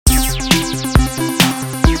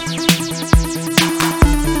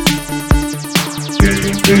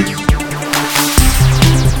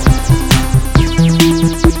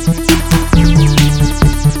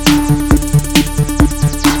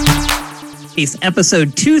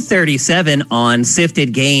Episode 237 on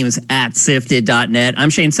Sifted Games at sifted.net. I'm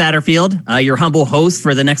Shane Satterfield, your humble host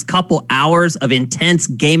for the next couple hours of intense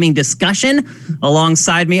gaming discussion.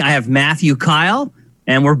 Alongside me, I have Matthew Kyle,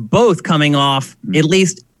 and we're both coming off, at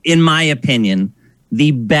least in my opinion,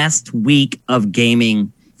 the best week of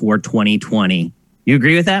gaming for 2020. You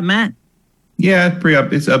agree with that, Matt? Yeah,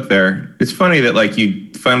 it's up there. It's funny that like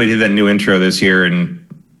you finally did that new intro this year and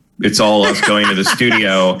it's all us going to the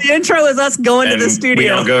studio. The intro is us going to the studio. We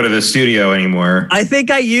don't go to the studio anymore. I think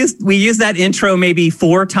we used that intro maybe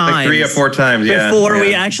 4 times. Like 3 or 4 times, yeah. Before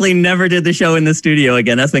we actually never did the show in the studio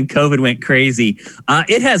again. That's when COVID went crazy.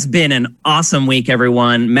 It has been an awesome week,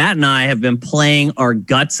 everyone. Matt and I have been playing our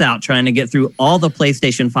guts out trying to get through all the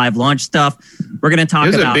PlayStation 5 launch stuff. We're going to talk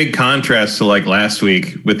about... There's a big contrast to like last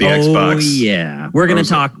week with the Xbox. Oh, yeah. We're going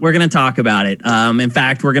to talk about it. In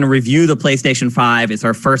fact, we're going to review the PlayStation 5. It's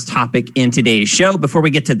our first topic in today's show. Before we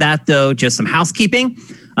get to that, though, just some housekeeping.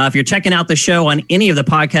 If you're checking out the show on any of the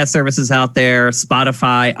podcast services out there,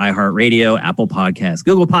 Spotify, iHeartRadio, Apple Podcasts,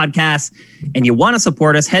 Google Podcasts, and you want to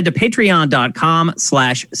support us, head to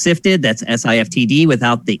patreon.com/sifted. That's SIFTD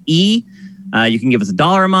without the E. You can give us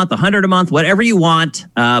 $1 a month, $100 a month, whatever you want.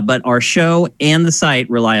 But our show and the site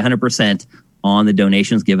rely 100% on the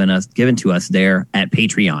donations given to us there at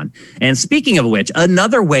Patreon. And speaking of which,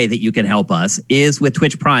 another way that you can help us is with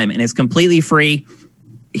Twitch Prime, and it's completely free.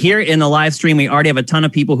 Here in the live stream, we already have a ton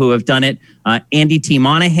of people who have done it. Andy T.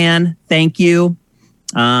 Monahan, thank you.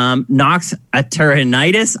 Nox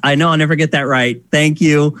Aterinitis, I know I'll never get that right. Thank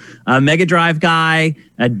you. Mega Drive Guy,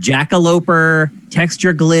 Jackaloper,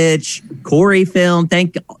 Texture Glitch, Corey Film.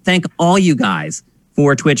 Thank all you guys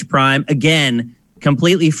for Twitch Prime. Again,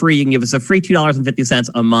 completely free. You can give us a free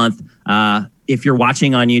 $2.50 a month. If you're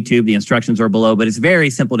watching on YouTube, the instructions are below, but it's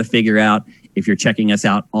very simple to figure out if you're checking us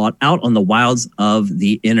out on the wilds of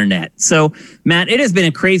the internet. So, Matt, it has been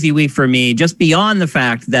a crazy week for me, just beyond the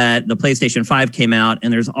fact that the PlayStation 5 came out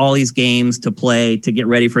and there's all these games to play to get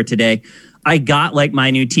ready for today. I got like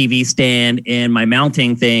my new TV stand and my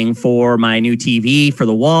mounting thing for my new TV for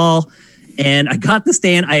the wall. And I got the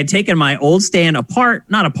stand. I had taken my old stand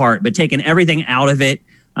not apart, but taken everything out of it.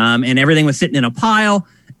 And everything was sitting in a pile.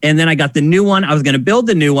 And then I got the new one. I was going to build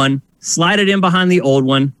the new one, slide it in behind the old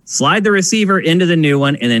one, slide the receiver into the new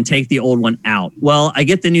one, and then take the old one out. Well, I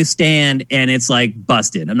get the new stand and it's like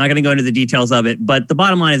busted. I'm not going to go into the details of it, but the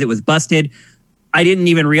bottom line is it was busted. I didn't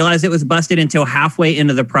even realize it was busted until halfway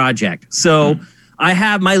into the project. So I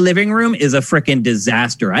have my living room is a freaking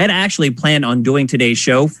disaster. I had actually planned on doing today's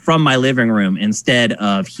show from my living room instead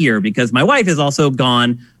of here because my wife is also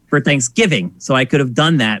gone for Thanksgiving. So I could have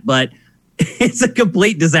done that, but it's a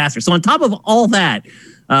complete disaster. So on top of all that,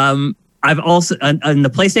 I've also, on the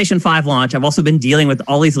PlayStation 5 launch, I've also been dealing with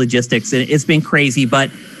all these logistics and it's been crazy, but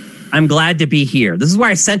I'm glad to be here. This is where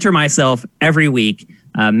I center myself every week.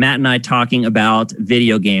 Matt and I talking about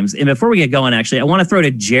video games. And before we get going, actually, I want to throw to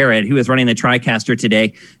Jared, who is running the TriCaster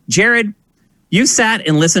today. Jared, you sat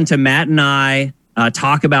and listened to Matt and I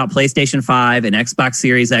talk about PlayStation 5 and Xbox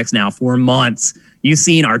Series X now for months. You've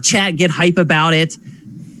seen our chat get hype about it.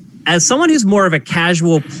 As someone who's more of a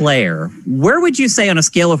casual player, where would you say on a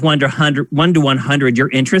scale of 1 to 100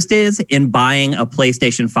 your interest is in buying a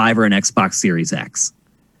PlayStation 5 or an Xbox Series X?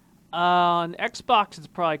 On Xbox, it's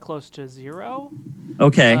probably close to 0.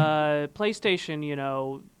 Okay.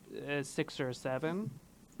 PlayStation, 6 or 7.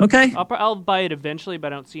 Okay. I'll buy it eventually,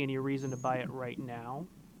 but I don't see any reason to buy it right now.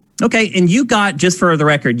 Okay, and you got, just for the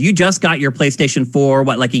record, you just got your PlayStation 4,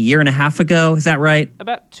 like a year and a half ago? Is that right?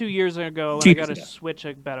 About 2 years ago. I got a Switch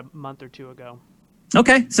about a month or 2 ago.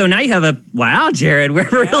 Okay, so now you have wow, Jared, we're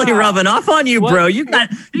really rubbing off on you, bro. You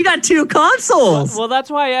got 2 consoles. Well,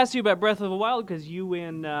 that's why I asked you about Breath of the Wild, because you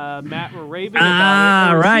and Matt were raving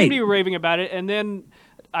about it. Right. You were raving about it, and then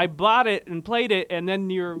I bought it and played it, and then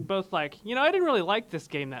you're both like, I didn't really like this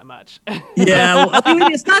game that much. Yeah, well,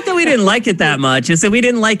 it's not that we didn't like it that much. It's that we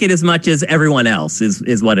didn't like it as much as everyone else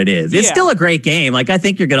is what it is. It's still a great game. Like, I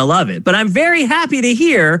think you're going to love it. But I'm very happy to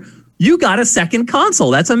hear you got a second console.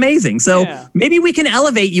 That's amazing. So maybe we can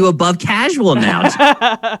elevate you above casual now.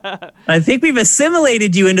 I think we've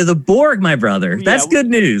assimilated you into the Borg, my brother. That's good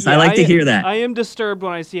news. I like to hear that. I am disturbed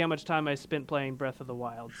when I see how much time I spent playing Breath of the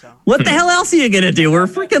Wild. So what the hell else are you going to do? We're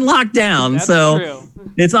freaking locked down. That's so true.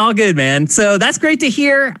 It's all good, man. So that's great to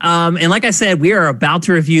hear. And like I said, we are about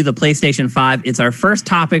to review the PlayStation 5. It's our first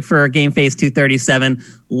topic for GameFace 237.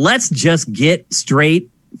 Let's just get straight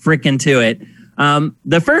freaking to it.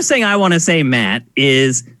 The first thing I want to say, Matt,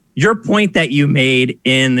 is your point that you made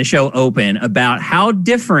in the show open about how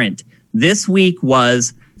different this week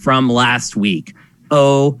was from last week.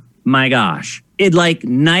 Oh my gosh. It like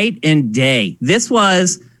night and day. This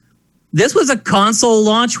was a console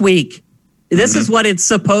launch week. This is what it's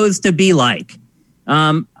supposed to be like.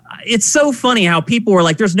 It's so funny how people were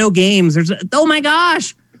like, there's no games. Oh my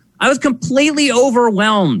gosh. I was completely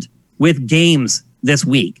overwhelmed with games this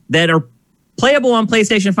week that are playable on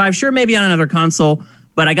PlayStation 5. Sure, maybe on another console,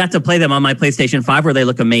 but I got to play them on my PlayStation 5 where they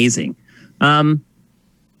look amazing.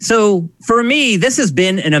 So for me, this has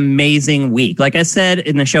been an amazing week. Like I said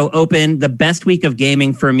in the show open, the best week of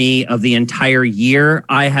gaming for me of the entire year.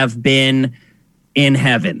 I have been in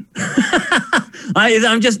heaven.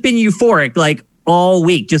 I've just been euphoric like all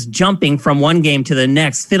week, just jumping from one game to the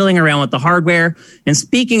next, fiddling around with the hardware. And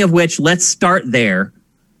speaking of which, let's start there.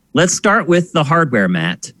 Let's start with the hardware,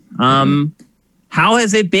 Matt. How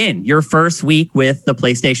has it been your first week with the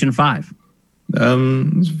PlayStation 5?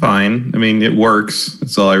 It's fine. I mean, it works.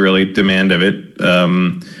 That's all I really demand of it.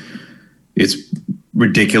 It's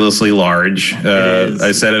ridiculously large.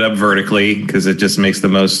 I set it up vertically because it just makes the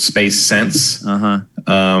most space sense.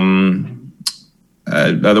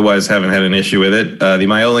 Otherwise, haven't had an issue with it.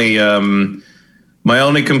 My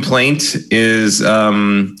only complaint is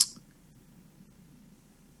I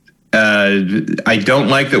don't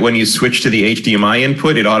like that when you switch to the HDMI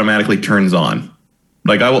input, it automatically turns on.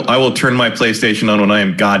 Like I will turn my PlayStation on when I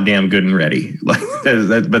am goddamn good and ready. Like,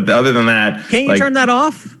 but other than that, can't you turn that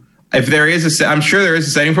off? If there is I'm sure there is a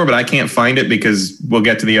setting for it, but I can't find it because we'll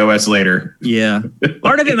get to the OS later. Yeah,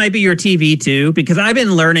 part of it might be your TV too, because I've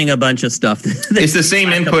been learning a bunch of stuff. It's the same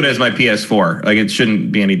input as my PS4. Like it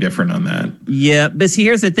shouldn't be any different on that. Yeah, but see,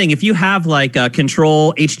 here's the thing: if you have like a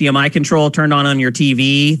HDMI control turned on your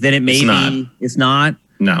TV, then it may it's not.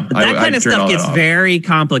 No, that kind of stuff gets very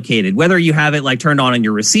complicated. Whether you have it like turned on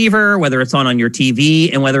your receiver, whether it's on your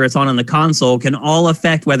TV, and whether it's on the console can all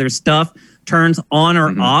affect whether stuff turns on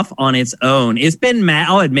or off on its own. It's been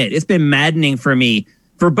I'll admit, it's been maddening for me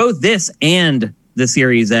for both this and the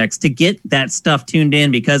Series X to get that stuff tuned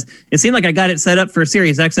in, because it seemed like I got it set up for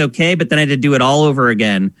Series X okay, but then I had to do it all over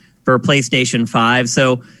again for PlayStation 5.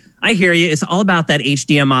 So I hear you. It's all about that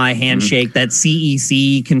HDMI handshake, that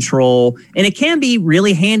CEC control. And it can be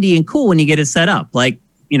really handy and cool when you get it set up. Like,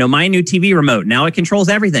 my new TV remote, now it controls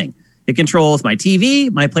everything. It controls my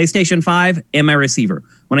TV, my PlayStation 5, and my receiver.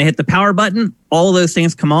 When I hit the power button, all of those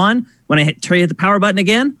things come on. When I hit the power button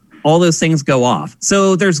again, all those things go off.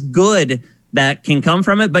 So there's good that can come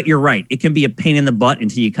from it, but you're right. It can be a pain in the butt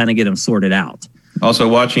until you kind of get them sorted out. Also,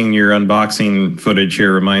 watching your unboxing footage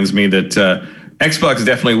here reminds me that Xbox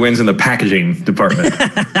definitely wins in the packaging department.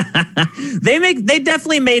 They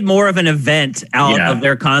definitely made more of an event out of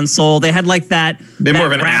their console. They had like that. They're more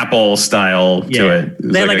of an Apple style to it.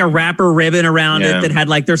 They had like a wrapper ribbon around it that had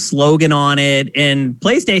like their slogan on it. And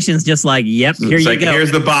PlayStation's just like, yep, here you go.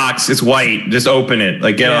 Here's the box. It's white. Just open it.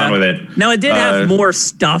 Like, get on with it. Now, it did have more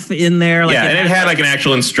stuff in there. Like and it had like an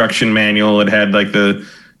actual instruction manual. It had like the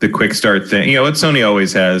quick start thing. What Sony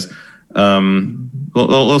always has. A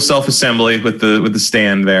little self-assembly with the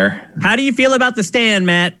stand there. How do you feel about the stand,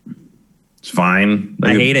 Matt? It's fine.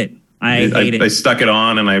 I hate it. I hate it. I stuck it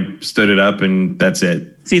on and I stood it up and that's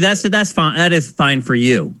it. See, that's fine. That is fine for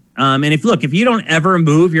you. And if you don't ever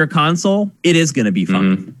move your console, it is going to be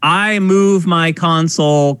fun. I move my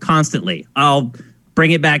console constantly. I'll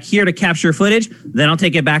bring it back here to capture footage. Then I'll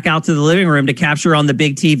take it back out to the living room to capture on the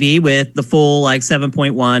big TV with the full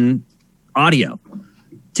 7.1 audio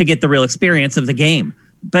to get the real experience of the game.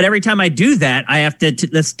 But every time I do that, I have to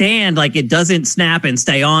the stand, it doesn't snap and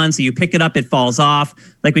stay on. So you pick it up, it falls off.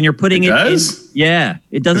 Like when you're putting it in. Yeah,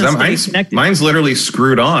 it doesn't stay connected. Mine's literally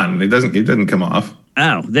screwed on. It doesn't come off.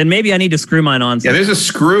 Oh, then maybe I need to screw mine on. Yeah, there's a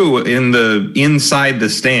screw inside the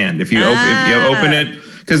stand. If you open it,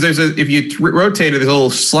 because if you rotate it, there's a little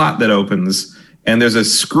slot that opens. And there's a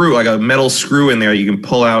screw, like a metal screw in there you can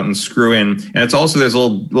pull out and screw in. And it's also, there's a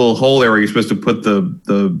little hole there where you're supposed to put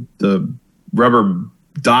the rubber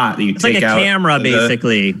dot that you take out. It's like a camera,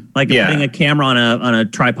 basically. Putting a camera on a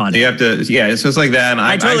tripod. You have to, so it's like that. And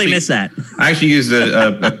I totally missed that. I actually used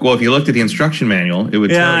well, if you looked at the instruction manual, it would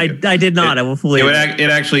tell you. I did not. I will fully. It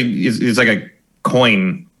actually is like a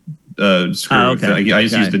coin screw. Oh, okay. I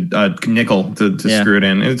just used a nickel to screw it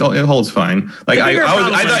in. It holds fine. I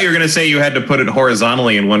thought you were going to say you had to put it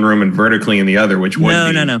horizontally in one room and vertically in the other, which would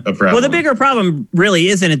be a problem. Well, the bigger problem really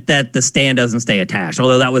isn't it that the stand doesn't stay attached,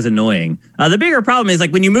 although that was annoying. The bigger problem is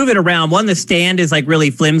when you move it around, the stand is really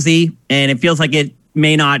flimsy and it feels like it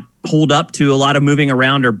may not hold up to a lot of moving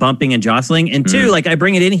around or bumping and jostling. And two, like I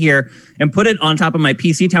bring it in here and put it on top of my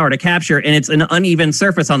PC tower to capture, and it's an uneven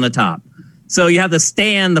surface on the top. So you have the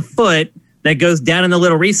stand, the foot that goes down in the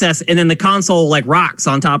little recess, and then the console like rocks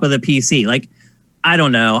on top of the PC. Like, I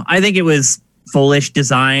don't know. I think it was foolish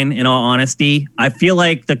design, in all honesty. I feel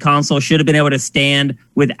like the console should have been able to stand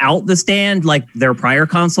without the stand like their prior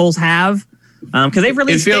consoles have. Because they've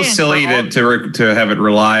released. It feels silly to have it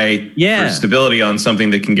rely for stability on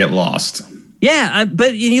something that can get lost. Yeah,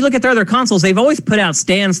 but you look at their other consoles; they've always put out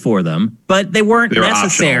stands for them, but they weren't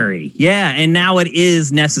necessary. Optional. Yeah, and now it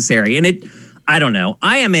is necessary. And I don't know.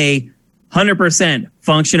 I am a 100%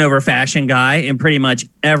 function over fashion guy in pretty much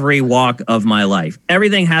every walk of my life.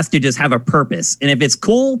 Everything has to just have a purpose, and if it's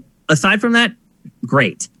cool, aside from that,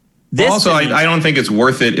 great. I don't think it's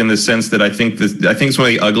worth it in the sense that I think it's one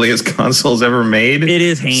of the ugliest consoles ever made. It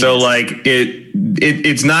is heinous. So like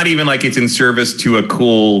it's not even like it's in service to a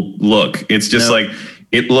cool look. It's just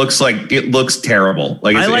it looks terrible.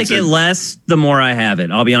 Like I like it less the more I have it.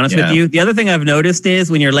 I'll be honest with you. The other thing I've noticed is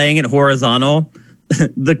when you're laying it horizontal,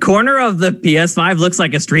 the corner of the PS5 looks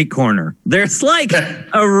like a street corner. There's like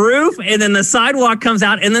a roof, and then the sidewalk comes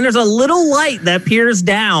out, and then there's a little light that peers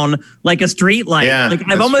down like a street light. Yeah, like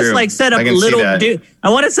I've almost true. Like set up little dudes. I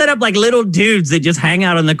want to set up like little dudes that just hang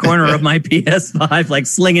out in the corner of my PS5, like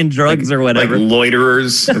slinging drugs or whatever. Like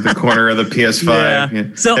loiterers at the corner of the PS5.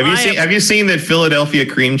 Yeah. So have you seen that Philadelphia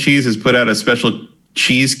Cream Cheese has put out a special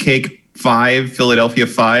cheesecake 5 Philadelphia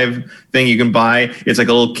 5 thing you can buy? It's like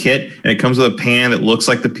a little kit, and it comes with a pan that looks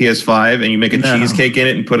like the PS5, and you make a cheesecake in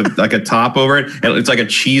it and put like a top over it, and it's like a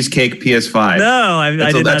cheesecake PS5. No,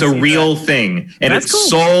 that's a real thing, and it's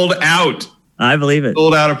sold out. I believe it.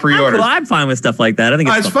 Sold out of pre-orders. I'm fine with stuff like that. I think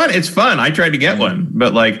it's fun. It's fun. I tried to get one,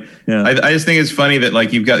 but I just think it's funny that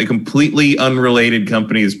like you've got completely unrelated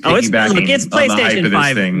companies piggybacking it's on the hype of this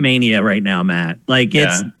 5 thing. mania right now, Matt. Like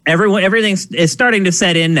it's everything is starting to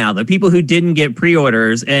set in now. The people who didn't get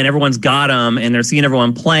pre-orders and everyone's got them, and they're seeing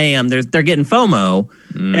everyone play them. They're getting FOMO,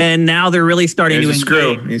 and now they're really starting to engage.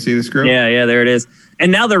 Screw. You see the screw? Yeah, there it is.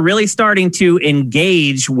 And now they're really starting to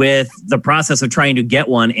engage with the process of trying to get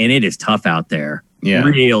one, and it is tough out there. Yeah.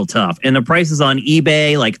 Real tough. And the prices on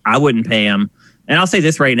eBay, like I wouldn't pay them. And I'll say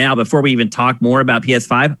this right now, before we even talk more about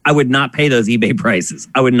PS5, I would not pay those eBay prices.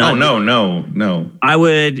 I would not. Oh, no. I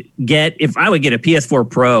would get a PS4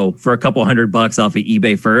 Pro for a couple $100 off of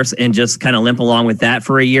eBay first and just kind of limp along with that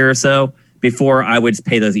for a year or so before I would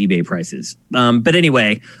pay those eBay prices. But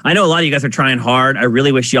anyway, I know a lot of you guys are trying hard. I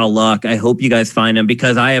really wish y'all luck. I hope you guys find them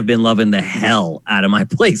because I have been loving the hell out of my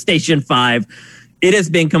PlayStation 5. It has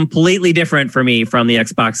been completely different for me from the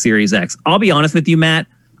Xbox Series X. I'll be honest with you, Matt.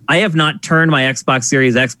 I have not turned my Xbox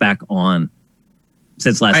Series X back on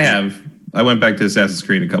since last year. I went back to Assassin's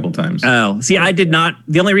Creed a couple times. Oh, see, I did not.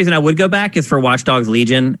 The only reason I would go back is for Watch Dogs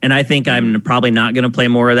Legion, and I think I'm probably not going to play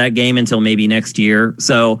more of that game until maybe next year.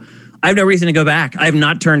 So I have no reason to go back. I have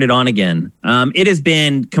not turned it on again. It has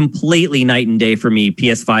been completely night and day for me,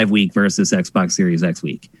 PS5 week versus Xbox Series X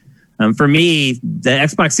week. For me, the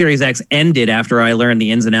Xbox Series X ended after I learned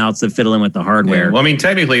the ins and outs of fiddling with the hardware. Yeah. Well, I mean,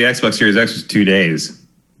 technically, Xbox Series X was 2 days.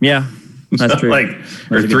 Yeah, that's true.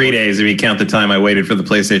 Or 3 days if you count the time I waited for the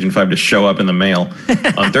PlayStation 5 to show up in the mail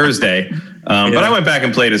on Thursday. But I went back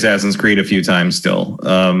and played Assassin's Creed a few times still.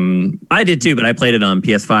 I did too, but I played it on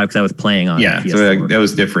PS5 because I was playing on PS4. So that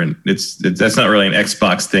was different. That's not really an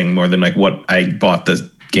Xbox thing more than like what I bought the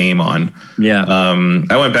game on. Yeah.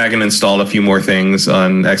 I went back and installed a few more things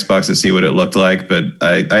on Xbox to see what it looked like, but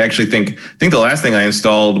I actually think the last thing I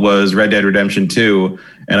installed was Red Dead Redemption 2,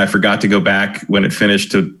 and I forgot to go back when it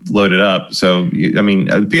finished to load it up. So I mean,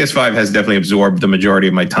 PS5 has definitely absorbed the majority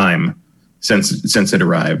of my time since it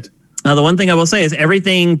arrived. The one thing I will say is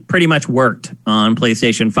everything pretty much worked on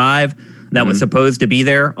PlayStation 5 that was supposed to be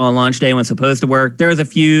there on launch day and was supposed to work. There was a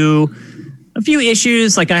few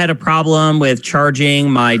issues. Like I had a problem with charging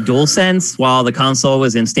my DualSense while the console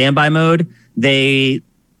was in standby mode. They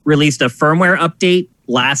released a firmware update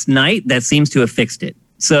last night that seems to have fixed it.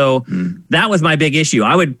 So that was my big issue.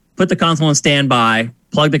 I would put the console in standby,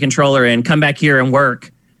 plug the controller in, come back here and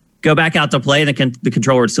work, go back out to play, and the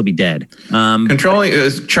controller would still be dead.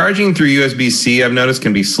 Charging through USB-C, I've noticed,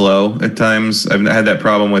 can be slow at times. I've had that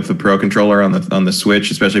problem with the Pro controller on the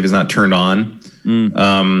Switch, especially if it's not turned on.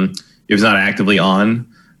 If it's not actively on.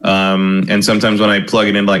 And sometimes when I plug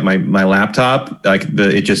it into like my laptop,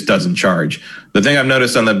 it just doesn't charge. The thing I've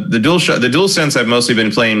noticed on the DualSense, I've mostly been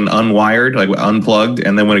playing unwired, like unplugged,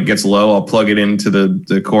 and then when it gets low, I'll plug it into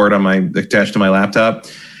the cord attached to my laptop.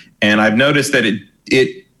 And I've noticed that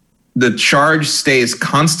the charge stays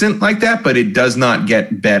constant like that, but it does not get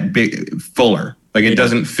fuller. Like it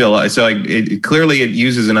doesn't fill. So like clearly it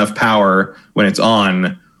uses enough power when it's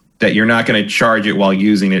on that you're not going to charge it while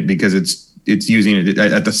using it because it's using it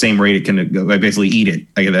at the same rate it can basically eat it.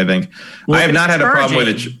 I think. Well, I have not had a problem with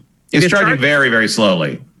it. It's charging very, very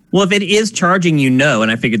slowly. Well, if it is charging,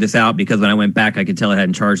 and I figured this out because when I went back, I could tell it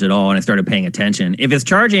hadn't charged at all, and I started paying attention. If it's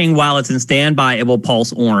charging while it's in standby, it will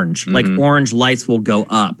pulse orange. Like orange lights will go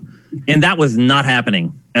up. And that was not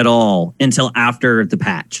happening at all until after the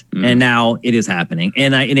patch. And now it is happening.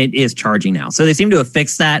 And it is charging now. So they seem to have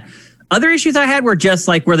fixed that. Other issues I had were just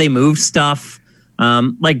like where they moved stuff.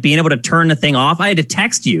 Like being able to turn the thing off. I had to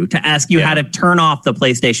text you to ask you how to turn off the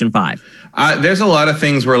PlayStation 5. There's a lot of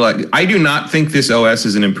things where like I do not think this OS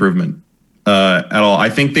is an improvement at all. I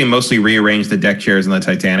think they mostly rearranged the deck chairs in the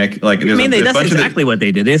Titanic. Like that's exactly what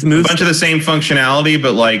they did. They just moved a bunch of the same functionality,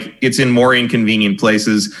 but like it's in more inconvenient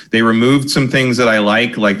places. They removed some things that I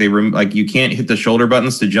like like you can't hit the shoulder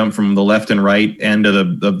buttons to jump from the left and right end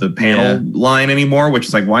of the panel line anymore, which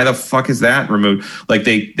is like why the fuck is that removed? Like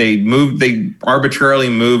they arbitrarily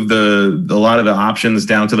moved a lot of the options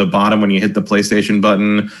down to the bottom when you hit the PlayStation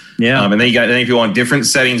button. Yeah, and then if you want different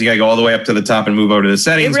settings, you got to go all the way up to the top and move over to the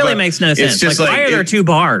settings. It really makes no sense. Just like why are there two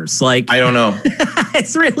bars? Like I don't know.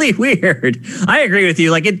 It's really weird. I agree with you.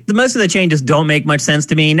 Like most of the changes don't make much sense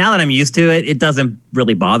to me. Now that I'm used to it, it doesn't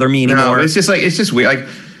really bother me anymore. No, it's just weird. Like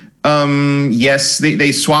yes,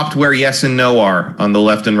 they swapped where yes and no are on the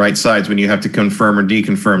left and right sides when you have to confirm or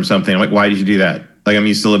deconfirm something. I'm like, why did you do that? Like I'm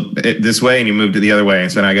used to it this way and you moved it the other way,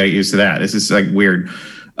 and so now I got to get used to that. It's just like weird.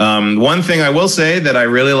 One thing I will say that I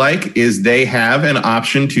really like is they have an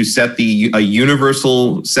option to set a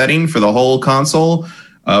universal setting for the whole console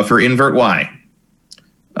for invert Y.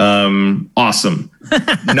 Awesome.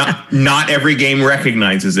 Not every game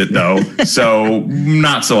recognizes it though, so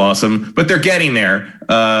not so awesome. But they're getting there.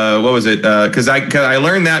 What was it? Because I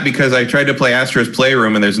learned that because I tried to play Astro's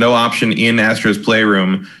Playroom and there's no option in Astro's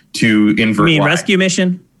Playroom to invert. You mean Y. Rescue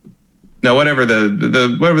Mission? No, whatever the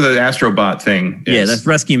Astrobot thing is. Yeah, that's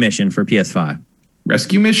Rescue Mission for PS5.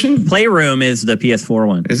 Rescue Mission? Playroom is the PS4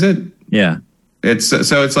 one. Is it? Yeah. It's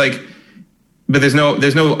like, but there's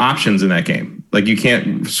no options in that game. Like you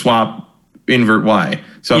can't swap invert Y.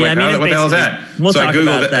 So I'm like, what the hell is that? So I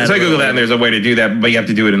Googled that and there's a way to do that, but you have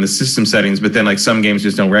to do it in the system settings. But then like some games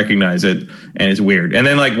just don't recognize it and it's weird. And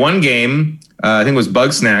then like one game, I think it was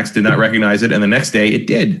Bugsnax, did not recognize it, and the next day it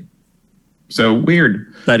did. So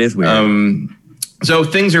weird. That is weird. So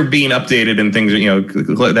things are being updated and things,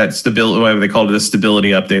 that stability, whatever they called it, a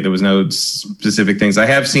stability update. There was no specific things. I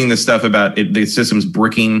have seen the stuff about the system's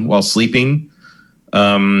bricking while sleeping,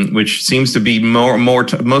 which seems to be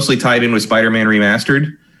mostly tied in with Spider-Man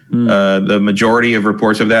Remastered. The majority of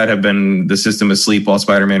reports of that have been the system asleep while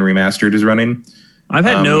Spider-Man Remastered is running. I've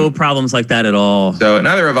had no problems like that at all. So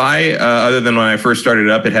neither have I, other than when I first started it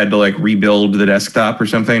up, it had to like rebuild the desktop or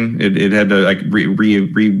something. It had to like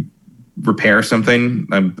repair something,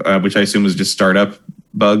 which I assume was just startup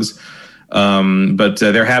bugs. But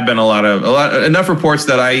there have been enough reports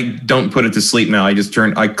that I don't put it to sleep now. I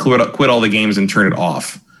quit all the games and turn it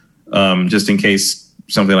off, just in case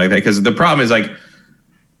something like that. Because the problem is like,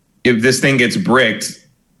 if this thing gets bricked,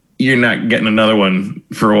 you're not getting another one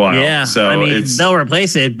for a while. Yeah, so I mean, they'll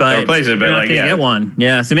replace it, but get one.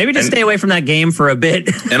 Yeah, so maybe just stay away from that game for a bit.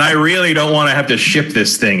 And I really don't want to have to ship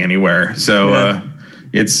this thing anywhere. So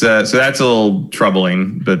it's so that's a little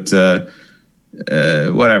troubling, but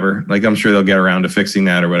whatever. Like I'm sure they'll get around to fixing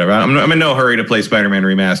that or whatever. I'm in no hurry to play Spider-Man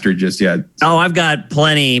Remastered just yet. Oh, I've got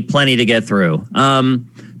plenty to get through.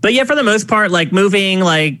 But yeah, for the most part, like moving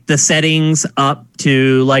like the settings up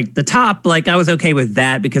to like the top, like I was okay with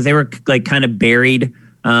that because they were like kind of buried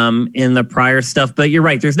in the prior stuff. But you're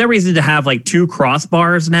right. There's no reason to have like two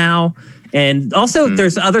crossbars now. And also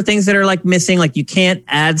there's other things that are like missing. Like you can't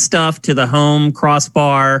add stuff to the home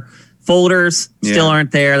crossbar. Folders still aren't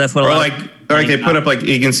there. That's what they put up, like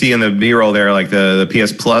you can see in the B-roll there, like the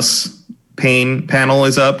PS Plus panel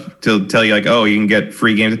is up to tell you like, oh, you can get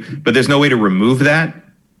free games, but there's no way to remove that.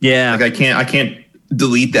 Yeah, like I can't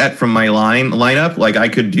delete that from my lineup. Like I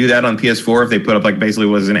could do that on PS4 if they put up like basically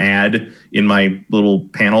was an ad in my little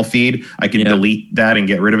panel feed. I can delete that and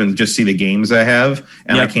get rid of it and just see the games I have.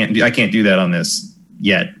 And I can't do that on this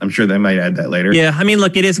yet. I'm sure they might add that later. Yeah, I mean,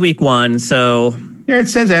 look, it is week 1, so there it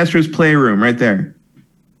says Astro's Playroom right there.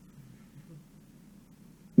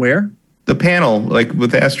 Where? The panel, like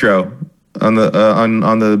with Astro on the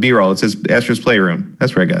on the B-roll, it says Astro's Playroom.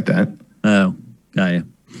 That's where I got that. Oh, got you.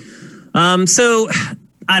 So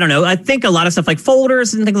I don't know. I think a lot of stuff like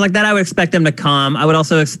folders and things like that, I would expect them to come. I would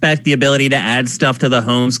also expect the ability to add stuff to the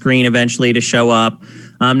home screen eventually to show up.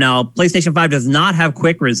 Now, PlayStation 5 does not have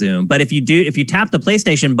quick resume, but if you tap the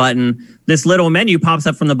PlayStation button, this little menu pops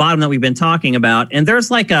up from the bottom that we've been talking about, and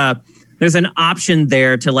there's an option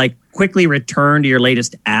there to like quickly return to your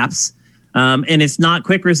latest apps. And it's not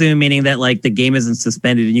quick resume, meaning that like the game isn't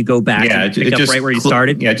suspended and you go back and pick up right where you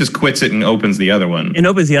started. Yeah, it just quits it and opens the other one.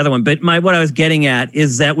 But what I was getting at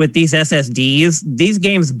is that with these SSDs, these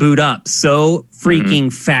games boot up so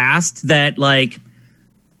freaking fast that like,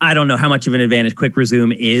 I don't know how much of an advantage quick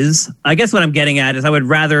resume is. I guess what I'm getting at is I would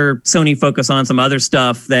rather Sony focus on some other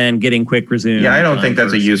stuff than getting quick resume. Yeah, I don't think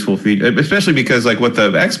that's a useful feature, especially because like what the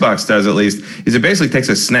Xbox does at least is it basically takes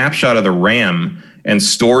a snapshot of the RAM and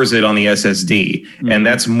stores it on the SSD. And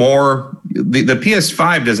that's more, the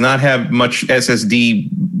PS5 does not have much SSD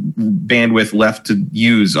bandwidth left to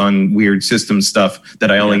use on weird system stuff that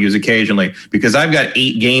I only use occasionally, because I've got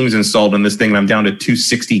 8 games installed on this thing and I'm down to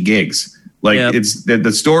 260 gigs. Like it's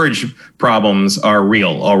the storage problems are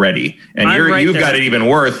real already, and you've got it even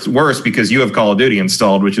worse because you have Call of Duty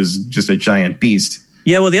installed, which is just a giant beast.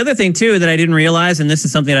 Yeah, well, the other thing too that I didn't realize, and this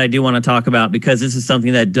is something that I do want to talk about because this is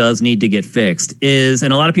something that does need to get fixed, is,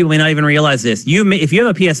 and a lot of people may not even realize this. If you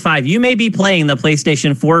have a PS5, you may be playing the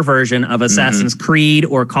PlayStation 4 version of Assassin's Creed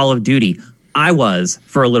or Call of Duty. I was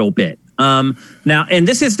for a little bit. Now, and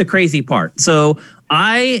this is the crazy part. So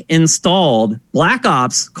I installed Black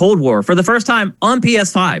Ops Cold War for the first time on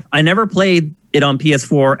PS5. I never played it on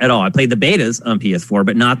PS4 at all. I played the betas on PS4,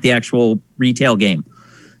 but not the actual retail game.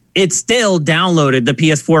 It still downloaded the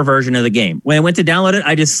PS4 version of the game. When I went to download it,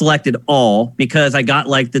 I just selected all because I got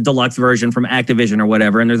like the deluxe version from Activision or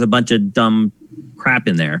whatever, and there's a bunch of dumb crap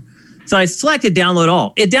in there. So I selected download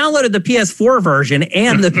all. It downloaded the PS4 version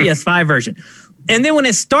and the PS5 version. And then when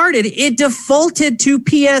it started, it defaulted to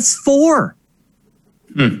PS4.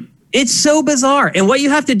 It's so bizarre. And what you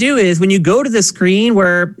have to do is when you go to the screen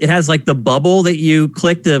where it has like the bubble that you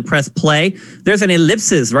click to press play, there's an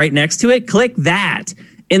ellipsis right next to it. Click that.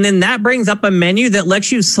 And then that brings up a menu that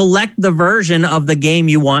lets you select the version of the game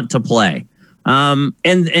you want to play.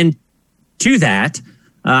 And to that,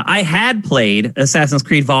 I had played Assassin's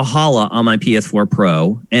Creed Valhalla on my PS4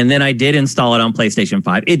 Pro, and then I did install it on PlayStation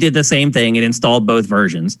 5. It did the same thing. It installed both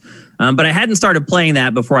versions. But I hadn't started playing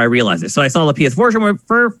that before I realized it. So I saw the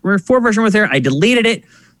PS4 version was there. I deleted it,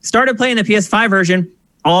 started playing the PS5 version.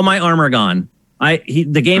 All my armor gone.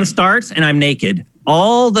 The game starts, and I'm naked.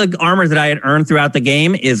 All the armor that I had earned throughout the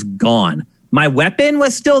game is gone. My weapon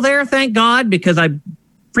was still there, thank God, because I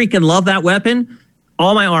freaking love that weapon.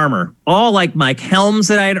 All my armor, all like my helms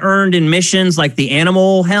that I had earned in missions, like the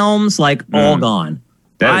animal helms, like all gone.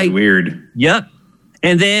 That's weird. Yep.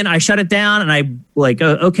 And then I shut it down and I like,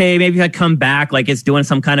 okay, maybe if I come back, like it's doing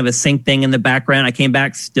some kind of a sync thing in the background. I came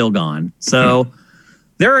back, still gone. So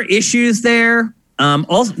there are issues there.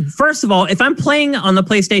 Also, first of all, if I'm playing on the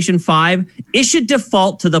PlayStation 5, it should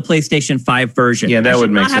default to the PlayStation 5 version. Yeah, that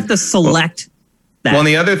would make sense. I have to select that. Well, and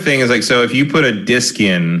the other thing is like, so if you put a disc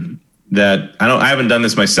in that, I haven't done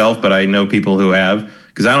this myself, but I know people who have,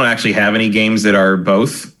 because I don't actually have any games that are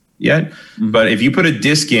both yet. But if you put a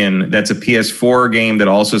disc in that's a PS4 game that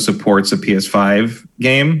also supports a PS5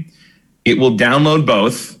 game, it will download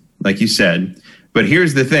both, like you said. But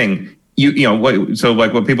here's the thing. What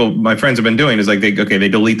my friends have been doing is like they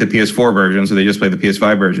delete the PS4 version, so they just play the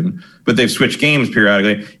PS5 version, but they've switched games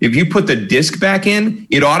periodically. If you put the disc back in,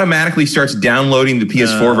 it automatically starts downloading the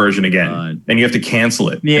PS4 version again, and you have to cancel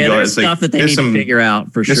it. Yeah, there's stuff that they need to figure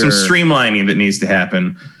out for sure. There's some streamlining that needs to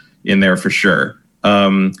happen in there for sure.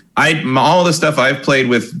 All the stuff I've played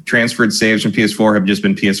with transferred saves from PS4 have just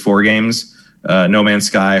been PS4 games. No Man's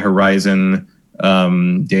Sky, Horizon,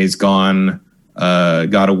 Days Gone,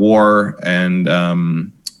 God of War, and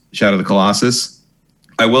Shadow of the Colossus.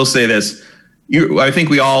 I will say this. I think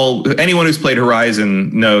anyone who's played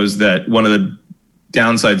Horizon knows that one of the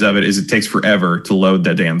downsides of it is it takes forever to load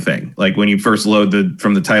that damn thing. Like when you first load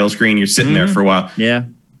from the title screen, you're sitting there for a while. Yeah.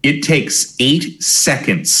 It takes 8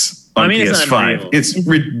 seconds on PS5. It's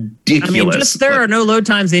ridiculous. There are no load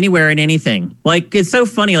times anywhere in anything. Like, it's so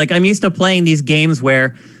funny. Like, I'm used to playing these games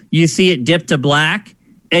where you see it dip to black,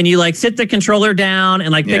 and you like sit the controller down and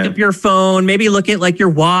like pick up your phone, maybe look at like your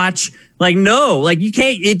watch. Like, no, like you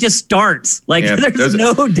can't, it just starts. Like there's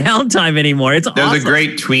no downtime anymore. It's awesome. There's a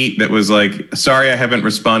great tweet that was like, sorry, I haven't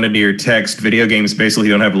responded to your text. Video games basically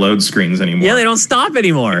don't have load screens anymore. Yeah, they don't stop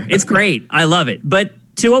anymore. It's great. I love it. But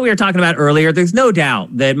to what we were talking about earlier, there's no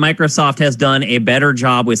doubt that Microsoft has done a better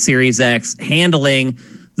job with Series X handling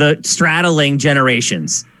the straddling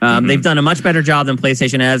generations. They've done a much better job than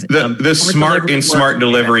PlayStation has. The smart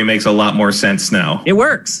delivery makes a lot more sense now. It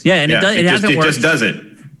works. Yeah, and it hasn't worked. It just does it.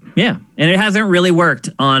 Yeah, and it hasn't really worked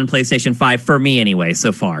on PlayStation 5 for me anyway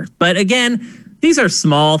so far. But again, these are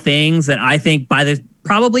small things that I think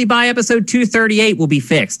probably by episode 238 will be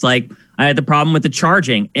fixed. Like I had the problem with the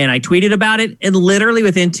charging and I tweeted about it, and literally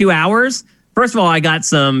within 2 hours, first of all, I got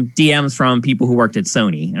some DMs from people who worked at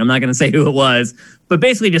Sony. And I'm not going to say who it was, but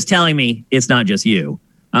basically just telling me it's not just you.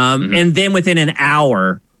 And then within an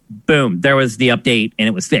hour, boom, there was the update and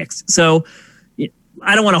it was fixed. So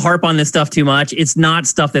I don't want to harp on this stuff too much. It's not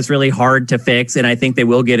stuff that's really hard to fix, and I think they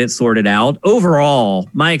will get it sorted out. Overall,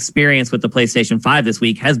 my experience with the PlayStation 5 this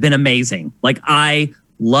week has been amazing. Like, I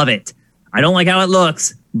love it. I don't like how it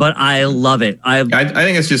looks, but I love it. I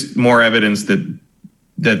think it's just more evidence that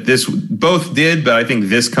this both did, but I think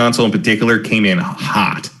this console in particular came in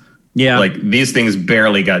hot. Yeah. Like, these things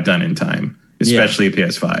barely got done in time, especially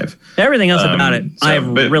PS5. Everything else about it,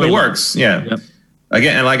 but it works. Yeah. Yep.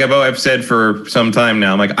 Again, and like I've said for some time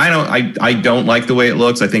now, I'm like, I don't like the way it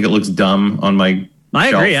looks. I think it looks dumb on my I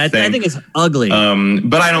agree. I think it's ugly.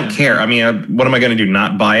 But I don't care. I mean, what am I going to do?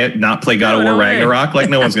 Not buy it? Not play God of War Ragnarok? Like,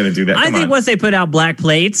 no one's going to do that. I think once they put out black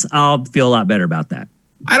plates, I'll feel a lot better about that.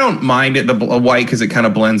 I don't mind it, the white, because it kind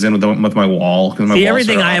of blends in with my wall. See,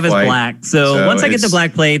 everything I have is black. So once I get the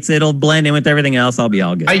black plates, it'll blend in with everything else. I'll be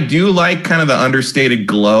all good. I do like kind of the understated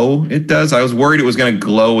glow it does. I was worried it was going to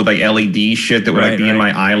glow with like LED shit that would be in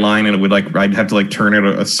my eye line, and it would I'd have to turn it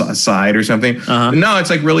aside or something. No,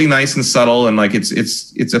 it's like really nice and subtle, and like it's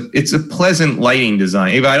a pleasant lighting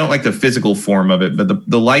design. Even I don't like the physical form of it, but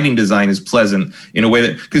the lighting design is pleasant in a way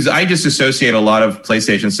that, because I just associate a lot of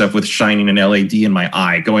PlayStation stuff with shining an LED in my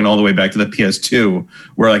eye, going all the way back to the PS2,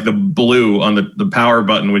 where like the blue on the power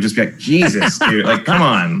button would just be like, Jesus, dude, like, come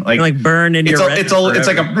on, like burn in your retina. It's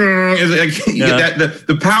like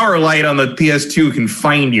the power light on the PS2 can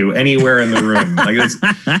find you anywhere in the room. Like it's,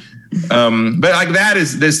 but like that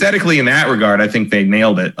is aesthetically in that regard, I think they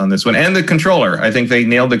nailed it on this one, and the controller. I think they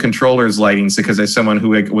nailed the controller's lighting, because as someone who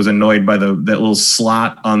was annoyed by that little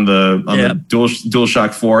slot on the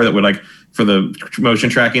DualShock 4 that would for the motion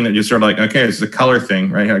tracking, that just sort of okay, it's the color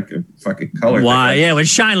thing, right? Like a fucking color. Wow, thing. Yeah, it would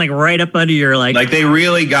shine right up under your Like they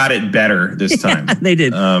really got it better this time. Yeah, they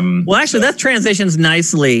did. Well, actually, that transitions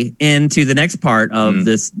nicely into the next part of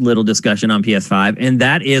this little discussion on PS5, and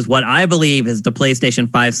that is what I believe is the PlayStation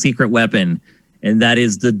 5 secret weapon, and that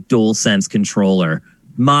is the DualSense controller.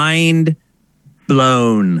 Mind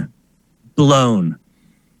blown.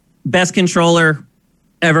 Best controller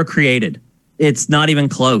ever created. It's not even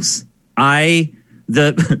close.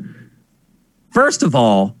 First of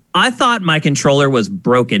all, I thought my controller was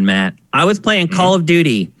broken, Matt. I was playing Call of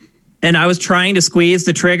Duty, and I was trying to squeeze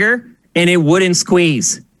the trigger, and it wouldn't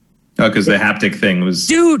squeeze. Oh, because the haptic thing was...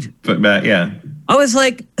 Dude! Put back, yeah. I was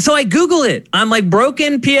like... So I Google it. I'm like,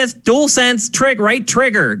 broken PS DualSense right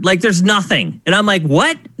trigger. Like, there's nothing. And I'm like,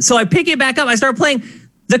 what? So I pick it back up. I start playing.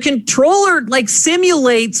 The controller,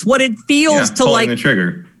 simulates what it feels to, the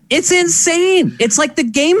trigger. It's insane. It's like the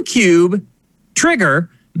GameCube trigger,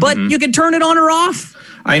 but you can turn it on or off.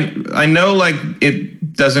 I know,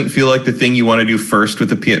 it doesn't feel like the thing you want to do first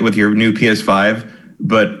with your new PS5,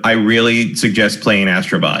 but I really suggest playing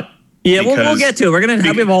Astrobot. Yeah, we'll get to it. We're gonna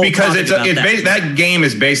have a whole because that game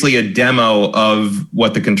is basically a demo of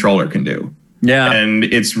what the controller can do. Yeah, and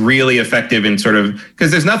it's really effective in sort of,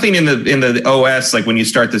 because there's nothing in the OS, like when you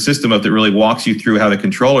start the system up, that really walks you through how the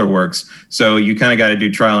controller works. So you kind of got to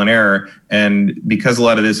do trial and error. And because a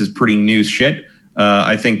lot of this is pretty new shit,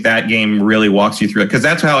 I think that game really walks you through it. Because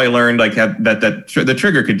that's how I learned the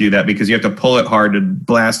trigger could do that, because you have to pull it hard to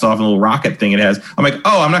blast off a little rocket thing it has. I'm like,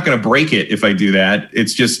 oh, I'm not going to break it if I do that.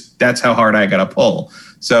 It's just, that's how hard I got to pull.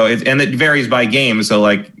 So it varies by game. So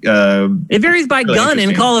it varies by really gun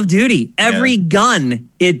in Call of Duty. Every gun,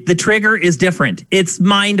 the trigger is different. It's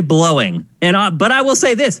mind blowing. And but I will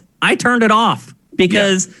say this: I turned it off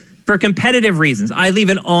because for competitive reasons, I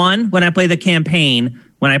leave it on when I play the campaign.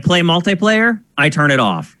 When I play multiplayer, I turn it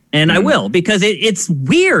off, and I will, because it's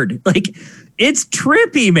weird. It's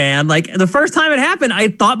trippy, man. The first time it happened, I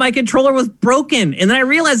thought my controller was broken, and then I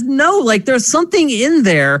realized no, there's something in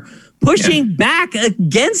there pushing back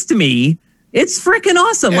against me. It's freaking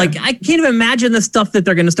awesome. I can't even imagine the stuff that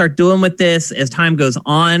they're going to start doing with this as time goes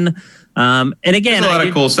on. And again, there's a lot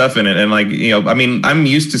of cool stuff in it. And I'm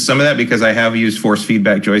used to some of that because I have used force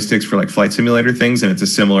feedback joysticks for flight simulator things. And it's a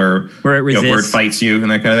similar where it fights you and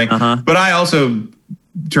that kind of thing. But I also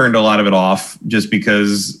turned a lot of it off just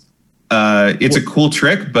because it's a cool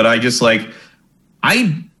trick. But I just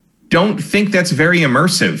don't think that's very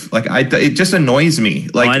immersive. Like it just annoys me.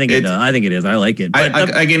 Like I think it does. I think it is. I like it. But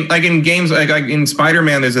like in games, like in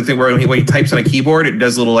Spider-Man, there's a thing where when he types on a keyboard, it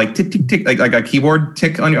does a little like tick tick tick, like a keyboard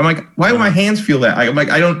tick on you. I'm like, why do my hands feel that? I'm like,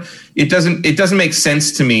 I don't. It doesn't make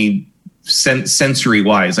sense to me. Sensory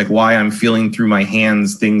wise, like why I'm feeling through my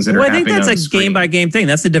hands things that are happening. I think that's a game by game thing.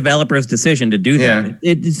 That's the developer's decision to do that.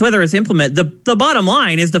 It's whether it's implemented. The bottom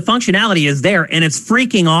line is the functionality is there and it's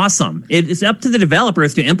freaking awesome. It's up to the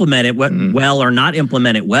developers to implement it well or not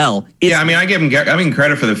implement it well. I mean, I give them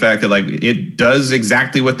credit for the fact that like it does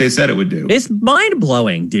exactly what they said it would do. It's mind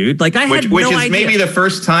blowing, dude. Like which is idea. Maybe the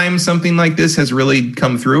first time something like this has really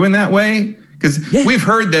come through in that way. Because we've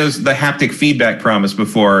heard the haptic feedback promise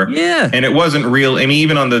before, and it wasn't real. I mean,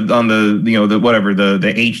 even on the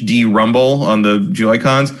the HD rumble on the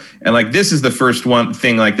Joy-Cons, and like this is the first one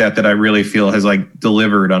thing like that I really feel has like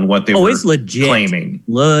delivered on what they were it's legit. Claiming.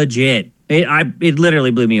 Legit. It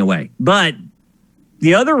literally blew me away. But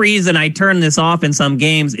the other reason I turn this off in some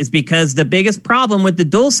games is because the biggest problem with the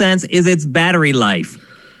DualSense is its battery life.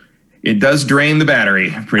 It does drain the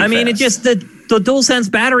battery pretty fast. It just the DualSense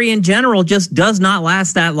battery in general just does not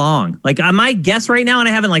last that long. Like my guess right now, and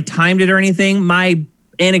I haven't like timed it or anything, my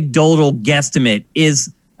anecdotal guesstimate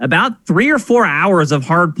is about 3 or 4 hours of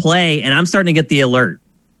hard play, and I'm starting to get the alert.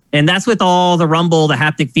 And that's with all the rumble, the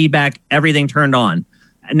haptic feedback, everything turned on.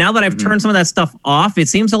 Now that I've turned some of that stuff off, it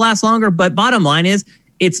seems to last longer, but bottom line is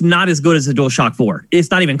it's not as good as the DualShock 4. It's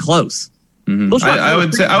not even close. I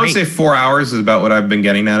would say 4 hours is about what I've been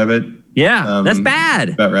getting out of it. Yeah, that's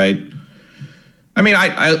bad. About right. I mean,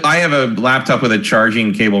 I have a laptop with a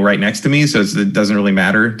charging cable right next to me, so it doesn't really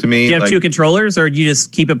matter to me. Do you have two controllers, or do you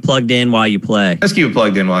just keep it plugged in while you play? Just keep it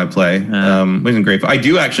plugged in while I play. Which isn't great. I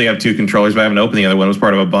do actually have two controllers, but I haven't opened the other one. It was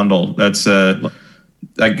part of a bundle. That's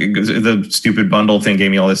like the stupid bundle thing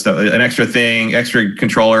gave me all this stuff, an extra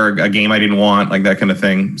controller, a game I didn't want, like that kind of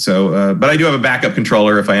thing. So, but I do have a backup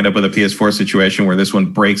controller if I end up with a PS4 situation where this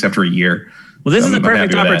one breaks after a year. Well, this is the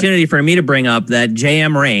perfect opportunity for me to bring up that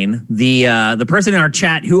JM Rain, the person in our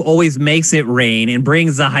chat who always makes it rain and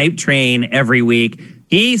brings the hype train every week.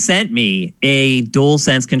 He sent me a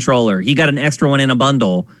DualSense controller. He got an extra one in a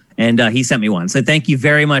bundle, and he sent me one. So thank you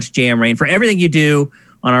very much, JM Rain, for everything you do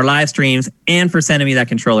on our live streams and for sending me that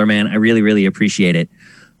controller, man. I really, really appreciate it.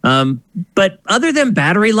 But other than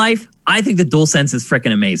battery life, I think the DualSense is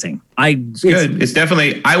freaking amazing. It's good. It's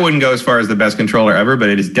definitely, I wouldn't go as far as the best controller ever, but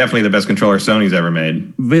it is definitely the best controller Sony's ever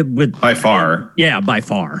made. By far. Yeah, by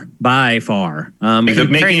far.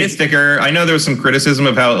 Making it thicker. I know there was some criticism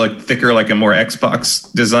of how like thicker, like a more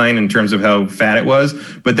Xbox design in terms of how fat it was,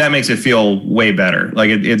 but that makes it feel way better. Like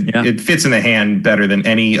it fits in the hand better than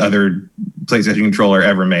any other PlayStation controller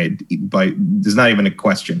ever made. There's not even a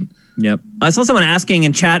question. Yep. I saw someone asking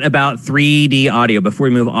in chat about 3D audio before we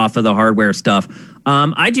move off of the hardware stuff.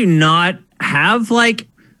 I do not have I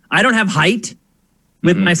don't have height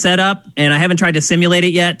with my setup, and I haven't tried to simulate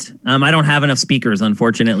it yet. I don't have enough speakers,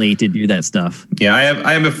 unfortunately, to do that stuff. Yeah, I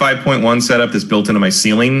have a 5.1 setup that's built into my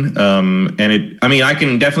ceiling, and I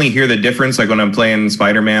can definitely hear the difference. Like when I'm playing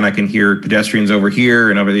Spider-Man, I can hear pedestrians over here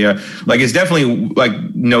and over there. Like it's definitely like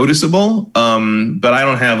noticeable, but I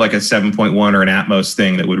don't have like a 7.1 or an Atmos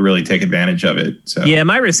thing that would really take advantage of it. So yeah,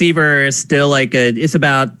 my receiver is still it's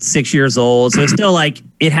about 6 years old, so it's still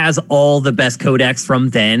it has all the best codecs from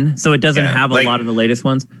then, so it doesn't have a lot of the latest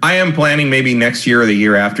ones. I am planning maybe next year or the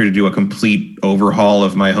year after to do a complete overhaul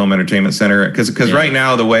of my home entertainment center because right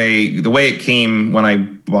now the way it came when I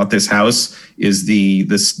bought this house is the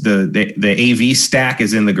AV stack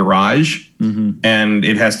is in the garage, and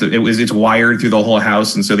it's wired through the whole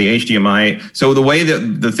house, and so the HDMI. So the way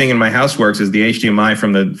that the thing in my house works is the HDMI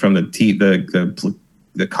from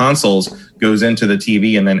the consoles goes into the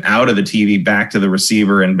TV and then out of the TV back to the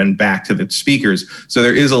receiver and then back to the speakers. So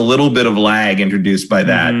there is a little bit of lag introduced by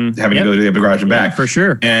that, having to go to the garage and back. For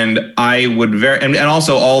sure. And I would and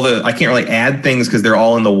also I can't really add things because they're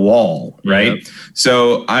all in the wall, right? Yep.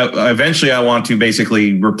 So eventually I want to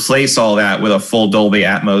basically replace all that with a full Dolby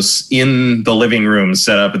Atmos in the living room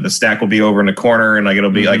setup, and the stack will be over in the corner, and it'll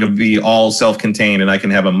be all self-contained, and I can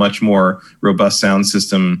have a much more robust sound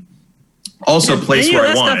system. Also, place where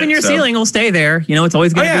I want that stuff in your ceiling will stay there. It's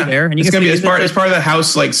always going to be there, and it's going to be as part of the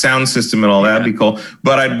house, like sound system and all that. That'd be cool.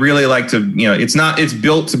 But I'd really like to, it's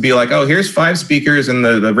built to be like, oh, here's 5 speakers, and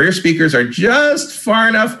the rear speakers are just far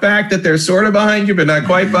enough back that they're sort of behind you, but not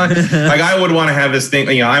quite behind. Like I would want to have this thing.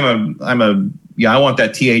 I want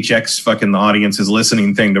that THX fucking the audience is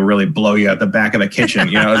listening thing to really blow you out the back of the kitchen.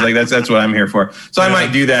 It's like that's what I'm here for. So I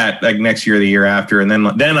might do that like next year or the year after, and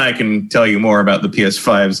then I can tell you more about the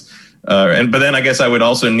PS5's But then I guess I would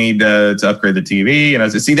also need to upgrade the TV.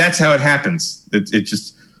 And see, that's how it happens. It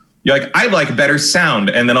just, you're like, I like better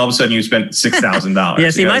sound, and then all of a sudden you spent $6,000.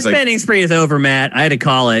 Yeah, see, my spending spree is over, Matt. I had to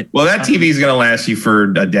call it. Well, that TV is going to last you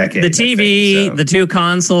for a decade. The TV, the 2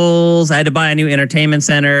 consoles. I had to buy a new entertainment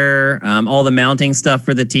center. All the mounting stuff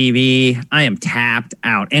for the TV. I am tapped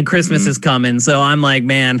out, and Christmas is coming, so I'm like,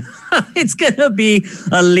 man, it's gonna be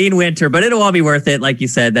a lean winter, but it'll all be worth it. Like you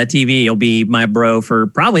said, that TV will be my bro for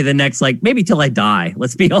probably the next, maybe till I die.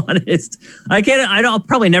 Let's be honest. I'll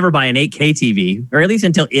probably never buy an 8K TV, or at least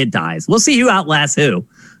until it dies. We'll see who outlasts who.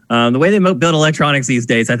 The way they build electronics these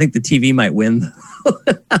days, I think the TV might win.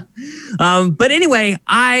 But anyway,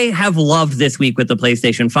 I have loved this week with the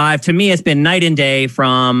PlayStation 5. To me, it's been night and day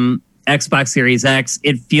from Xbox Series X.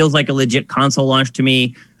 It feels like a legit console launch to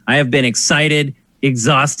me. I have been excited,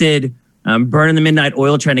 exhausted, burning the midnight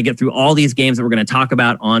oil trying to get through all these games that we're going to talk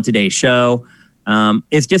about on today's show.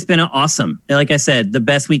 It's just been awesome. Like I said, the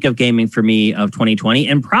best week of gaming for me of 2020,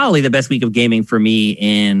 and probably the best week of gaming for me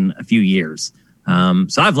in a few years.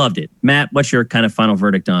 So I've loved it. Matt, what's your kind of final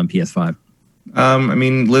verdict on PS5?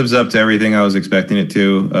 Lives up to everything I was expecting it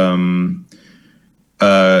to.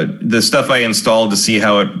 The stuff I installed to see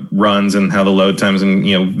how it runs and how the load times and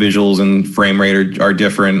visuals and frame rate are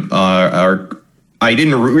different. I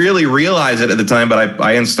didn't really realize it at the time, but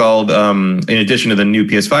I installed, in addition to the new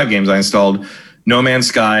PS5 games, I installed No Man's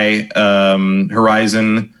Sky,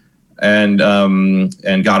 Horizon, and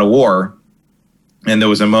God of War. And there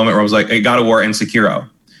was a moment where I was like, hey, God of War and Sekiro.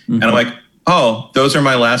 Mm-hmm. And I'm like, oh, those are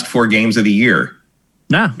my last 4 games of the year.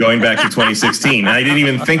 No. Going back to 2016. And I didn't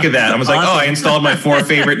even think of that. I was like, I installed my 4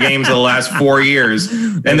 favorite games of the last 4 years.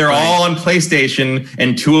 And they're all on PlayStation,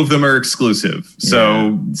 and 2 of them are exclusive.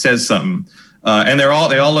 So it says something. And they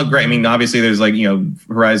all look great. I mean, obviously there's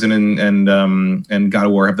Horizon and God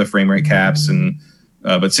of War have the frame rate caps,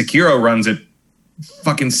 but Sekiro runs at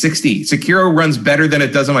fucking 60. Sekiro runs better than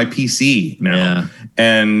it does on my PC now. Yeah.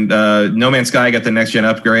 And No Man's Sky got the next gen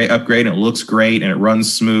upgrade, and it looks great, and it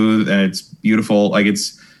runs smooth, and it's beautiful. Like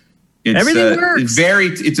it's everything works.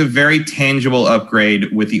 It's a very tangible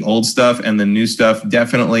upgrade with the old stuff, and the new stuff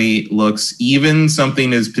definitely looks, even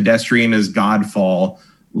something as pedestrian as Godfall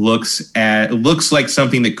looks like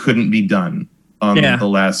something that couldn't be done on the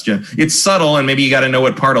last gen. It's subtle, and maybe you got to know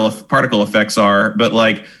what particle effects are, but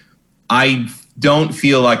I don't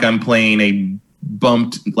feel like I'm playing a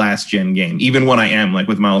bumped last gen game, even when I am, like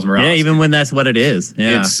with Miles Morales. Yeah, even when that's what it is.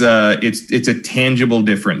 Yeah, it's a tangible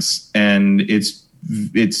difference, and it's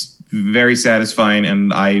very satisfying.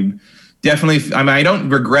 And I don't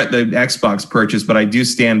regret the Xbox purchase, but I do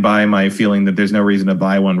stand by my feeling that there's no reason to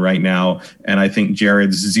buy one right now. And I think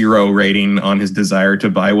Jared's 0 rating on his desire to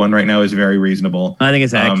buy one right now is very reasonable. I think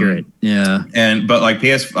it's accurate. Yeah. But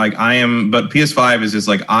PS5 is just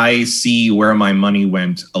I see where my money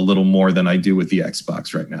went a little more than I do with the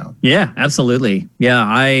Xbox right now. Yeah, absolutely. Yeah,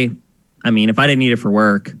 if I didn't need it for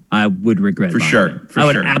work, I would regret buying it. I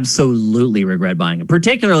would absolutely regret buying it,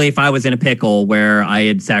 particularly if I was in a pickle where I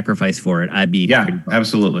had sacrificed for it. I'd be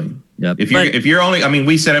absolutely. Yep. If you're only,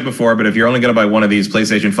 we said it before, but if you're only going to buy one of these,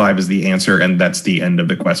 PlayStation 5 is the answer, and that's the end of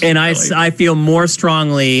the question. And I feel more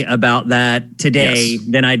strongly about that today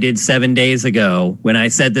than I did 7 days ago when I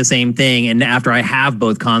said the same thing, and after I have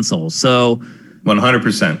both consoles. So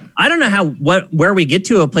 100%. I don't know where we get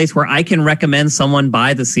to a place where I can recommend someone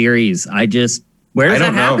buy the series. Where does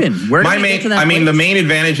that happen? Where the main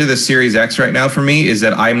advantage of the Series X right now for me is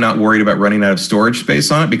that I'm not worried about running out of storage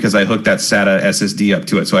space on it because I hooked that SATA SSD up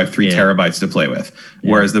to it, so I have 3 terabytes to play with.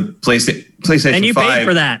 Yeah. Whereas the PlayStation 5, and you paid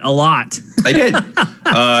for that a lot. I did.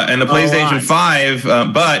 And the PlayStation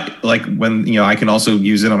 5, but when I can also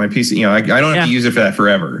use it on my PC. I don't have to use it for that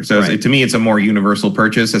forever. So to me, it's a more universal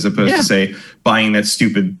purchase as opposed to say buying that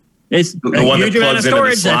stupid. It's the one huge amount of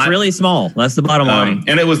storage that's really small. That's the bottom line.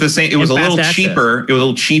 And it was the same. It was a little cheaper. It was a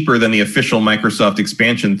little cheaper than the official Microsoft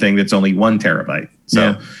expansion thing that's only 1 terabyte.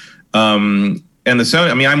 So, and the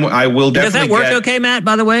Sony. I will definitely. Does that work okay, Matt?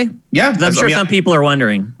 By the way, yeah. I'm sure some people are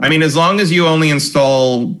wondering. As long as you only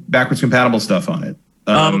install backwards compatible stuff on it.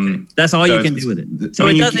 That's all you can do with it. So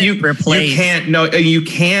it doesn't replace. You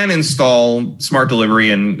can install Smart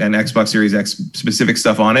Delivery and Xbox Series X specific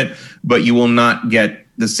stuff on it, but you will not get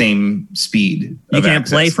the same speed. You can't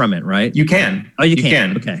play from it, right? You can. Oh, you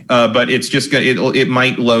can. Okay. But it's just it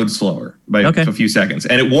might load slower by a few seconds,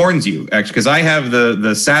 and it warns you actually because I have the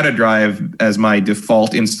SATA drive as my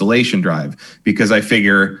default installation drive because I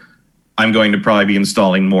figure I'm going to probably be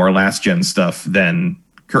installing more last gen stuff than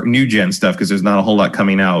new gen stuff because there's not a whole lot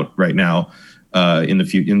coming out right now. in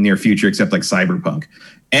the near future, except like Cyberpunk.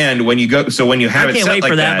 And when you go, so when you have it set like that, I can't wait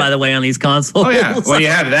for that, by the way, on these consoles. Oh yeah, when you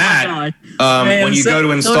have that, when you go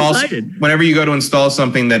to install, whenever you go to install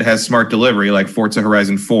something that has smart delivery, like Forza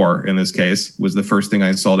Horizon 4 in this case, was the first thing I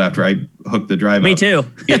installed after I hooked the drive. Me too.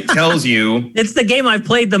 It tells you it's the game I've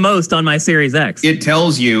played the most on my Series X. It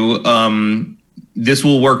tells you this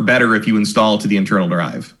will work better if you install it to the internal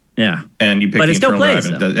drive. Yeah, and you pick the internal drive,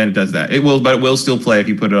 and it does that. It will still play if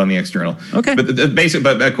you put it on the external. Okay, but the basic,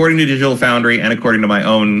 but according to Digital Foundry and according to my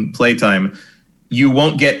own playtime, you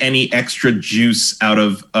won't get any extra juice out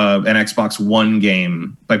of an Xbox One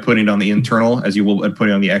game by putting it on the internal as you will put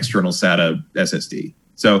it on the external SATA SSD.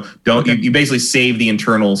 So you basically save the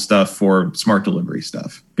internal stuff for smart delivery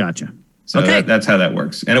stuff. Gotcha. So that's how that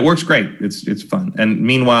works, and it works great. It's fun. And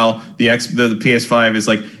meanwhile, the PS5 is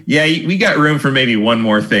like, yeah, we got room for maybe one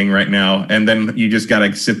more thing right now, and then you just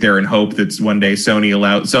gotta sit there and hope that one day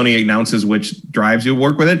Sony announces which drives you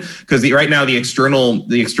work with it. Because right now the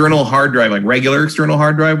external hard drive, like regular external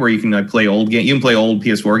hard drive, where you can play old game, you can play old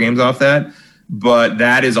PS4 games off that. But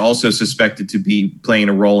that is also suspected to be playing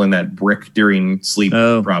a role in that brick during sleep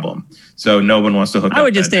problem. So no one wants to hook up. I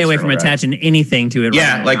would just stay away from attaching anything to it.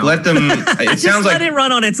 Yeah, let them. It sounds like let it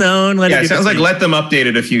run on its own. It sounds like let them update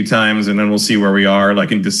it a few times, and then we'll see where we are,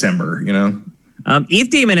 like in December. ETH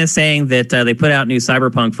Demon is saying that they put out new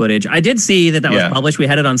Cyberpunk footage. I did see that was published. We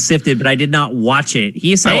had it on Sifted, but I did not watch it.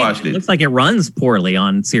 He's saying it looks like it runs poorly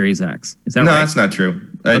on Series X. Is that right? No, that's not true.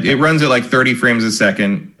 It runs at like 30 frames a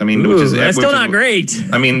second. I mean, that's still not great.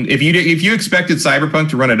 I mean, if you expected Cyberpunk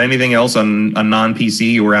to run at anything else on a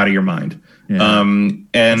non-PC, you were out of your mind. Yeah. And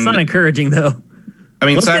it's not encouraging though. I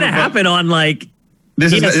mean, what's going to happen on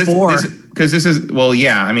this PS4? Because this is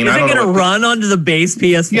I mean, is it going to run onto the base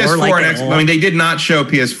PS4? PS4 and they did not show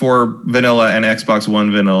PS4 vanilla and Xbox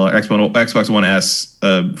One vanilla, Xbox One S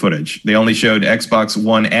footage. They only showed Xbox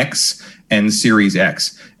One X and Series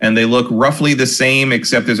X, and they look roughly the same,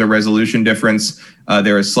 except there's a resolution difference.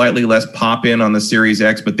 There is slightly less pop-in on the Series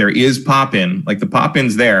X, but there is pop-in. Like the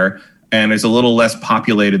pop-in's there, and it's a little less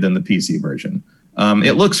populated than the PC version.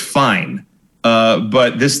 It looks fine.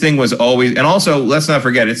 But this thing was always, and also let's not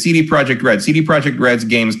forget, it's CD Projekt Red. CD Projekt Red's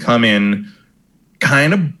games come in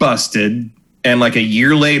kind of busted, and like a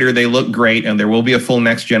year later they look great, and there will be a full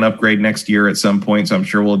next gen upgrade next year at some point, so I'm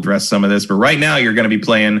sure we'll address some of this. But right now you're going to be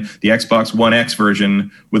playing the Xbox One X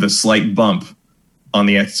version with a slight bump on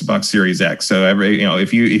the Xbox Series X. So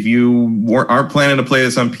if you aren't planning to play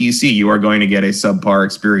this on PC, you are going to get a subpar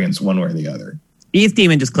experience one way or the other. ETH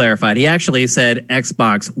Demon just clarified. He actually said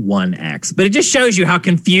Xbox One X, but it just shows you how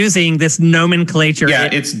confusing this nomenclature is. Yeah,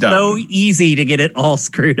 it's dumb. So easy to get it all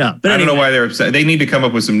screwed up. But I don't know why they're upset. They need to come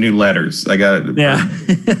up with some new letters. Yeah.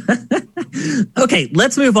 Okay,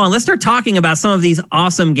 let's move on. Let's start talking about some of these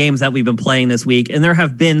awesome games that we've been playing this week, and there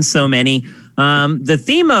have been so many. The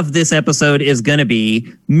theme of this episode is going to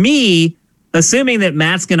be me assuming that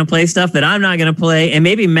Matt's going to play stuff that I'm not going to play, and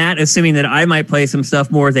maybe Matt assuming that I might play some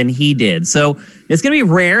stuff more than he did. So it's going to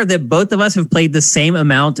be rare that both of us have played the same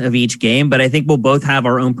amount of each game, but I think we'll both have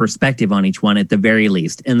our own perspective on each one at the very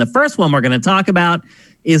least. And the first one we're going to talk about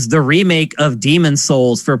is the remake of Demon's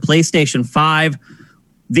Souls for PlayStation 5.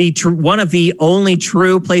 One of the only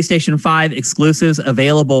true PlayStation 5 exclusives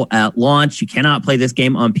available at launch. You cannot play this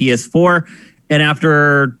game on PS4. And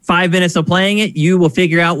after 5 minutes of playing it, you will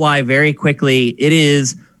figure out why very quickly. It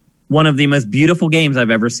is one of the most beautiful games I've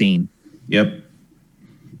ever seen. Yep.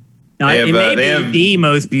 It may be the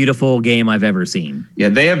most beautiful game I've ever seen. Yeah,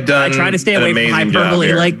 they have done. I try to stay away from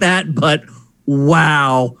hyperbole like that, but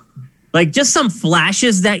wow. Like just some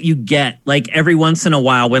flashes that you get like every once in a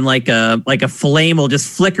while when like a flame will just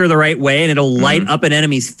flicker the right way and it'll light up an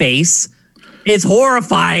enemy's face. It's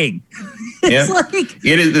horrifying. It's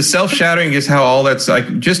it is the self-shadowing is how all that's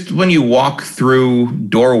like. Just when you walk through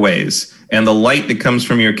doorways and the light that comes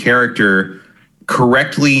from your character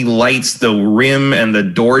correctly lights the rim and the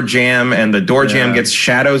door jamb, and the door jamb gets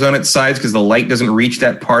shadows on its sides because the light doesn't reach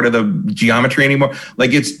that part of the geometry anymore.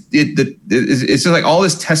 Like it's just like all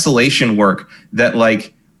this tessellation work that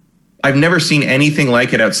like I've never seen anything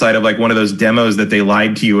like it outside of like one of those demos that they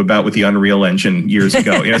lied to you about with the Unreal Engine years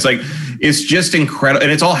ago. It's like, it's just incredible.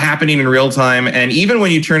 And it's all happening in real time. And even when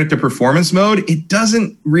you turn it to performance mode, it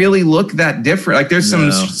doesn't really look that different. Like there's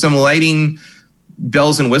some lighting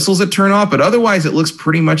bells and whistles that turn off, but otherwise it looks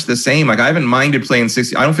pretty much the same. Like I haven't minded playing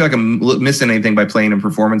 60. I don't feel like I'm missing anything by playing in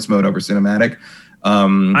performance mode over cinematic.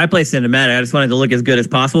 I play cinematic. I just wanted to look as good as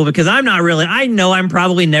possible because I know I'm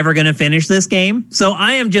probably never going to finish this game. So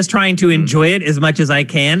I am just trying to enjoy it as much as I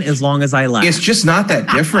can, as long as I laugh. It's just not that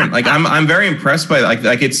different. Like I'm very impressed by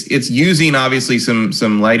like it's using obviously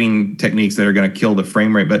some lighting techniques that are going to kill the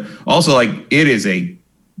frame rate, but also like it is a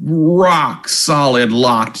rock solid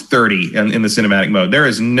locked 30 in the cinematic mode. There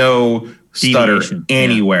is no stutter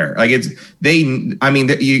anywhere. Like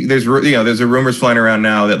there's rumors flying around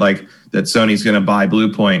now that Sony's going to buy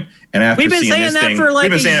Blue Point. And after we've been saying that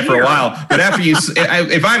for a while. But after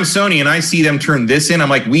if I'm Sony and I see them turn this in, I'm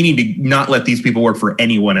like, we need to not let these people work for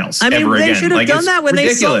anyone else ever again. They should have done that when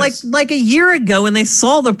ridiculous. They saw like a year ago when they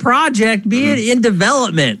saw the project being in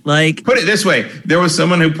development. Like, put it this way, there was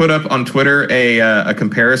someone who put up on Twitter a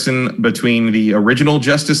comparison between the original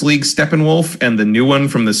Justice League Steppenwolf and the new one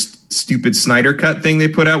from the stupid Snyder Cut thing they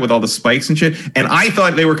put out with all the spikes and shit. And I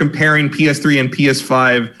thought they were comparing PS3 and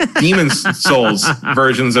PS5 Demon's Souls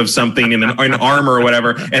versions of something in armor or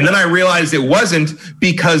whatever. And then I realized it wasn't,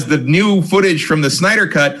 because the new footage from the Snyder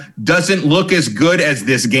Cut doesn't look as good as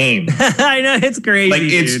this game. I know, it's crazy. Like,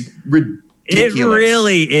 it's ridiculous. It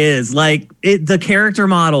really is. Like, the character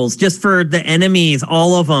models, just for the enemies,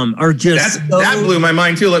 all of them are just that blew my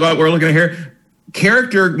mind too. Like what we're looking at here,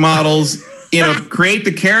 character models. Create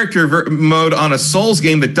the character mode on a Souls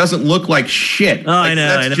game that doesn't look like shit. Oh, I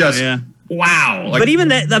know. Wow. But even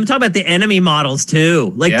that, I'm talking about the enemy models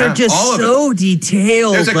too. Like, they're just so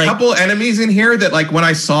detailed. There's a couple enemies in here that, like, when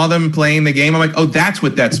I saw them playing the game, I'm like, oh, that's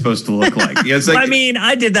what that's supposed to look like. It's like, I mean,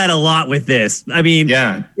 I did that a lot with this. I mean,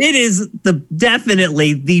 it is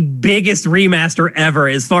definitely the biggest remaster ever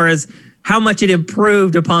as far as how much it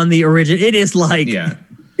improved upon the original. It is like...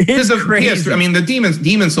 Because the PS3, I mean, the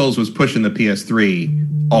Demon Souls was pushing the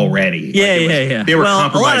PS3 already. Yeah. They were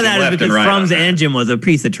compromising. A lot of that is because From's engine was a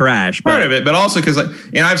piece of trash. Part of it, but also because,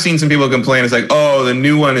 I've seen some people complain. It's like, oh, the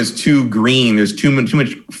new one is too green. There's too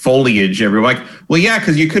much foliage everywhere. Like, well, yeah,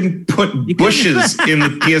 because you couldn't put bushes in the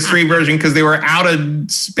PS3 version because they were out of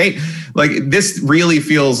space. Like, this really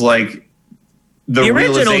feels like the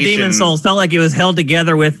original Demon Souls felt like it was held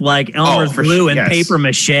together with like Elmer's glue and paper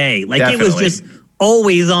mache. Like, definitely. It was just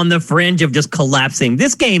always on the fringe of just collapsing.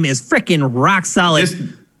 This game is freaking rock solid.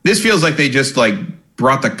 This feels like they just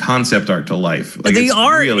brought the concept art to life. Like, the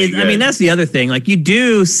art really I mean, that's the other thing. Like, you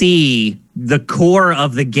do see the core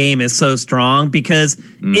of the game is so strong because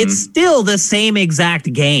it's still the same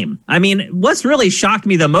exact game. I mean, what's really shocked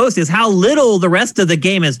me the most is how little the rest of the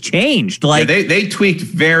game has changed. Like, they tweaked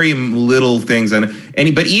very little things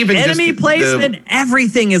but even enemy placement,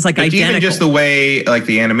 everything is identical. Even just the way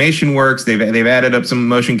the animation works, they've added up some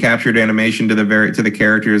motion captured animation to the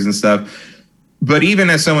characters and stuff. But even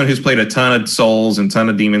as someone who's played a ton of Souls and ton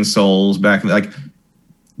of Demon Souls back,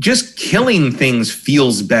 just killing things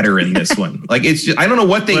feels better in this one. Like, it's just, I don't know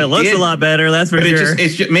what they did. It looks a lot better, that's for sure.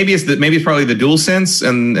 It's just maybe it's probably the DualSense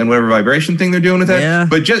and whatever vibration thing they're doing with that. Yeah.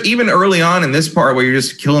 But just even early on in this part where you're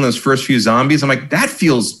just killing those first few zombies, I'm like, that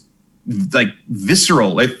feels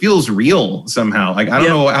visceral. It feels real somehow. Like, I don't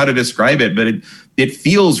know how to describe it, but it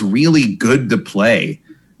feels really good to play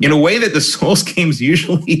in a way that the Souls games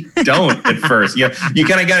usually don't at first. You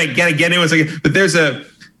kind of gotta get in. But there's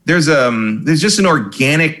just an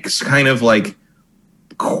organic kind of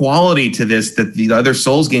quality to this that the other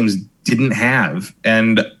Souls games didn't have.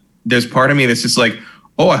 And there's part of me that's just like,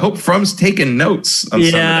 oh, I hope From's taking notes on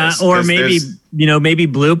some of this. Or maybe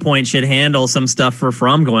Blue Point should handle some stuff for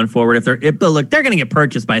From going forward. They're going to get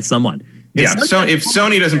purchased by someone. So if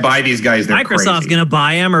Sony doesn't buy these guys, they're Microsoft's going to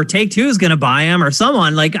buy them, or Take-Two's going to buy them, or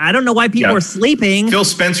someone. I don't know why people are sleeping. Phil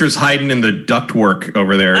Spencer's hiding in the ductwork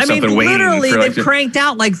over there or something. Literally, they've cranked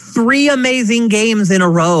out 3 amazing games in a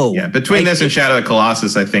row. Yeah, between this and Shadow of the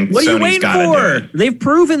Colossus, I think Sony's got to do it. They've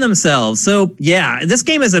proven themselves. So, yeah, this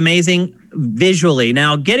game is amazing visually.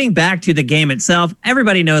 Now, getting back to the game itself,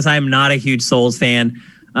 everybody knows I'm not a huge Souls fan.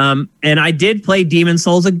 And I did play Demon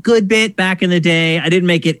Souls a good bit back in the day. I didn't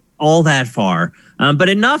make it all that far, but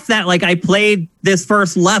enough that I played this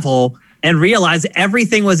first level and realized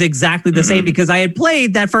everything was exactly the same because I had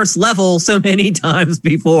played that first level so many times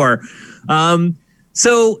before.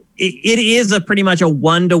 So it is pretty much a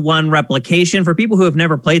 1-to-1 replication. For people who have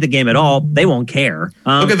never played the game at all, they won't care.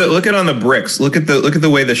 Look at on the bricks. Look at the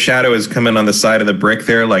way the shadow is coming on the side of the brick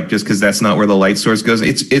there. Just because that's not where the light source goes.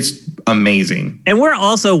 It's amazing. And we're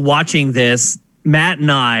also watching this, Matt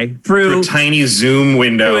and I, through a tiny zoom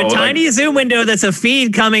window. Through a tiny zoom window that's a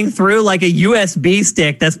feed coming through a USB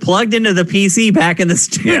stick that's plugged into the PC back in the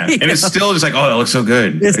studio. Yeah, and it's still just oh, that looks so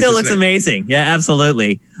good. It still looks amazing. Yeah,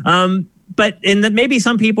 absolutely. maybe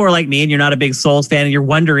some people are like me and you're not a big Souls fan and you're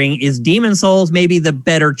wondering, is Demon Souls maybe the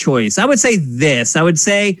better choice? I would say this. I would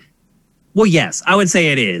say, well, yes, I would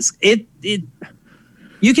say it is.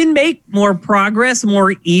 You can make more progress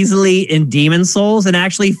more easily in Demon Souls and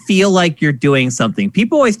actually feel like you're doing something.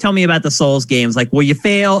 People always tell me about the Souls games, like, well, you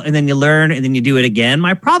fail and then you learn and then you do it again.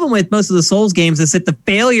 My problem with most of the Souls games is that the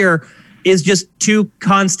failure is just too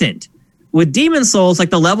constant. With Demon Souls,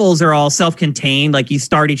 like the levels are all self-contained. Like you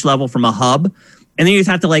start each level from a hub and then you just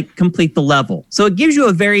have to like complete the level. So it gives you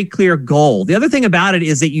a very clear goal. The other thing about it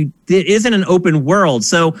is that it isn't an open world.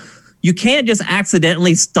 So you can't just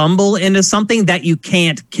accidentally stumble into something that you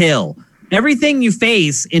can't kill. Everything you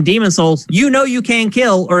face in Demon Souls, you can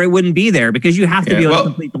kill or it wouldn't be there because you have to be able to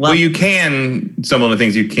complete the level. Well, you can, some of the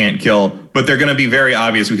things you can't kill, but they're going to be very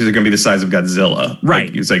obvious because they're going to be the size of Godzilla. Right.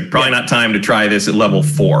 Like, it's like probably not time to try this at level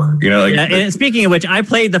 4. And speaking of which, I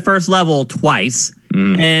played the first level twice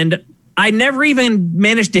and I never even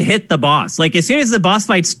managed to hit the boss. Like as soon as the boss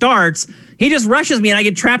fight starts, he just rushes me and I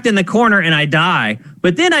get trapped in the corner and I die.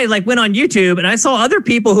 But then I went on YouTube and I saw other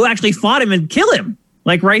people who actually fought him and kill him,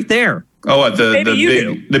 like right there. Oh, what,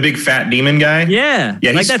 the big fat demon guy? Yeah.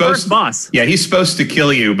 Yeah, like that first boss. Yeah, he's supposed to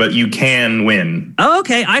kill you, but you can win. Oh,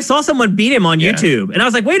 okay. I saw someone beat him on YouTube. And I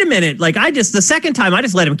was like, wait a minute. Like the second time I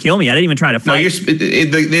just let him kill me. I didn't even try to fight. No,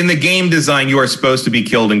 in the game design, you are supposed to be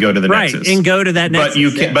killed and go to the Nexus. Right, and go to that Nexus. But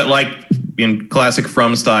you can, but like in classic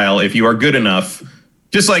From style, if you are good enough,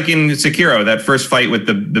 just like in Sekiro, that first fight with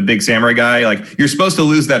the big samurai guy, like you're supposed to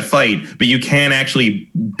lose that fight, but you can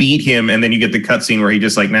actually beat him, and then you get the cutscene where he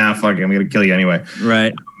just like, nah, fuck it, I'm gonna kill you anyway.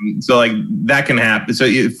 Right. So like that can happen.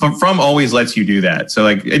 So From always lets you do that. So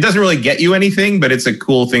like it doesn't really get you anything, but it's a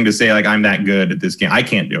cool thing to say like I'm that good at this game. I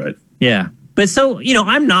can't do it. Yeah, but so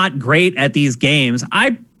I'm not great at these games.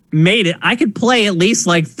 I made it. I could play at least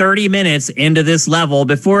like 30 minutes into this level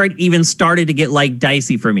before it even started to get like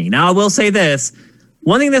dicey for me. Now I will say this.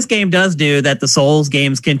 One thing this game does do that the Souls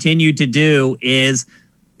games continue to do is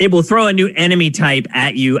it will throw a new enemy type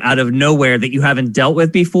at you out of nowhere that you haven't dealt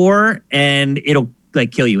with before, and it'll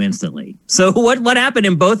like kill you instantly. So what happened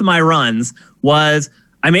in both of my runs was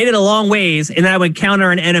I made it a long ways, and then I would encounter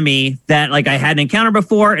an enemy that like I hadn't encountered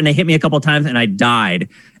before, and they hit me a couple of times, and I died.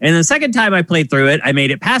 And the second time I played through it, I made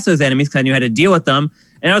it past those enemies because I knew how to deal with them.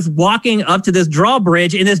 And I was walking up to this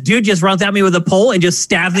drawbridge, and this dude just runs at me with a pole and just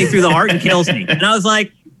stabs me through the heart and kills me. And I was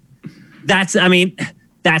like, that's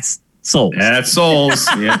Souls. That's Souls.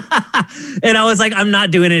 Yeah. And I was like, I'm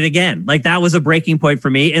not doing it again. Like that was a breaking point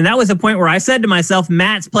for me. And that was a point where I said to myself,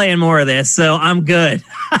 Matt's playing more of this, so I'm good.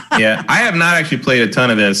 Yeah. I have not actually played a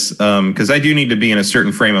ton of this because I do need to be in a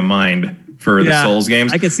certain frame of mind for the Souls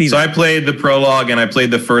games. I can see that. So I played the prologue and I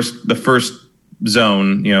played the first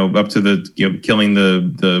zone, up to the killing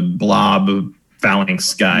the blob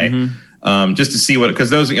phalanx guy, just to see what, because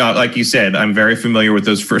those like you said, I'm very familiar with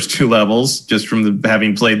those first two levels just from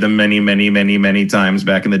having played them many times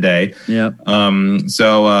back in the day. Yeah.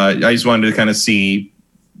 So I just wanted to kind of see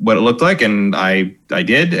what it looked like, and I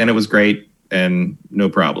did, and it was great and no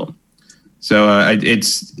problem. So when do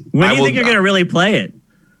you think you're gonna really play it,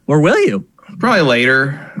 or will you? Probably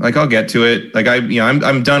later. Like I'll get to it. Like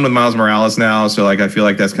I'm done with Miles Morales now, so like I feel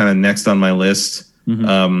like that's kind of next on my list.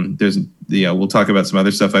 There's we'll talk about some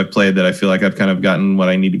other stuff I've played that I feel like I've kind of gotten what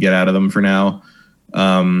I need to get out of them for now.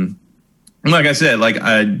 Like I said, like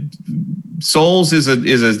Souls is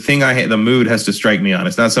a thing the mood has to strike me on.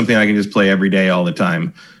 It's not something I can just play every day all the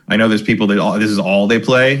time. I know there's people that this is all they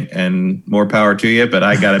play, and more power to you. But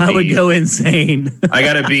I gotta be. I would go insane. I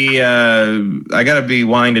gotta be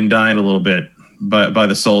wined and dined a little bit by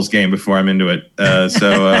the Souls game before I'm into it.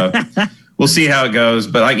 We'll see how it goes.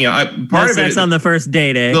 But part of it on the first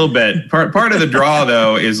date, a little bit. Part of the draw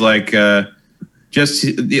though is like just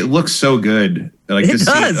it looks so good. Like it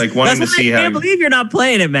does. See, like wanting to see how. I can't believe you're not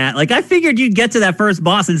playing it, Matt. Like I figured you'd get to that first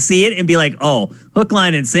boss and see it and be like, "Oh, hook,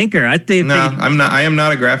 line, and sinker." I'm not. I am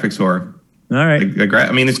not a graphics whore. All right.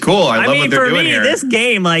 I mean, it's cool. I love what they're doing here. This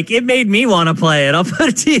game, like, it made me want to play it. I'll put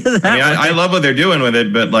it to you that way. I love what they're doing with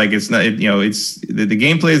it, but like, it's not. It's the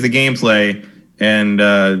gameplay is the gameplay. And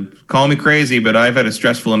call me crazy, but I've had a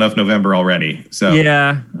stressful enough November already. So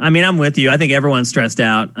yeah, I mean, I'm with you. I think everyone's stressed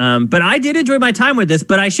out. But I did enjoy my time with this.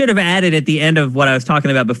 But I should have added at the end of what I was talking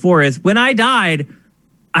about before is when I died,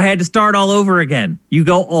 I had to start all over again. You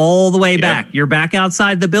go all the way back. You're back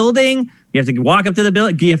outside the building. You have to walk up to the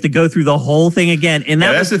building. You have to go through the whole thing again. And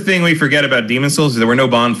that's the thing we forget about Demon Souls is there were no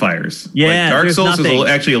bonfires. Yeah, Dark Souls is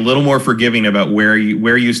actually a little more forgiving about where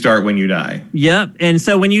you start when you die. Yep. And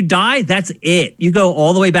so when you die, that's it. You go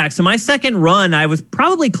all the way back. So my second run, I was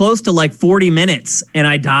probably close to like 40 minutes, and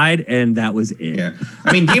I died, and that was it. Yeah.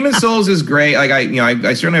 I mean, Demon Souls is great. Like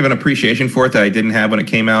I certainly have an appreciation for it that I didn't have when it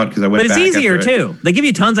came out because I went back. But it's easier too. They give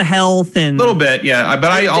you tons of health and a little bit, yeah.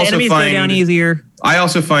 But I also enemies find go down easier. I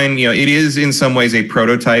also find, it is in some ways a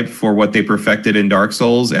prototype for what they perfected in Dark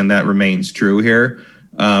Souls, and that remains true here.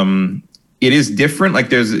 It is different. Like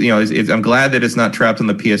there's, I'm glad that it's not trapped on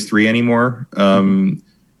the PS3 anymore.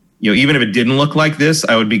 Even if it didn't look like this,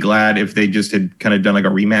 I would be glad if they just had kind of done like a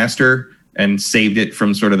remaster and saved it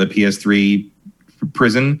from sort of the PS3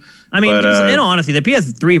 prison. I mean, in all honesty, the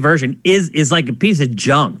PS3 version is like a piece of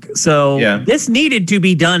junk. So this needed to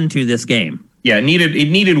be done to this game. Yeah, it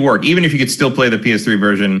needed work. Even if you could still play the PS3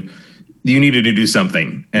 version, you needed to do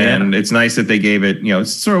something. And it's nice that they gave it,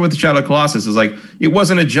 it's sort of with the Shadow of Colossus. It's like, it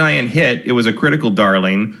wasn't a giant hit. It was a critical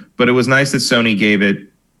darling, but it was nice that Sony gave it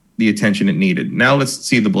the attention it needed. Now let's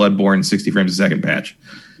see the Bloodborne 60 frames a second patch.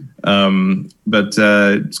 But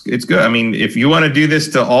it's good. I mean, if you want to do this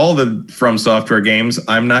to all the From Software games,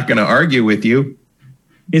 I'm not going to argue with you.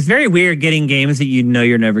 It's very weird getting games that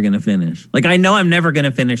you're never going to finish. Like, I know I'm never going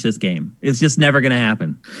to finish this game. It's just never going to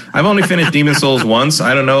happen. I've only finished Demon Souls once.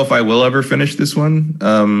 I don't know if I will ever finish this one.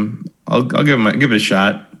 I'll give it a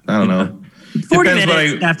shot. I don't know. 40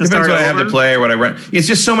 minutes depends what I have to play or what I run. It's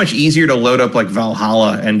just so much easier to load up like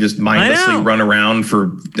Valhalla and just mindlessly run around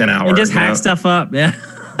for an hour. And just hack stuff up. Yeah.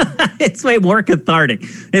 It's way more cathartic.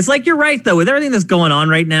 It's like, you're right, though. With everything that's going on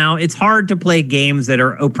right now, it's hard to play games that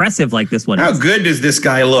are oppressive like this one. How good does this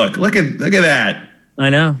guy look? Look at that. I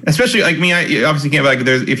know. Especially like me, I obviously can't like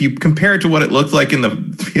if you compare it to what it looked like in the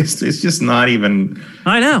it's just not even.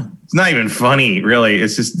 I know. It's not even funny, really.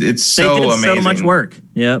 It's just so they did amazing. So much work.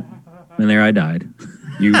 Yep. And there I died.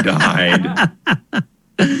 You died.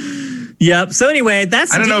 Yep. So anyway, I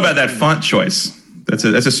don't know about that font choice. That's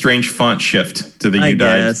a strange font shift to the "You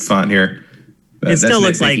Died" font here. It still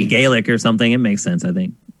looks like Gaelic or something. It makes sense, I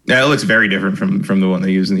think. Yeah, it looks very different from the one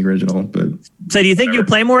they used in the original. But so, do you think you'll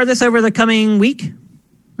play more of this over the coming week?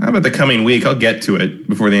 How about the coming week? I'll get to it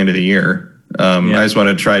before the end of the year. I just want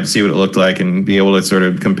to try to see what it looked like and be able to sort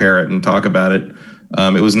of compare it and talk about it.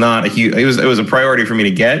 It was not a huge. It was a priority for me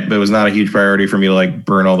to get, but it was not a huge priority for me to like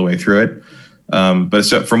burn all the way through it. But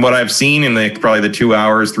so from what I've seen in probably the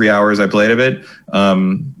 3 hours I played of it,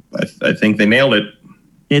 I think they nailed it.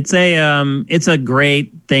 It's a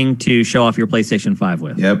great thing to show off your PlayStation 5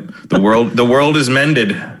 with. Yep. The world is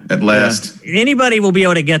mended at last. Yeah. Anybody will be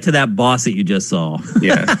able to get to that boss that you just saw.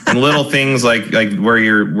 Yeah. And little things like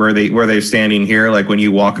where they're standing here, like when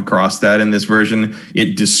you walk across that in this version,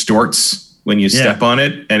 it distorts when you step on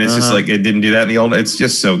it, and it's just like it didn't do that in the old. It's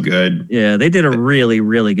just so good. Yeah, they did a really,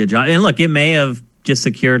 really good job. And look, it may have just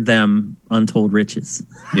secured them untold riches.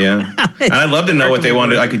 Yeah, and I'd love to know what they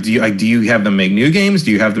wanted. Do you have them make new games? Do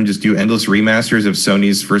you have them just do endless remasters of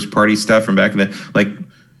Sony's first party stuff from back in the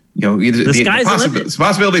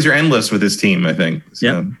possibilities are endless with this team, I think. So.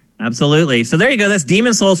 Yep. Absolutely. So there you go. That's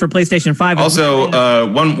Demon Souls for PlayStation 5. Also,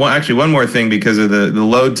 one more thing because of the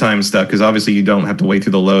load time stuff, because obviously you don't have to wait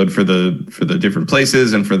through the load for the different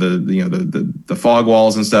places and for the fog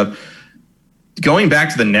walls and stuff. Going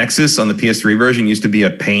back to the Nexus on the PS3 version used to be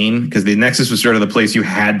a pain because the Nexus was sort of the place you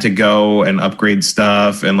had to go and upgrade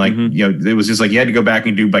stuff. And it was just like you had to go back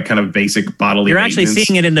and do by kind of basic bodily You're actually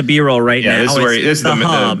seeing it in the B-roll right now. This is where it's the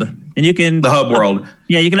hub. And you can... The hub world.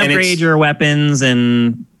 Yeah, you can upgrade your weapons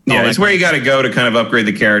and... Yeah, it's where you got to go to kind of upgrade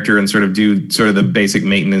the character and sort of do sort of the basic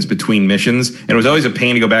maintenance between missions. And it was always a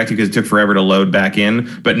pain to go back to because it took forever to load back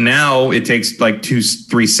in. But now it takes like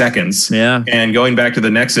 2-3 seconds. Yeah. And going back to the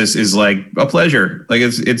Nexus is like a pleasure. Like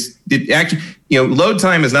it actually, load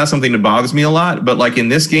time is not something that bothers me a lot. But like in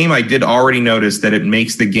this game, I did already notice that it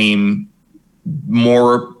makes the game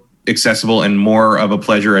more accessible and more of a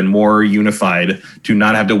pleasure and more unified to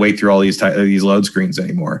not have to wait through all these load screens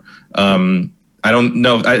anymore. I don't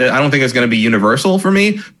know. I don't think it's going to be universal for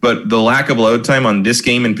me, but the lack of load time on this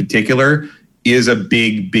game in particular is a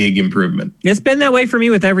big, big improvement. It's been that way for me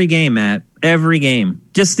with every game, Matt. Every game.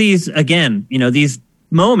 Just these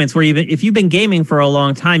moments where if you've been gaming for a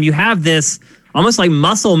long time, you have this almost like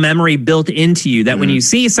muscle memory built into you that when you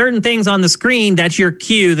see certain things on the screen, that's your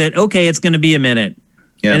cue that, okay, it's going to be a minute.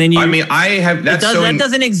 Yeah. And then that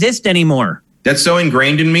doesn't exist anymore. That's so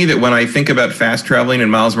ingrained in me that when I think about fast traveling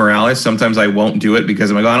in Miles Morales, sometimes I won't do it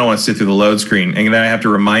because I'm like, I don't want to sit through the load screen. And then I have to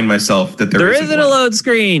remind myself that there isn't a load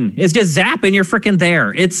screen. It's just zap and you're freaking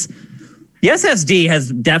there. The SSD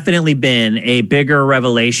has definitely been a bigger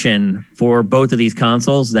revelation for both of these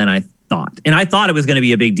consoles than I thought. And I thought it was going to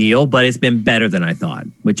be a big deal, but it's been better than I thought,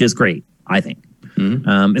 which is great, I think.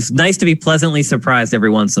 It's nice to be pleasantly surprised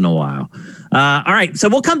every once in a while. All right, so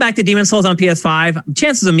we'll come back to Demon's Souls on PS5.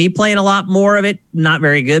 Chances of me playing a lot more of it, not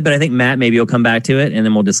very good, but I think Matt maybe will come back to it, and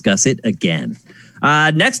then we'll discuss it again.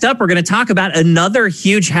 Next up, we're going to talk about another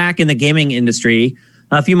huge hack in the gaming industry.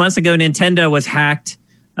 A few months ago, Nintendo was hacked.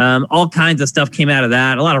 All kinds of stuff came out of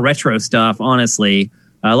that. A lot of retro stuff, honestly.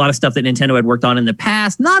 A lot of stuff that Nintendo had worked on in the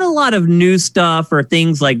past. Not a lot of new stuff or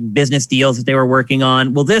things like business deals that they were working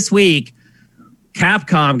on. Well, this week,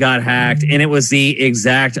 Capcom got hacked, and it was the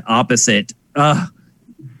exact opposite.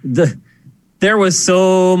 There was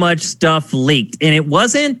so much stuff leaked, and it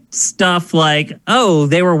wasn't stuff like, oh,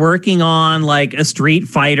 they were working on like a Street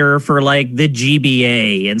Fighter for like the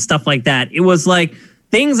GBA and stuff like that. It was like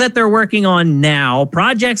things that they're working on now,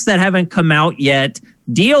 projects that haven't come out yet,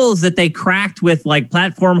 deals that they cracked with like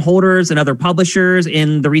platform holders and other publishers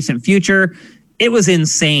in the recent future. It was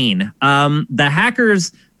insane. The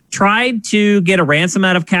hackers tried to get a ransom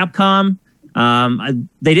out of Capcom.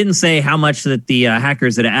 They didn't say how much that the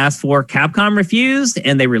hackers had asked for. Capcom refused,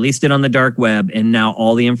 and they released it on the dark web, and now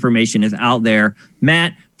all the information is out there.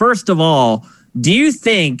 Matt, first of all, do you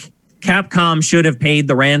think Capcom should have paid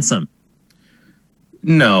the ransom?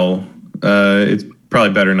 No. It's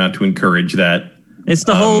probably better not to encourage that. It's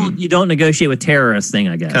the whole you don't negotiate with terrorists thing,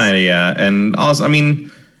 I guess. Kind of, yeah. And also, I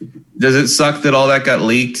mean, does it suck that all that got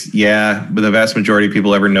leaked? Yeah, but the vast majority of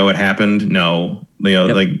people ever know it happened? No. You know,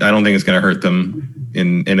 like I don't think it's going to hurt them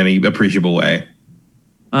in any appreciable way.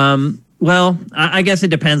 Well, I guess it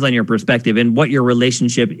depends on your perspective and what your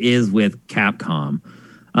relationship is with Capcom.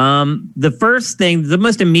 The first thing, the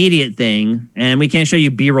most immediate thing, and we can't show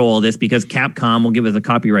you B-roll of this because Capcom will give us a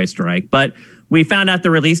copyright strike, but we found out the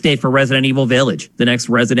release date for Resident Evil Village, the next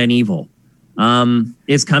Resident Evil.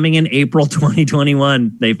 Is coming in April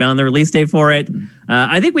 2021. They found the release date for it.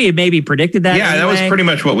 I think we had maybe predicted that. Yeah, anyway. That was pretty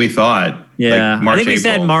much what we thought. Yeah, like March, I think we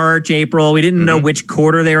said March, April. We didn't know which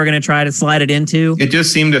quarter they were going to try to slide it into. It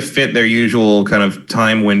just seemed to fit their usual kind of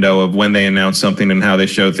time window of when they announce something and how they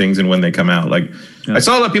show things and when they come out. Like I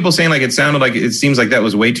saw a lot of people saying like it sounded like it seems like that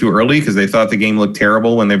was way too early because they thought the game looked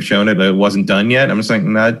terrible when they've shown it. It wasn't done yet. I'm just like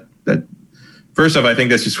that. First off, I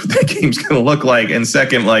think that's just what that game's going to look like, and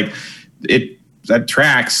second, like that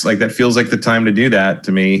tracks, like that feels like the time to do that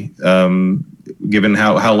to me, given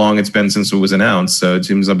how long it's been since it was announced. So it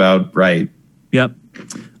seems about right. Yep.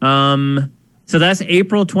 So that's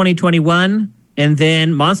April 2021. And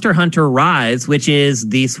then Monster Hunter Rise, which is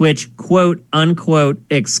the Switch quote unquote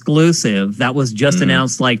exclusive that was just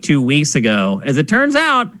announced like 2 weeks ago. As it turns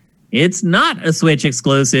out, it's not a Switch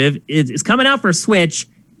exclusive. It's coming out for Switch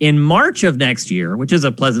in March of next year, which is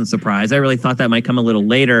a pleasant surprise. I really thought that might come a little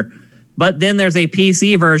later. But then there's a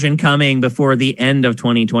PC version coming before the end of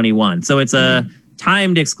 2021. So it's a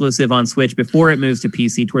timed exclusive on Switch before it moves to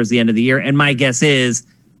PC towards the end of the year. And my guess is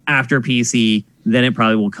after PC, then it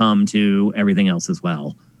probably will come to everything else as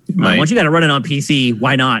well. Once you got to run it on PC,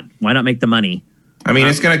 why not? Why not make the money? I mean,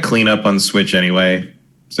 it's going to clean up on Switch anyway.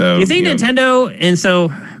 So you think Nintendo, and so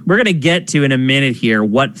we're going to get to in a minute here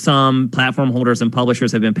what some platform holders and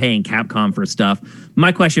publishers have been paying Capcom for stuff.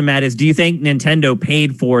 My question, Matt, is do you think Nintendo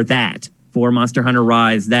paid for that, for Monster Hunter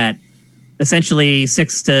Rise, that essentially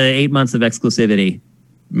 6 to 8 months of exclusivity?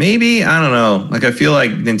 Maybe, I don't know. Like, I feel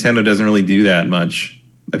like Nintendo doesn't really do that much.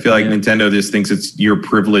 I feel like Nintendo just thinks it's your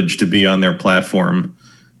privilege to be on their platform.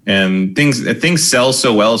 And things sell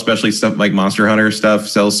so well, especially stuff like Monster Hunter stuff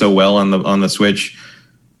sells so well on the Switch.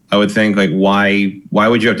 I would think, like, why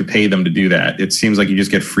would you have to pay them to do that? It seems like you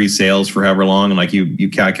just get free sales for however long, and like you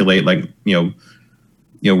calculate, like, you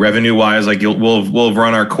know, revenue wise, like we'll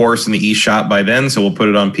run our course in the eShop by then, so we'll put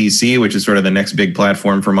it on PC, which is sort of the next big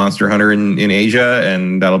platform for Monster Hunter in Asia,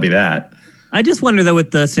 and that'll be that. I just wonder though,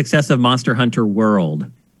 with the success of Monster Hunter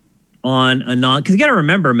World on a because you got to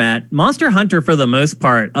remember, Matt, Monster Hunter for the most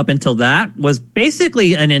part up until that was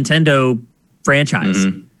basically a Nintendo franchise.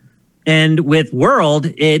 And with World,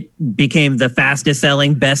 it became the fastest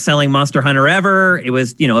selling, best selling Monster Hunter ever. It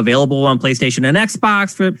was, available on PlayStation and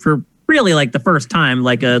Xbox for really like the first time,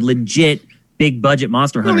 like a legit big budget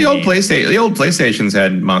Monster Hunter. The old PlayStations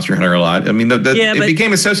had Monster Hunter a lot. I mean, it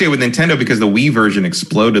became associated with Nintendo because the Wii version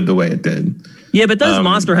exploded the way it did. Yeah, but those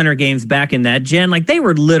Monster Hunter games back in that gen, like they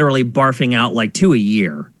were literally barfing out like 2 a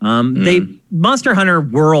year. Monster Hunter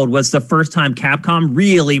World was the first time Capcom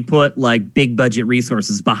really put like big budget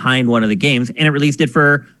resources behind one of the games, and it released it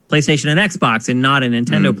for PlayStation and Xbox and not a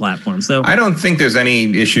Nintendo platform. So I don't think there's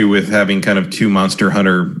any issue with having kind of two Monster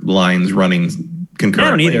Hunter lines running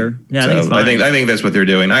concurrently. I don't either. Yeah, so I think that's what they're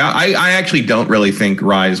doing. I actually don't really think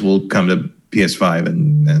Rise will come to PS5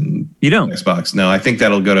 and you don't Xbox. No, I think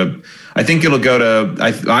that'll go to. I think it'll go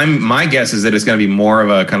to. My guess is that it's going to be more of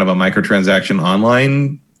a kind of a microtransaction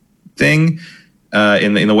online thing,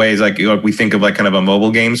 in the ways like we think of like kind of a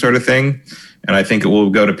mobile game sort of thing. And I think it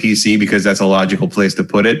will go to PC because that's a logical place to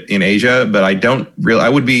put it in Asia. But I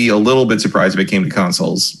would be a little bit surprised if it came to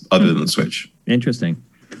consoles other than the Switch. Interesting.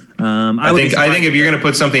 I think if you're going to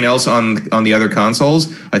put something else on the other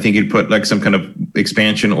consoles, I think you'd put like some kind of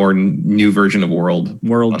expansion or new version of World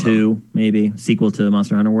 2, maybe sequel to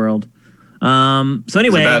Monster Hunter World. So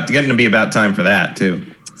anyway, it's getting to be about time for that too.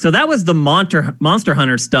 So that was the Monster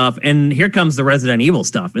Hunter stuff, and here comes the Resident Evil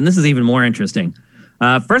stuff, and this is even more interesting.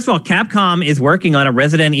 First of all, Capcom is working on a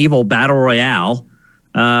Resident Evil Battle Royale.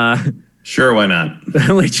 Sure, why not?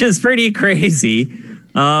 Which is pretty crazy.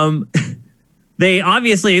 They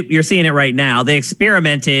obviously, you're seeing it right now, they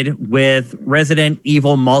experimented with Resident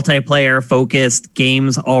Evil multiplayer-focused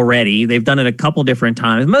games already. They've done it a couple different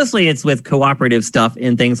times. Mostly it's with cooperative stuff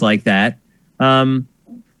and things like that.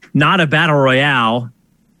 Not a Battle Royale.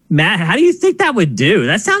 Matt, how do you think that would do?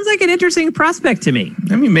 That sounds like an interesting prospect to me.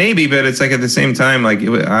 I mean, maybe, but it's like at the same time, like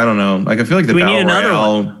I don't know. Like I feel like the Battle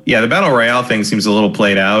Royale, the Battle Royale thing seems a little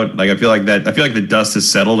played out. Like I feel like the dust has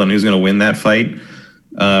settled on who's going to win that fight.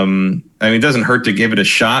 I mean, it doesn't hurt to give it a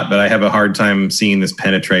shot, but I have a hard time seeing this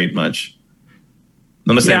penetrate much.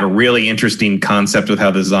 Unless they have a really interesting concept with how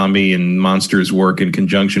the zombie and monsters work in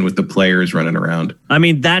conjunction with the players running around. I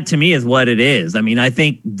mean, that to me is what it is. I mean, I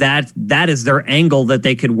think that is their angle that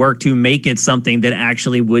they could work to make it something that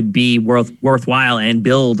actually would be worthwhile and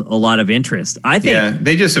build a lot of interest. I think. Yeah,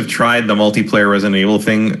 they just have tried the multiplayer Resident Evil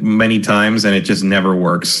thing many times, and it just never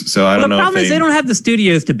works. So I don't know. The problem is they don't have the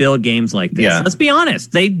studios to build games like this. Yeah. Let's be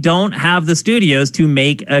honest. They don't have the studios to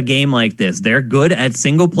make a game like this. They're good at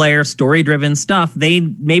single-player, story-driven stuff.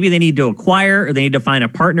 Maybe they need to acquire or they need to find a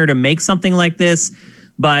partner to make something like this,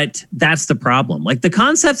 but that's the problem. Like the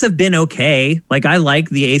concepts have been okay. Like I like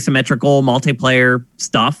the asymmetrical multiplayer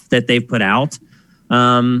stuff that they've put out.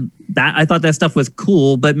 That I thought that stuff was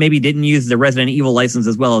cool, but maybe didn't use the Resident Evil license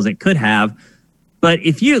as well as it could have. But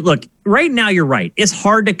if you look right now, you're right. It's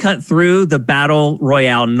hard to cut through the Battle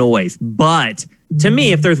Royale noise, but to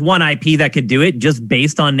me, if there's one IP that could do it just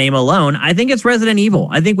based on name alone, I think it's Resident Evil.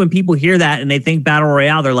 I think when people hear that and they think Battle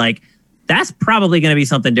Royale, they're like, that's probably going to be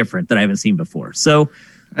something different that I haven't seen before. So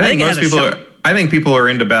I think people are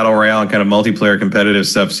into Battle Royale and kind of multiplayer competitive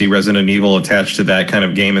stuff, see Resident Evil attached to that kind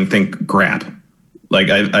of game and think crap. Like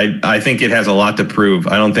I think it has a lot to prove.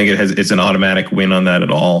 I don't think it's an automatic win on that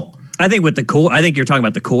at all. I think with the core, I think you're talking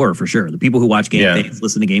about the core for sure. The people who watch GameFace,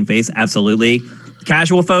 listen to GameFace, absolutely.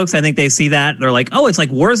 Casual folks, I think they see that. They're like, oh, it's like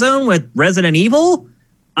Warzone with Resident Evil?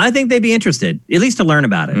 I think they'd be interested, at least to learn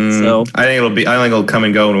about it. So I think it'll come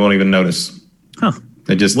and go and we won't even notice. Huh.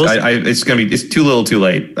 It's too little too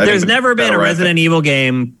late. There's never been a Resident Evil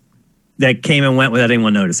game that came and went without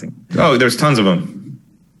anyone noticing. Oh, there's tons of them.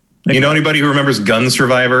 Like, you know anybody who remembers Gun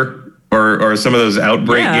Survivor? Or some of those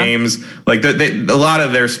Outbreak games, like a lot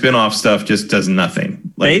of their spin-off stuff just does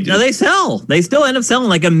nothing. Like they sell. They still end up selling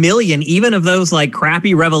like 1 million, even of those like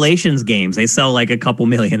crappy Revelations games. They sell like a couple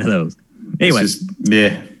million of those. Anyway,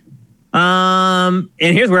 and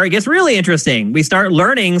here's where it gets really interesting. We start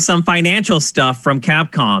learning some financial stuff from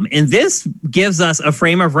Capcom, and this gives us a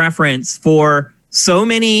frame of reference for so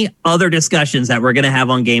many other discussions that we're going to have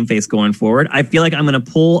on GameFace going forward. I feel like I'm going to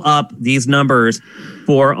pull up these numbers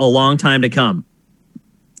for a long time to come.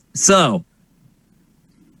 So,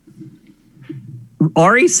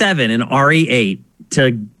 RE7 and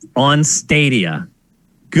RE8 on Stadia.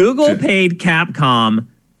 Google paid Capcom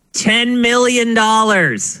 $10 million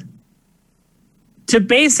to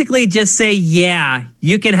basically just say, yeah,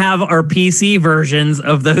 you can have our PC versions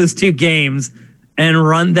of those two games and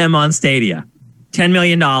run them on Stadia. $10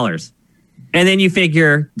 million. And then you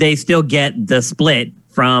figure they still get the split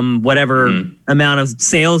from whatever amount of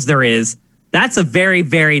sales there is. That's a very,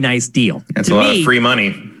 very nice deal. That's a lot of free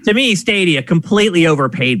money. To me, Stadia completely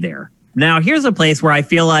overpaid there. Now, here's a place where I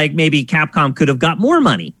feel like maybe Capcom could have got more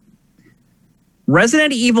money.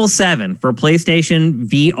 Resident Evil 7 for PlayStation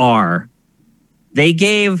VR.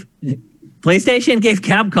 PlayStation gave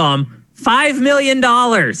Capcom $5 million.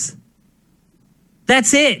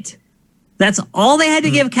 That's it. That's all they had to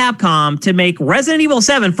give Capcom to make Resident Evil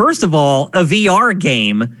 7, first of all, a VR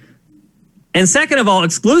game. And second of all,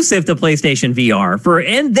 exclusive to PlayStation VR.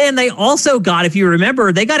 And then they also got, if you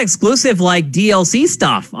remember, they got exclusive like DLC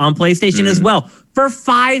stuff on PlayStation as well for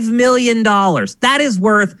 $5 million. That is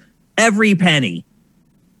worth every penny.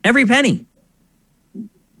 Every penny.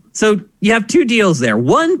 So you have two deals there.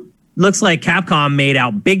 One looks like Capcom made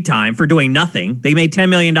out big time for doing nothing. They made $10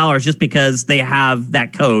 million just because they have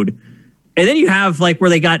that code. And then you have like where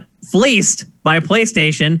they got fleeced by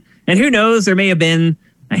PlayStation. And who knows, there may have been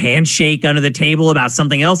a handshake under the table about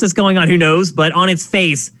something else that's going on. Who knows? But on its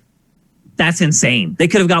face, that's insane. They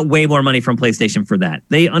could have got way more money from PlayStation for that.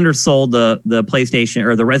 They undersold the PlayStation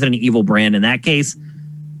or the Resident Evil brand in that case.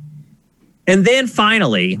 And then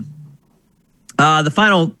finally,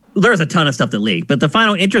 there's a ton of stuff that leaked, but the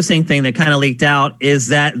final interesting thing that kind of leaked out is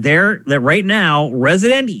that right now,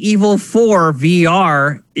 Resident Evil 4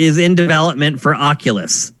 VR is in development for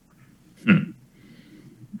Oculus.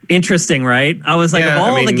 Interesting, right? I was like, of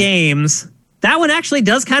all the games, that one actually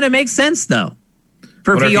does kind of make sense, though,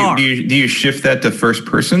 for VR. Do you shift that to first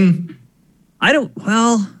person?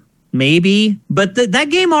 Maybe, but that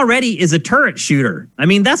game already is a turret shooter. I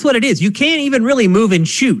mean, that's what it is. You can't even really move and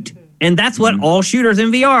shoot. And that's what all shooters in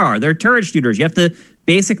VR are. They're turret shooters. You have to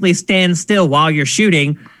basically stand still while you're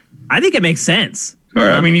shooting. I think it makes sense. Or,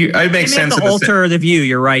 I mean, it makes sense. To alter the view.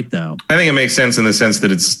 You're right, though. I think it makes sense in the sense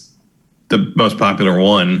that it's the most popular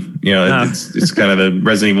one. You know, it's kind of the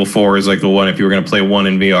Resident Evil 4 is like the one. If you were going to play one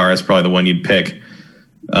in VR, it's probably the one you'd pick.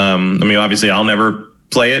 I mean, obviously, I'll never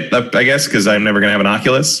play it, I guess, because I'm never going to have an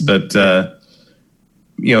Oculus. But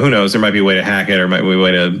who knows? There might be a way to hack it, or might be a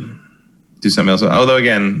way to do something else. Although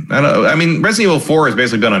again, I don't know. I mean, Resident Evil 4 has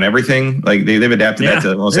basically been on everything. Like they've adapted that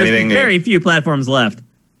to almost anything. Very few platforms left.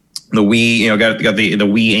 The Wii, got the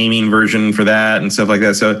Wii aiming version for that and stuff like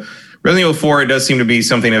that. So Resident Evil 4, it does seem to be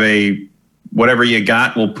something of a whatever you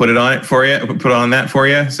got, we'll put it on it for you. Put on that for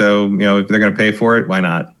you. So if they're going to pay for it, why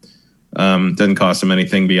not? Doesn't cost them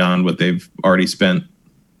anything beyond what they've already spent.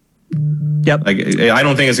 Yep. Like I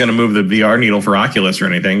don't think it's going to move the VR needle for Oculus or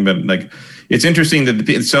anything, but like. It's interesting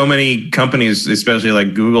that so many companies, especially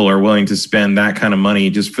like Google, are willing to spend that kind of money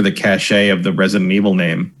just for the cachet of the Resident Evil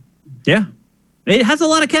name. Yeah, it has a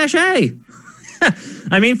lot of cachet.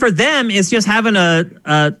 I mean, for them, it's just having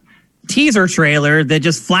a teaser trailer that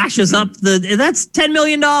just flashes up that's $10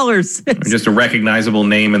 million. Just a recognizable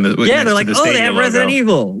name in the they're like, they have Resident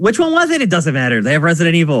Evil. Which one was it? It doesn't matter. They have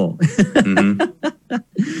Resident Evil.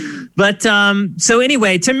 But so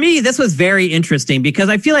anyway, to me, this was very interesting because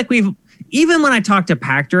I feel like even when I talk to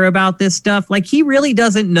Pactor about this stuff, like he really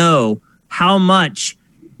doesn't know how much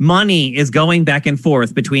money is going back and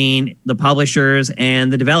forth between the publishers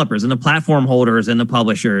and the developers and the platform holders and the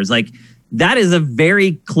publishers. Like that is a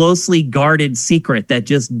very closely guarded secret that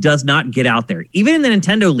just does not get out there. Even in the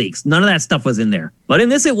Nintendo leaks, none of that stuff was in there. But in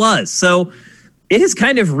this, it was. So it has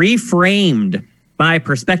kind of reframed my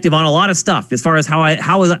perspective on a lot of stuff as far as how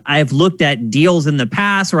I've looked at deals in the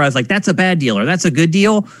past where I was like, that's a bad deal or that's a good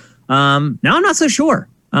deal. Now I'm not so sure.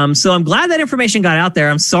 So I'm glad that information got out there.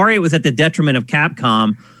 I'm sorry it was at the detriment of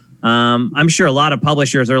Capcom. I'm sure a lot of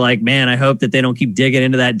publishers are like, man, I hope that they don't keep digging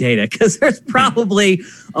into that data because there's probably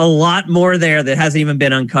a lot more there that hasn't even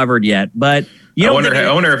been uncovered yet. But I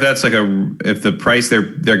wonder if that's like if the price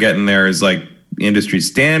they're getting there is like industry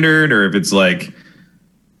standard or if it's like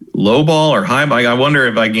lowball or high. I wonder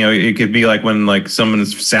if it could be like when like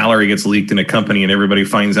someone's salary gets leaked in a company and everybody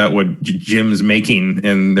finds out what Jim's making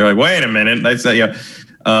and they're like, wait a minute, that's not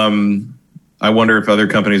I wonder if other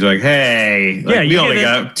companies are like, hey, we only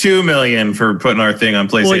got $2 million for putting our thing on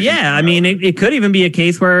PlayStation. Well, yeah, I mean, it could even be a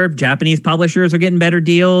case where Japanese publishers are getting better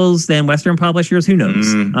deals than Western publishers. Who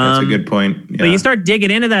knows? That's a good point. Yeah. But you start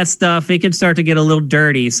digging into that stuff, it can start to get a little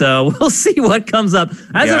dirty. So we'll see what comes up.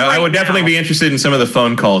 I would definitely be interested in some of the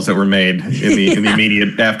phone calls that were made in the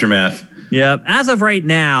immediate aftermath. Yeah. As of right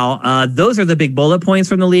now, those are the big bullet points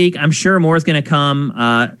from the leak. I'm sure more is going to come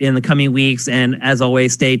in the coming weeks. And as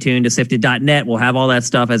always, stay tuned to sifted.net. We'll have all that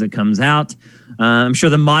stuff as it comes out. I'm sure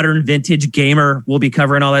the modern vintage gamer will be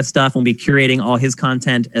covering all that stuff. We'll be curating all his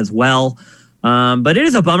content as well. But it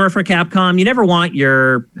is a bummer for Capcom. You never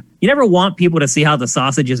want people to see how the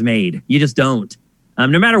sausage is made. You just don't.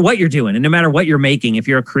 No matter what you're doing and no matter what you're making, if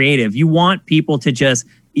you're a creative, you want people to just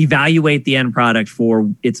evaluate the end product for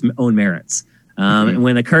its own merits. And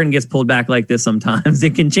when the curtain gets pulled back like this, sometimes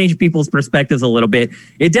it can change people's perspectives a little bit.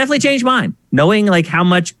 It definitely changed mine. Knowing like how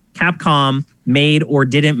much Capcom made or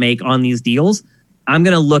didn't make on these deals, I'm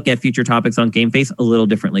going to look at future topics on GameFace a little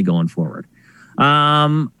differently going forward.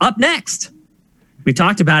 Up next, we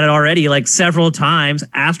talked about it already like several times.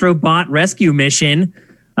 Astro Bot Rescue Mission,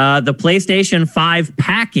 the PlayStation 5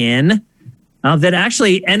 pack-in. That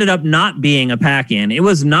actually ended up not being a pack-in. It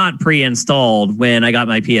was not pre-installed when I got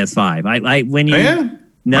my PS5.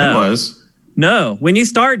 No. When you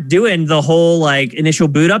start doing the whole like initial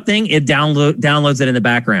boot up thing, it downloads it in the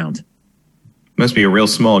background. Must be a real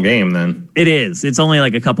small game then. It is. It's only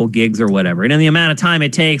like a couple gigs or whatever. And in the amount of time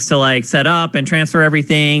it takes to like set up and transfer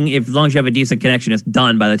everything, as long as you have a decent connection, it's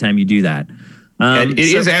done by the time you do that. It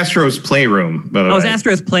is Astro's Playroom, by the way. Oh, it's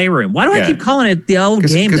Astro's Playroom. Why do I keep calling it the old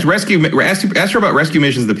game? Because Astro about Rescue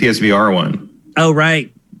Mission is the PSVR one. Oh,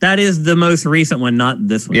 right. That is the most recent one, not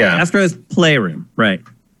this one. Yeah. Astro's Playroom. Right.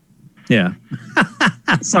 Yeah.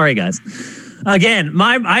 Sorry, guys. Again,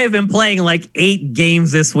 I have been playing like 8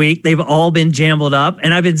 games this week. They've all been jumbled up,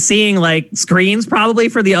 and I've been seeing like screens probably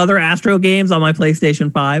for the other Astro games on my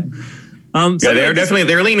PlayStation 5.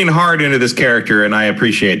 They're leaning hard into this character, and I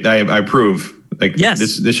approve. Like, yes,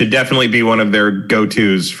 this should definitely be one of their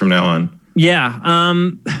go-tos from now on.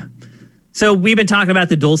 Yeah. So we've been talking about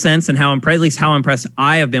the DualSense and how impressed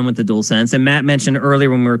I have been with the DualSense. And Matt mentioned earlier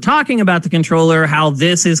when we were talking about the controller, how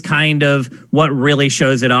this is kind of what really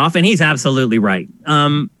shows it off. And he's absolutely right.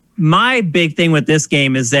 My big thing with this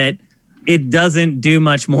game is that it doesn't do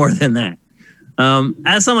much more than that.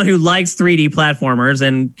 As someone who likes 3D platformers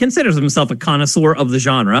and considers himself a connoisseur of the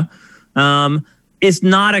genre, it's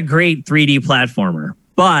not a great 3D platformer,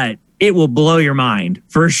 but it will blow your mind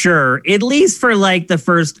for sure. At least for like the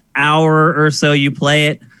first hour or so you play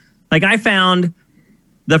it. Like I found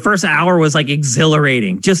the first hour was like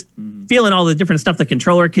exhilarating, just feeling all the different stuff the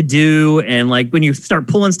controller could do. And like when you start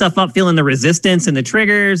pulling stuff up, feeling the resistance and the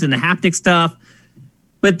triggers and the haptic stuff.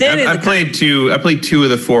 But then I played 2 of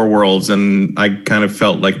the 4 worlds, and I kind of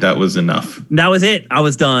felt like that was enough. That was it. I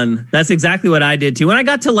was done. That's exactly what I did too. When I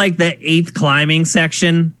got to like the 8th climbing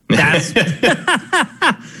section, that's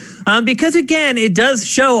because again, it does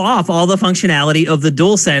show off all the functionality of the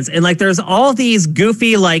DualSense. And like there's all these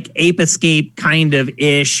goofy like Ape Escape kind of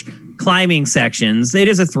ish climbing sections. It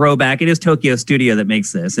is a throwback. It is Tokyo Studio that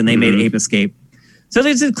makes this, and they made Ape Escape. So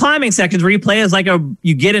there's these climbing sections where you play as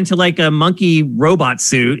you get into like a monkey robot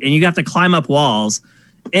suit and you have to climb up walls.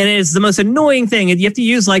 And it's the most annoying thing. You have to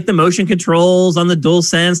use like the motion controls on the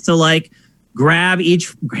DualSense to like grab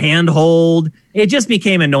each handhold. It just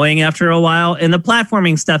became annoying after a while. And the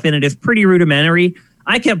platforming stuff in it is pretty rudimentary.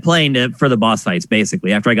 I kept playing it for the boss fights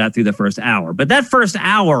basically after I got through the first hour. But that first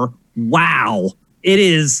hour, wow,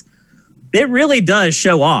 it really does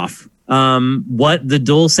show off what the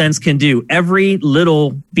DualSense can do, every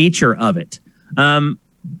little feature of it.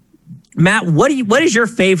 Matt, what is your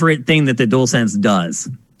favorite thing that the DualSense does?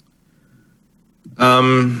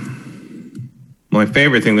 My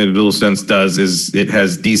favorite thing that the DualSense does is it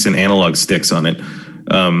has decent analog sticks on it.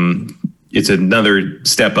 It's another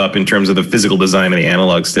step up in terms of the physical design of the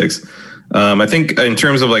analog sticks. I think in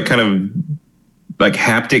terms of like kind of like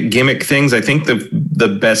haptic gimmick things, I think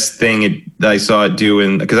the best thing that I saw it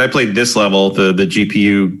do, because I played this level, the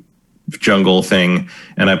GPU jungle thing,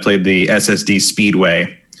 and I played the SSD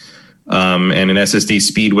Speedway. And in SSD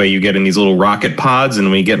Speedway, you get in these little rocket pods, and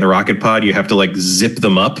when you get in the rocket pod, you have to like zip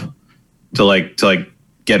them up to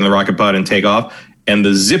get in the rocket pod and take off. And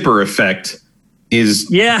the zipper effect is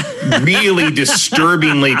really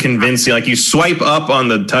disturbingly convincing. Like you swipe up on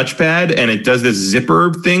the touchpad and it does this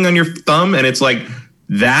zipper thing on your thumb, and it's like,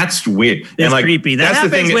 that's weird. It's and like, creepy. That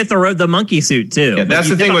happens with the monkey suit too. Yeah, that's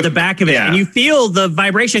the thing with the back of it, and you feel the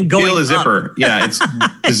vibration going feel the zipper. Up. Yeah, it's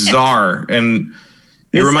bizarre. And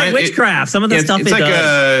it's like witchcraft. Some of the stuff it's like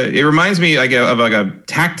does. It reminds me of like a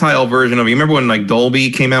tactile version of. You remember when like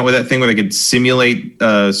Dolby came out with that thing where they could simulate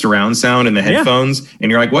surround sound in the headphones,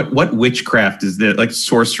 and you're like, what witchcraft is this? Like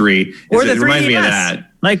sorcery. Or the 3DS. It reminds me of that.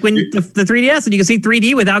 Like when the 3DS, and you can see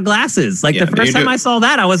 3D without glasses. Like the first time I saw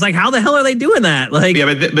that, I was like, how the hell are they doing that? Like,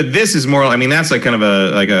 yeah, but this is more. I mean, that's like kind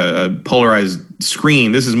of a polarized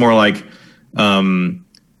screen. This is more like.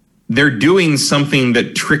 They're doing something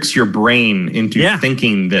that tricks your brain into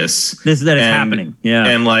thinking this is happening. Yeah.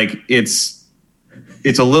 And like it's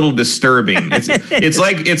a little disturbing. It's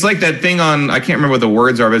like that thing on, I can't remember what the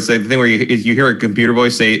words are, but it's like the thing where you hear a computer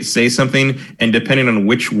voice say something, and depending on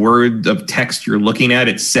which word of text you're looking at,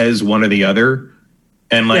 it says one or the other.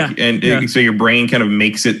 And like, so your brain kind of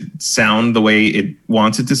makes it sound the way it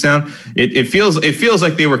wants it to sound. It feels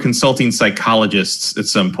like they were consulting psychologists at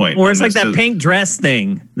some point. Or it's like that pink dress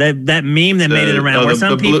thing, that meme that made it around. Where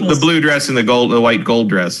some people, the blue dress and the white gold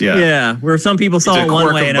dress. Yeah. Yeah. Where some people saw it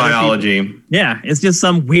one way and biology. People, it's just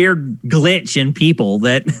some weird glitch in people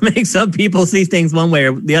that makes some people see things one way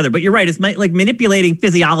or the other. But you're right. It's like manipulating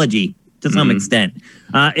physiology to some extent.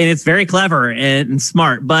 And it's very clever and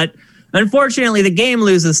smart. But unfortunately, the game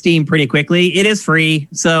loses steam pretty quickly. It is free,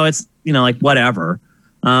 so it's like whatever.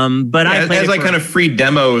 But I played as like kind of free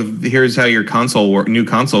demo. Here's how your new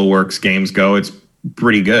console works. Games go. It's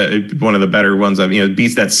pretty good. It's one of the better ones. It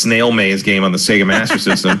beats that Snail Maze game on the Sega Master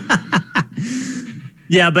System.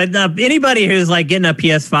 Yeah, but anybody who's like getting a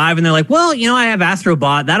PS5 and they're like, well, I have Astro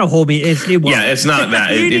Bot, that'll hold me. It's not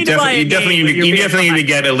that. You definitely need to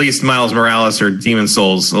get at least Miles Morales or Demon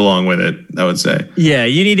Souls along with it, I would say. Yeah,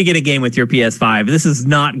 you need to get a game with your PS5. This is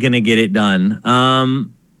not going to get it done.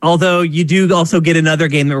 Although you do also get another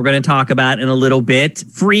game that we're going to talk about in a little bit,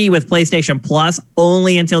 free with PlayStation Plus,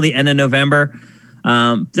 only until the end of November.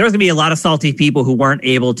 There's going to be a lot of salty people who weren't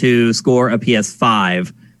able to score a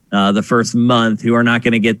PS5 the first month, who are not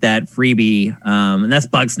going to get that freebie. And that's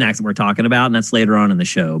Bugsnax that we're talking about, and that's later on in the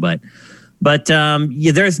show. But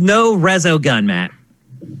there's no Rezo gun, Matt.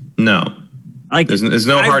 No. There's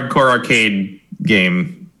no hardcore arcade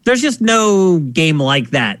game. There's just no game like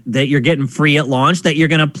that you're getting free at launch that you're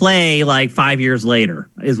going to play like 5 years later,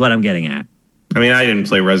 is what I'm getting at. I mean, I didn't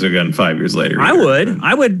play Resogun 5 years later. I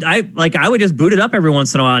would just boot it up every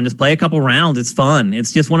once in a while and just play a couple rounds. It's fun.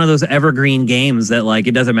 It's just one of those evergreen games that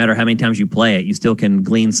it doesn't matter how many times you play it, you still can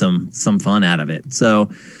glean some fun out of it. So,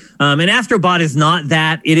 and Astro Bot is not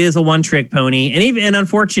that. It is a one-trick pony, and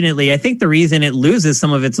unfortunately, I think the reason it loses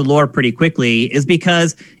some of its allure pretty quickly is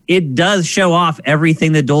because it does show off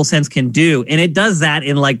everything the DualSense can do, and it does that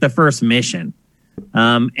in the first mission.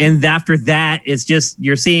 And after that, it's just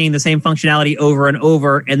you're seeing the same functionality over and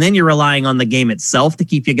over, and then you're relying on the game itself to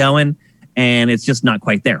keep you going, and it's just not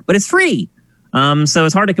quite there. But it's free, so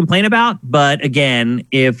it's hard to complain about. But again,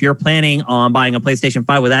 if you're planning on buying a PlayStation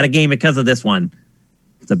 5 without a game because of this one,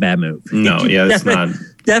 it's a bad move. No, yeah, it's not.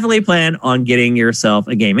 Definitely plan on getting yourself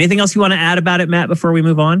a game. Anything else you want to add about it, Matt, before we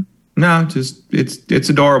move on? No, just it's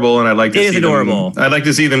adorable, and I'd like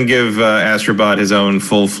to see them give Astrobot his own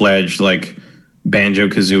full-fledged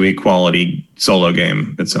Banjo-Kazooie quality solo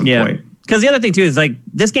game at some point. Because the other thing too is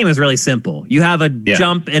this game is really simple. You have a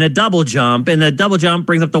jump and a double jump, and the double jump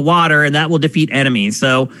brings up the water, and that will defeat enemies.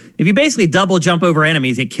 So if you basically double jump over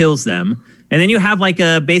enemies, it kills them. And then you have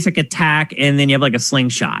a basic attack, and then you have a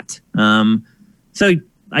slingshot. So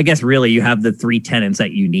I guess really you have the three tenets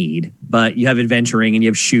that you need, but you have adventuring and you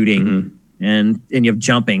have shooting and you have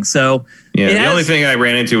jumping. So the only thing I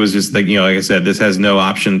ran into was just like I said, this has no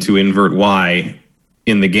option to invert Y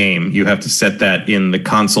in the game. You have to set that in the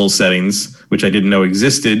console settings, which I didn't know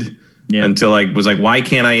existed until I was like, why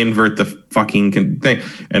can't I invert the fucking thing?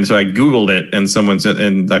 And so I Googled it, and someone said,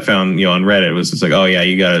 and I found on Reddit, it was just like, oh yeah,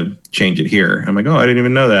 you got to change it here. I'm like, oh, I didn't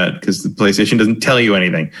even know that, because the PlayStation doesn't tell you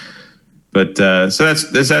anything. But so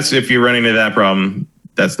that's if you're running into that problem,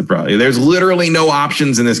 that's the problem. There's literally no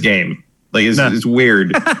options in this game. It's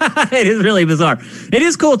weird. It is really bizarre. It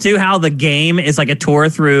is cool too how the game is a tour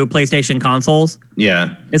through PlayStation consoles.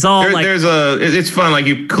 Yeah, it's all it's fun.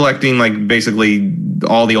 You collecting basically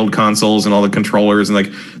all the old consoles and all the controllers and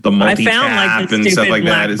the multi-tap and stuff like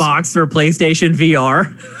that. Black box for PlayStation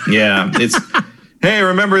VR. Yeah, it's hey,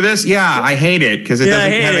 remember this? Yeah, I hate it because it doesn't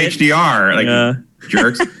have HDR.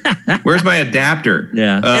 Jerks. Where's my adapter?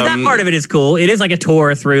 Yeah, and that part of it is cool. It is a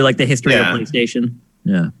tour through the history of PlayStation.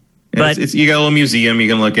 Yeah. But you got a little museum you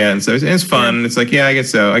can look at, and so it's fun. It's I guess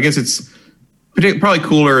so. I guess it's probably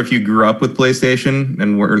cooler if you grew up with PlayStation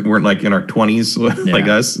and weren't in our 20s like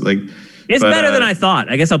us. It's better than I thought.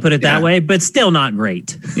 I guess I'll put it that way, but still not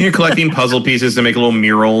great. You're collecting puzzle pieces to make little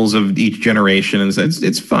murals of each generation, and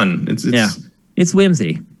it's fun. It's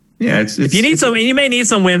whimsy. Yeah, it's if you need some, you may need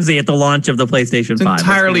some whimsy at the launch of the PlayStation 5. It's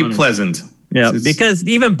entirely pleasant. Yeah, because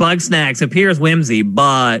even Bugsnax appears whimsy,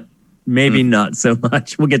 but maybe not so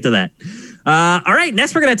much. We'll get to that. All right,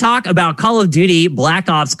 next we're going to talk about Call of Duty Black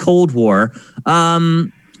Ops Cold War.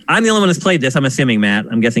 I'm the only one who's played this, I'm assuming, Matt.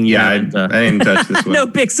 I'm guessing you haven't. I didn't touch this one. No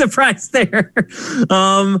big surprise there.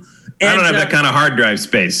 I don't have that kind of hard drive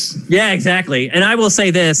space. Yeah, exactly. And I will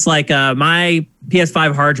say this, my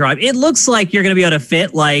PS5 hard drive, it looks like you're going to be able to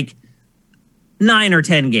fit 9 or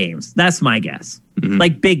 10 games. That's my guess.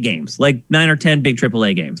 Big games, 9 or 10 big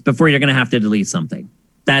AAA games before you're going to have to delete something.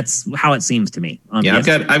 That's how it seems to me. Yeah, I've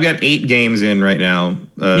got 8 games in right now.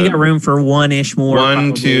 You got room for one-ish more.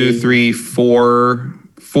 1, 2, 3, 4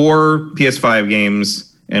 PS5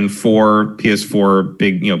 games and 4 PS4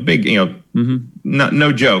 big.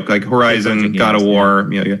 No joke. Horizon, God of War.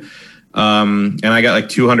 And I got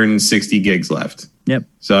 260 gigs left. Yep.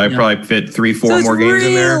 So I probably fit 3-4 more games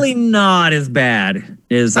in there. It's really not as bad.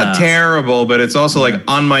 It's not terrible, but it's also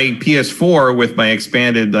on my PS4 with my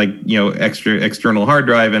expanded external hard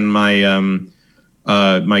drive and my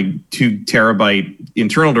my 2 terabyte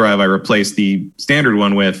internal drive I replaced the standard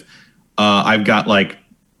one with. I've got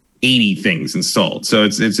 80 things installed. So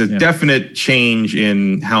it's a definite change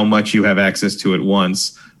in how much you have access to at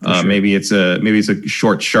once. Sure. Maybe it's a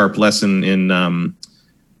short, sharp lesson in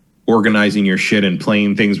organizing your shit and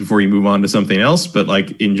playing things before you move on to something else. But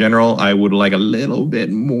like in general, I would like a little bit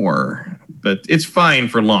more. But it's fine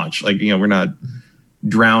for launch. Like, we're not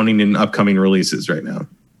drowning in upcoming releases right now.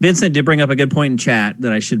 Vincent did bring up a good point in chat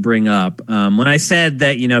that I should bring up. When I said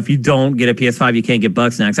that, if you don't get a PS5, you can't get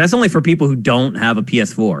Bugsnax, that's only for people who don't have a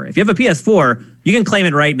PS4. If you have a PS4, you can claim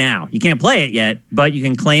it right now. You can't play it yet, but you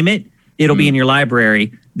can claim it. It'll be in your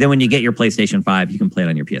library. Then when you get your PlayStation 5, you can play it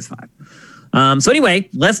on your PS5. So anyway,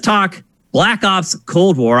 let's talk Black Ops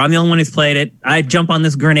Cold War. I'm the only one who's played it. I jump on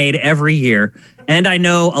this grenade every year. And I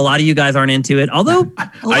know a lot of you guys aren't into it, although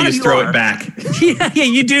I just throw it back. Yeah,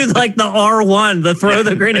 you do like the R1, the throw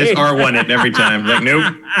the grenade. It's R1 it every time. Like,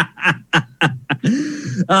 nope.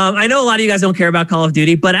 I know a lot of you guys don't care about Call of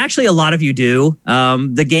Duty, but actually a lot of you do.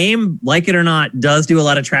 The game, like it or not, does do a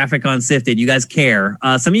lot of traffic on Sifted. You guys care.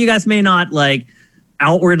 Some of you guys may not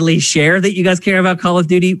outwardly share that you guys care about Call of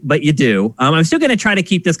Duty, but you do. I'm still going to try to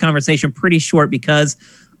keep this conversation pretty short because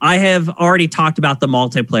I have already talked about the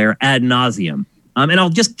multiplayer ad nauseum. And I'll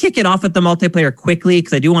just kick it off with the multiplayer quickly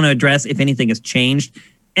because I do want to address if anything has changed.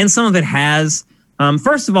 And some of it has.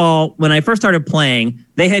 First of all, when I first started playing,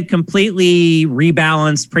 they had completely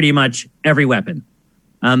rebalanced pretty much every weapon.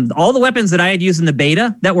 All the weapons that I had used in the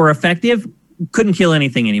beta that were effective couldn't kill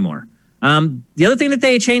anything anymore. The other thing that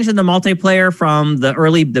they changed in the multiplayer from the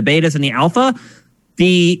betas and the alpha,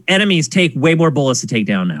 the enemies take way more bullets to take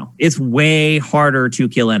down now. It's way harder to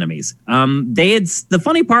kill enemies. The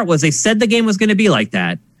funny part was they said the game was going to be like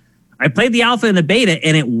that. I played the alpha and the beta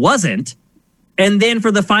and it wasn't. And then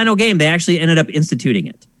for the final game, they actually ended up instituting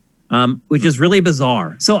it, which is really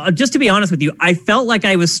bizarre. So just to be honest with you, I felt like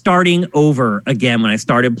I was starting over again when I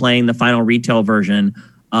started playing the final retail version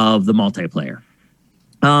of the multiplayer.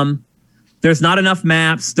 There's not enough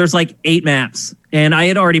maps. There's 8 maps. And I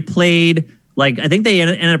had already played, I think they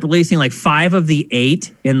ended up releasing 5 of the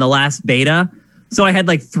 8 in the last beta. So I had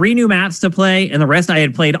 3 new maps to play, and the rest I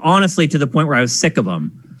had played honestly to the point where I was sick of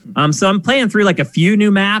them. So I'm playing through a few new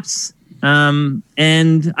maps.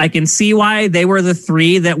 And I can see why they were the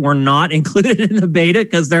 3 that were not included in the beta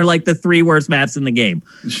because they're the 3 worst maps in the game.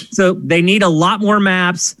 So they need a lot more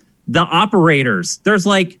maps. The operators, there's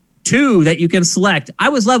 2 that you can select. I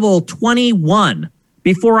was level 21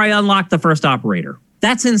 before I unlocked the first operator.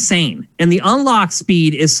 That's insane. And the unlock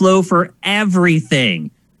speed is slow for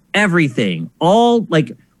everything. Everything. All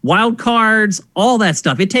wild cards, all that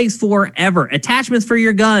stuff. It takes forever. Attachments for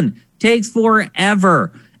your gun takes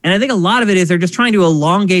forever. And I think a lot of it is they're just trying to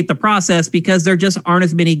elongate the process because there just aren't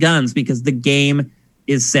as many guns because the game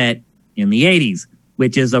is set in the 80s,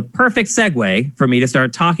 which is a perfect segue for me to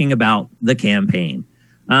start talking about the campaign.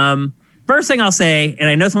 First thing I'll say, and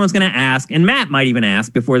I know someone's going to ask, and Matt might even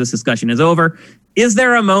ask before this discussion is over, is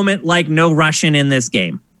there a moment like no Russian in this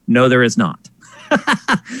game? No, there is not.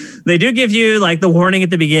 They do give you the warning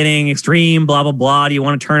at the beginning, extreme, blah, blah, blah. Do you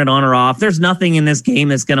want to turn it on or off? There's nothing in this game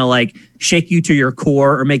that's going to shake you to your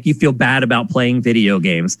core or make you feel bad about playing video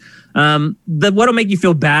games. What'll make you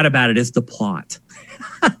feel bad about it is the plot.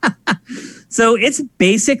 So it's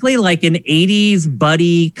basically an 80s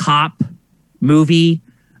buddy cop movie.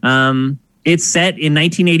 It's set in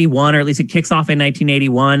 1981, or at least it kicks off in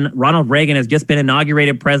 1981. Ronald Reagan has just been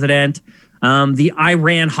inaugurated president. The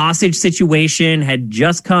Iran hostage situation had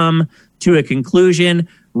just come to a conclusion.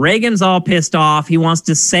 Reagan's all pissed off. He wants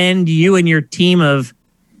to send you and your team of,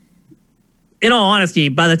 in all honesty,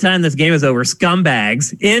 by the time this game is over,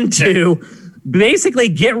 scumbags into basically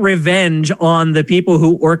get revenge on the people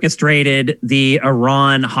who orchestrated the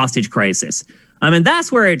Iran hostage crisis. And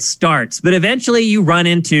that's where it starts. But eventually you run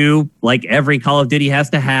into, every Call of Duty has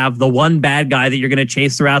to have, the one bad guy that you're going to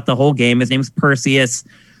chase throughout the whole game. His name's Perseus.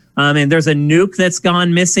 And there's a nuke that's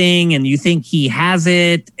gone missing, and you think he has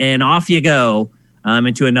it, and off you go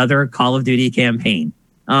into another Call of Duty campaign.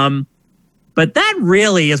 But that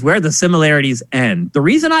really is where the similarities end. The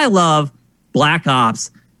reason I love Black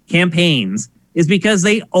Ops campaigns is because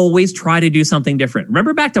they always try to do something different.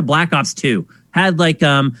 Remember back to Black Ops 2, had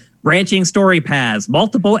branching story paths,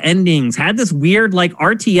 multiple endings, had this weird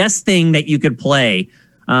RTS thing that you could play.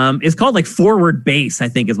 It's called Forward Base, I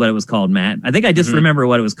think is what it was called, Matt. I think I just remember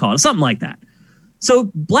what it was called. Something like that.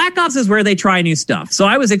 So Black Ops is where they try new stuff. So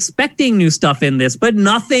I was expecting new stuff in this, but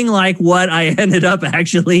nothing like what I ended up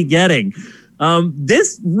actually getting.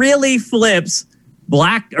 This really flips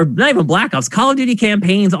not even Black Ops, Call of Duty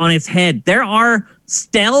campaigns on its head. There are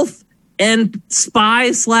stealth and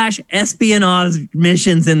spy/espionage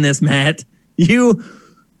missions in this, Matt. You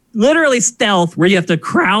literally stealth where you have to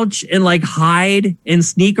crouch and hide and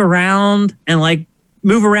sneak around and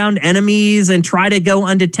move around enemies and try to go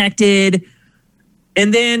undetected.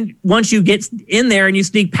 And then once you get in there and you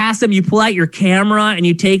sneak past them, you pull out your camera and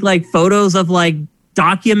you take like photos of like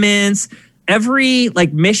documents. Every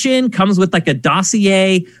like mission comes with like a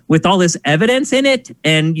dossier with all this evidence in it.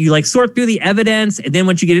 And you like sort through the evidence. And then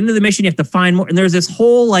once you get into the mission, you have to find more. And there's this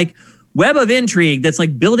whole like web of intrigue that's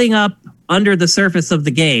like building up under the surface of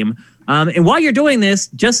the game. And while you're doing this,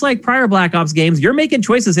 just like prior Black Ops games, you're making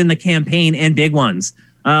choices in the campaign and big ones.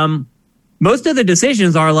 Most of the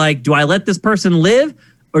decisions are like, do I let this person live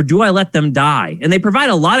or do I let them die? And they provide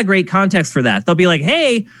a lot of great context for that. They'll be like,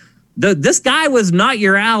 hey, this guy was not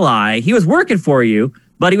your ally. He was working for you,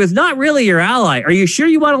 but he was not really your ally. Are you sure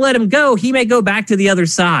you want to let him go? He may go back to the other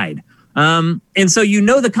side. And so you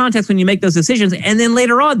know the context when you make those decisions. And then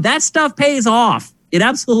later on, that stuff pays off. It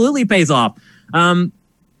absolutely pays off.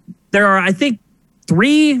 There are, I think,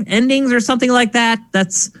 3 endings or something like that.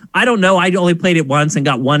 I don't know. I only played it once and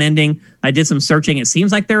got one ending. I did some searching. It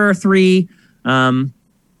seems like there are 3.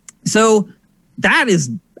 So that is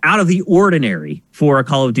out of the ordinary for a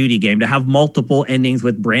Call of Duty game to have multiple endings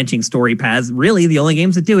with branching story paths. Really, the only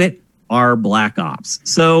games that do it are Black Ops.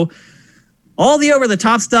 So all the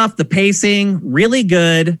over-the-top stuff, the pacing, really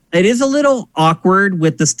good. It is a little awkward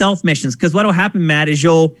with the stealth missions because what will happen, Matt, is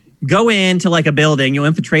you'll go into like a building, you'll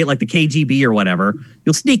infiltrate like the KGB or whatever.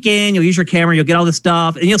 You'll sneak in, you'll use your camera, you'll get all this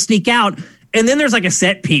stuff, and you'll sneak out. And then there's like a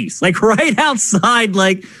set piece, like right outside,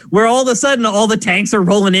 like where all of a sudden all the tanks are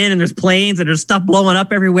rolling in and there's planes and there's stuff blowing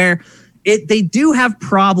up everywhere. They do have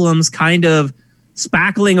problems kind of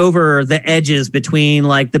spackling over the edges between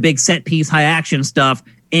like the big set piece, high action stuff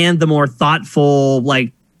and the more thoughtful,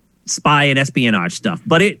 like spy and espionage stuff.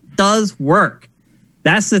 But it does work.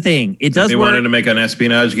 That's the thing. It does work. They wanted to make an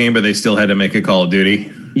espionage game, but they still had to make a Call of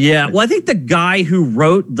Duty. Yeah. Well, I think the guy who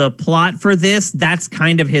wrote the plot for this, that's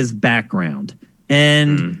kind of his background.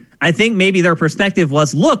 And I think maybe their perspective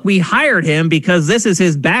was, look, we hired him because this is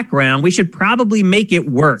his background. We should probably make it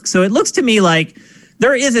work. So it looks to me like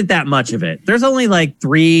there isn't that much of it. There's only like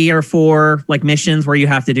 3 or 4 like missions where you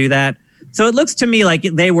have to do that. So it looks to me like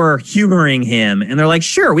they were humoring him and they're like,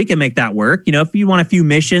 sure, we can make that work. You know, if you want a few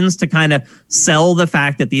missions to kind of sell the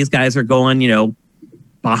fact that these guys are going, you know,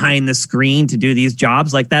 behind the screen to do these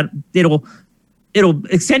jobs like that, it'll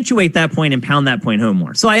accentuate that point and pound that point home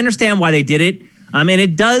more. So I understand why they did it. And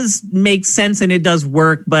it does make sense and it does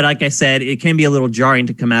work. But like I said, it can be a little jarring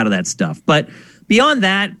to come out of that stuff. But beyond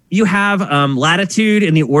that, you have latitude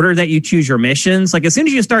in the order that you choose your missions. Like as soon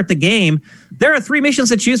as you start the game, there are 3 missions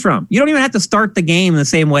to choose from. You don't even have to start the game the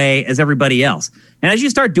same way as everybody else. And as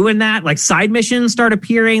you start doing that, like side missions start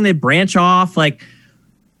appearing, they branch off. Like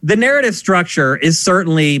the narrative structure is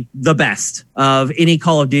certainly the best of any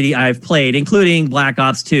Call of Duty I've played, including Black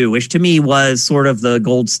Ops 2, which to me was sort of the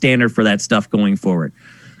gold standard for that stuff going forward.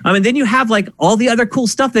 And then you have like all the other cool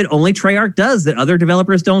stuff that only Treyarch does that other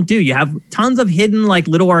developers don't do. You have tons of hidden like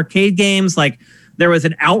little arcade games. Like there was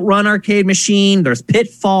an Outrun arcade machine. There's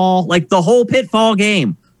Pitfall, like the whole Pitfall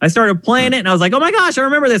game. I started playing it and I was like, oh my gosh, I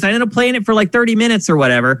remember this. I ended up playing it for like 30 minutes or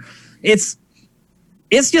whatever. It's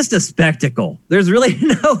just a spectacle. There's really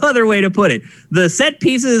no other way to put it. The set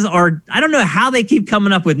pieces are, I don't know how they keep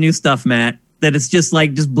coming up with new stuff, Matt, that it's just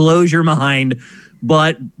like, just blows your mind.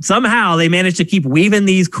 But somehow they managed to keep weaving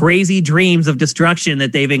these crazy dreams of destruction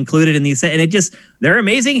that they've included in these. And they're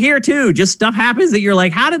amazing here too. Just stuff happens that you're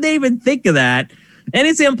like, how did they even think of that? And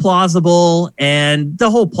it's implausible. And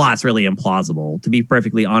the whole plot's really implausible, to be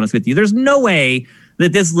perfectly honest with you. There's no way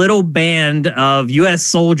that this little band of U.S.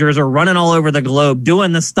 soldiers are running all over the globe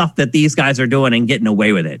doing the stuff that these guys are doing and getting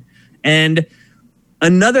away with it. And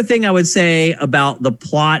another thing I would say about the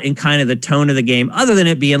plot and kind of the tone of the game, other than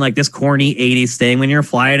it being like this corny 80s thing, when you're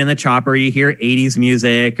flying in the chopper, you hear 80s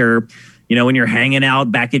music, or, you know, when you're hanging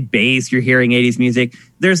out back at base, you're hearing 80s music.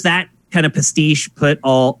 There's that kind of pastiche put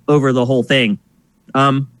all over the whole thing.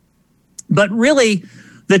 But really,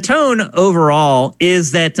 the tone overall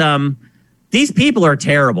is that these people are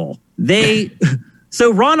terrible.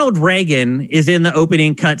 So Ronald Reagan is in the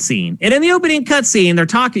opening cutscene. And in the opening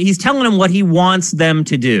cutscene, he's telling them what he wants them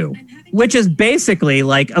to do, which is basically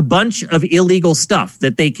like a bunch of illegal stuff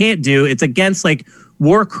that they can't do. It's against like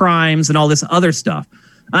war crimes and all this other stuff.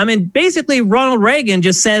 And basically Ronald Reagan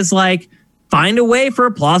just says like, find a way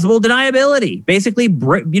for plausible deniability. Basically,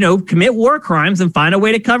 commit war crimes and find a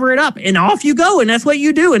way to cover it up. And off you go. And that's what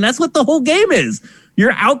you do. And that's what the whole game is.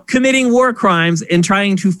 You're out committing war crimes and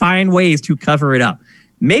trying to find ways to cover it up.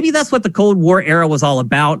 Maybe that's what the Cold War era was all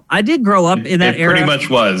about. I did grow up in that era. It pretty much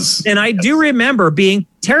was. And I do remember being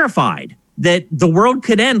terrified that the world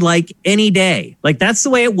could end like any day. Like that's the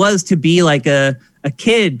way it was to be like a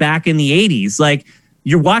kid back in the 80s. Like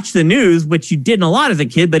you watch the news, which you didn't a lot as a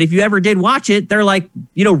kid, but if you ever did watch it, they're like,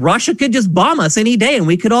 Russia could just bomb us any day and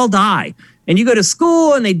we could all die. And you go to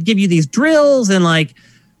school and they give you these drills and like,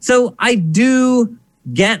 so I do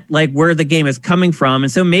get like where the game is coming from.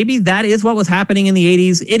 And so maybe that is what was happening in the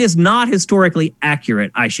 80s. It is not historically accurate,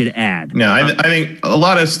 I should add. No, I think a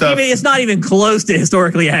lot of stuff. It's not even close to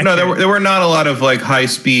historically accurate. No, there were not a lot of like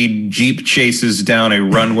high-speed Jeep chases down a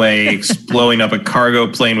runway, blowing up a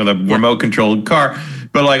cargo plane with a remote-controlled car.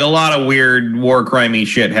 But like a lot of weird war crimey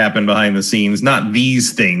shit happened behind the scenes. Not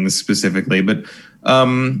these things specifically, but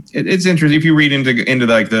it's interesting if you read into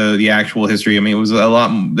like the actual history. I mean, it was a lot.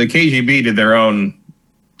 The KGB did their own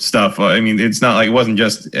stuff. I mean, it's not like it wasn't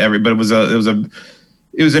just but it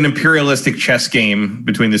was an imperialistic chess game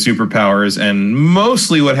between the superpowers, and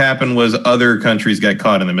mostly what happened was other countries got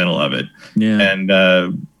caught in the middle of it. Yeah, and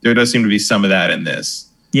there does seem to be some of that in this.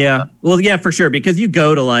 Yeah, well, yeah, for sure, because you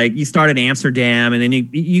go to like you start in Amsterdam, and then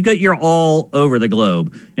you're all over the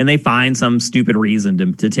globe, and they find some stupid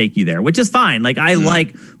reason to take you there, which is fine. Like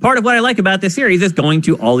like part of what I like about this series is going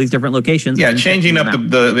to all these different locations. Yeah, changing up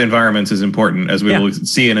the environments is important, as we will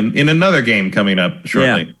see in another game coming up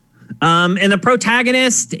shortly. Yeah. And the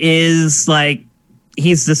protagonist is like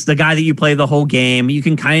he's just the guy that you play the whole game. You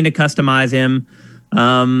can kind of customize him,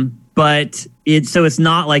 but it's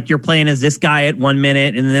not like you're playing as this guy at 1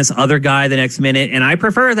 minute and then this other guy the next minute. And I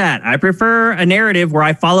prefer that. I prefer a narrative where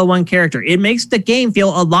I follow one character. It makes the game feel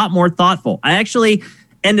a lot more thoughtful. I actually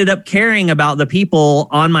ended up caring about the people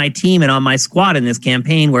on my team and on my squad in this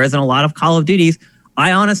campaign, whereas in a lot of Call of Duties,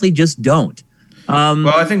 I honestly just don't. Well,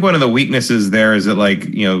 I think one of the weaknesses there is that like,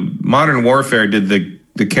 Modern Warfare did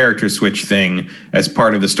the character switch thing as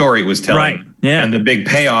part of the story it was telling. Right. Yeah. And the big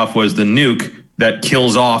payoff was the nuke that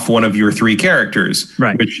kills off one of your three characters,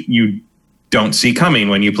 right, which you don't see coming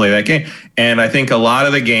when you play that game. And I think a lot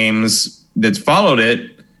of the games that followed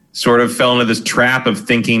it sort of fell into this trap of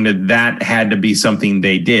thinking that had to be something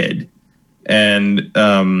they did. And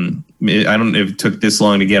I don't know if it took this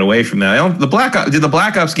long to get away from that. The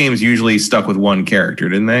Black Ops games usually stuck with one character,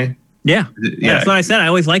 didn't they? Yeah. That's what I said. I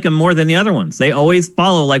always like them more than the other ones. They always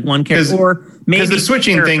follow like one character, or maybe the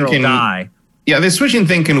switching thing can die. Yeah, the switching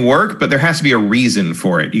thing can work, but there has to be a reason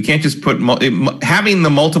for it. You can't just put having the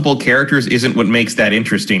multiple characters isn't what makes that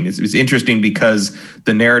interesting. It's interesting because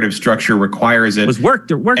the narrative structure requires it. It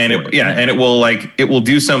worked and it will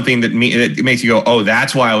do something that it makes you go, oh,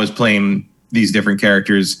 that's why I was playing these different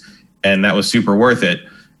characters, and that was super worth it.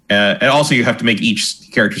 And also, you have to make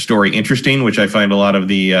each character story interesting, which I find a lot of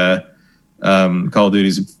the Call of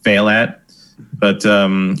Duties fail at. But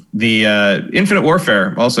the Infinite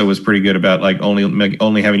Warfare also was pretty good about like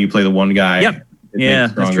only having you play the one guy. Yep. Yeah,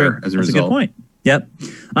 that's true. That's a good point. Yep.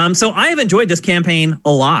 So I have enjoyed this campaign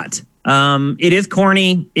a lot. It is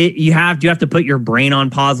corny. You have to put your brain on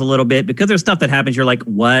pause a little bit because there's stuff that happens. You're like,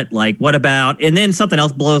 what? Like, what about? And then something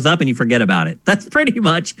else blows up and you forget about it. That's pretty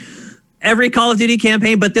much every Call of Duty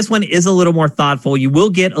campaign, but this one is a little more thoughtful. You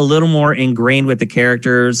will get a little more ingrained with the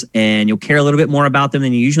characters and you'll care a little bit more about them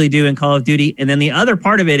than you usually do in Call of Duty. And then the other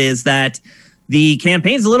part of it is that the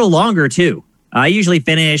campaign's a little longer too. I usually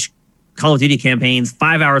finish Call of Duty campaigns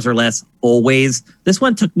 5 hours or less always. This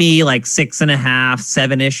one took me like 6.5,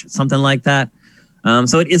 7-ish, something like that.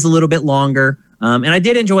 So it is a little bit longer. And I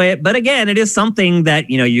did enjoy it. But again, it is something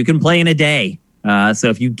that, you can play in a day. So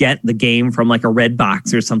if you get the game from like a red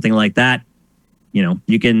box or something like that,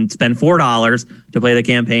 you can spend $4 to play the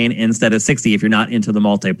campaign instead of $60 if you're not into the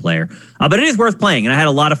multiplayer. But it is worth playing, and I had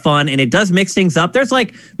a lot of fun, and it does mix things up. There's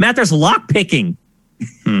lock picking.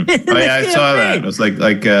 Oh yeah, I saw that. It was like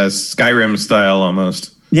Skyrim style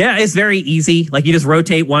almost. Yeah, it's very easy. Like you just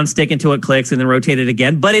rotate one stick until it clicks and then rotate it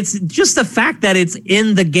again. But it's just the fact that it's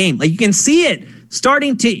in the game. Like you can see it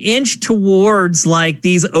starting to inch towards like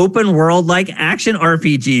these open world like action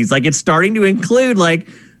RPGs. Like it's starting to include like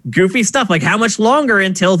goofy stuff. Like how much longer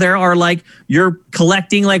until there are like you're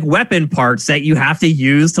collecting like weapon parts that you have to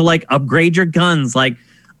use to like upgrade your guns. Like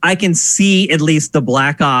I can see at least the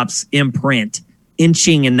Black Ops imprint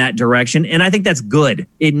inching in that direction. And I think that's good.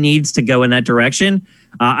 It needs to go in that direction.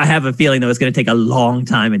 I have a feeling, though, it's going to take a long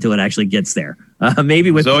time until it actually gets there.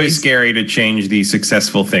 Maybe with it's always scary to change the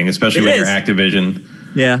successful thing, especially when you're Activision.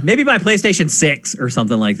 Yeah, maybe by PlayStation 6 or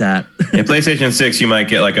something like that. Yeah, PlayStation 6, you might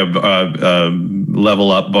get like a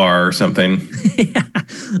level up bar or something. Yeah.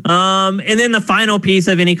 And then the final piece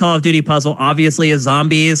of any Call of Duty puzzle, obviously, is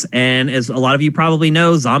zombies. And as a lot of you probably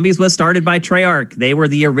know, Zombies was started by Treyarch. They were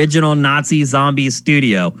the original Nazi zombies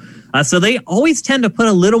studio. So they always tend to put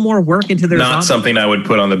a little more work into their Not something I would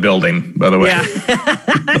put on the building, by the way.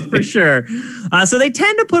 Yeah, for sure. So they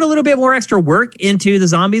tend to put a little bit more extra work into the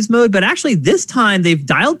zombies mode. But actually, this time, they've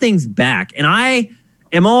dialed things back. And I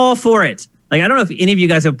am all for it. Like, I don't know if any of you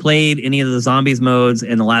guys have played any of the zombies modes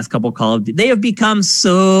in the last couple Call of Duty. They have become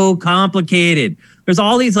so complicated. There's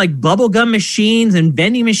all these like bubblegum machines and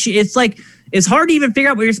vending machines. It's like, it's hard to even figure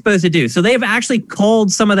out what you're supposed to do. So they've actually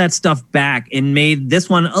called some of that stuff back and made this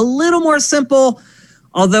one a little more simple.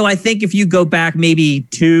 Although I think if you go back maybe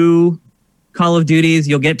 2 Call of Duties,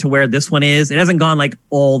 you'll get to where this one is. It hasn't gone like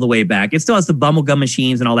all the way back. It still has the bubblegum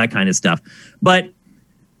machines and all that kind of stuff. But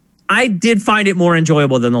I did find it more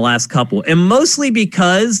enjoyable than the last couple. And mostly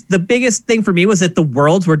because the biggest thing for me was that the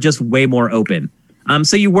worlds were just way more open.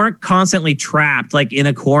 So you weren't constantly trapped like in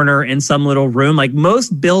a corner in some little room. Like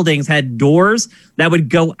most buildings had doors that would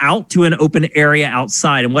go out to an open area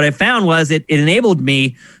outside. And what I found was it enabled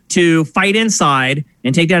me to fight inside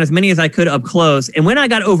and take down as many as I could up close. And when I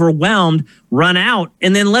got overwhelmed, run out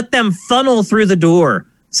and then let them funnel through the door.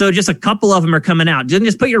 So just a couple of them are coming out.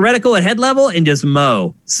 Just put your reticle at head level and just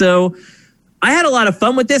mow. So I had a lot of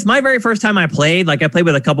fun with this. My very first time I played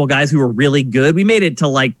with a couple guys who were really good. We made it to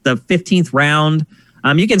like the 15th round.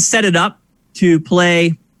 You can set it up to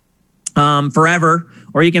play forever,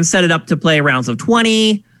 or you can set it up to play rounds of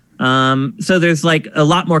 20. So there's like a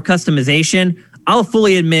lot more customization. I'll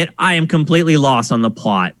fully admit I am completely lost on the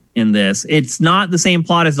plot in this. It's not the same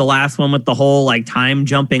plot as the last one with the whole like time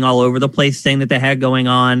jumping all over the place thing that they had going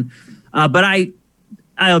on. But I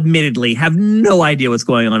admittedly have no idea what's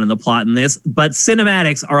going on in the plot in this, but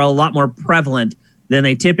cinematics are a lot more prevalent than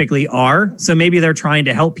they typically are. So maybe they're trying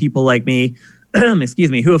to help people like me,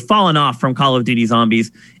 excuse me, who have fallen off from Call of Duty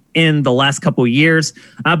Zombies in the last couple of years.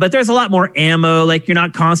 But there's a lot more ammo. Like you're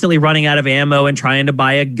not constantly running out of ammo and trying to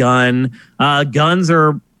buy a gun. Guns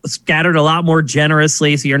are scattered a lot more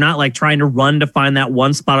generously. So you're not like trying to run to find that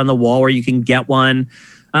one spot on the wall where you can get one.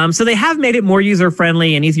 So they have made it more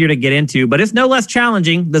user-friendly and easier to get into, but it's no less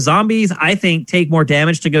challenging. The zombies, I think, take more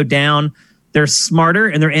damage to go down. They're smarter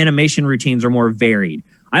and their animation routines are more varied.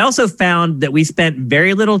 I also found that we spent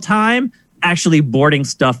very little time actually boarding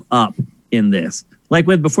stuff up in this. Like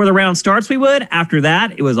before the round starts, we would. After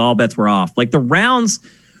that, it was all bets were off. Like the rounds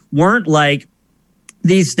weren't like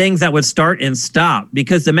these things that would start and stop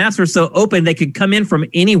because the maps were so open they could come in from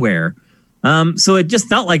anywhere. So it just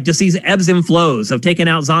felt like just these ebbs and flows of taking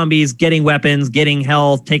out zombies, getting weapons, getting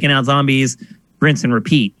health, taking out zombies, rinse and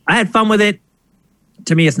repeat. I had fun with it.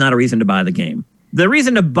 To me, it's not a reason to buy the game. The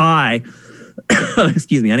reason to buy,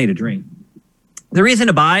 excuse me, I need a drink. The reason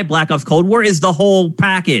to buy Black Ops Cold War is the whole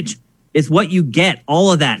package. It's what you get,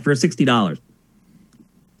 all of that for $60.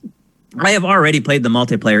 I have already played the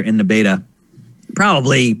multiplayer in the beta,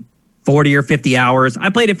 probably 40 or 50 hours. I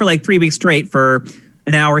played it for like 3 weeks straight for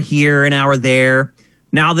an hour here, an hour there.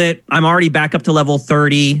 Now that I'm already back up to level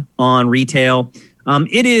 30 on retail,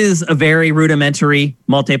 it is a very rudimentary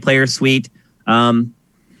multiplayer suite.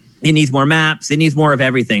 It needs more maps. It needs more of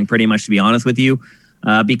everything, pretty much, to be honest with you.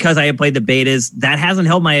 Because I have played the betas, that hasn't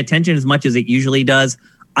held my attention as much as it usually does.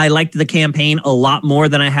 I liked the campaign a lot more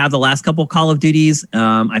than I have the last couple Call of Duties.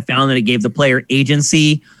 I found that it gave the player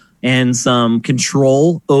agency and some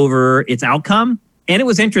control over its outcome. And it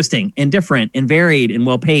was interesting and different and varied and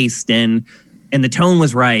well-paced and the tone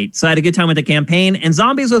was right. So I had a good time with the campaign. And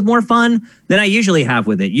Zombies was more fun than I usually have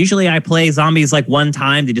with it. Usually I play Zombies like one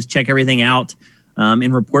time to just check everything out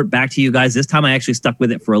and report back to you guys. This time I actually stuck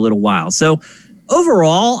with it for a little while. So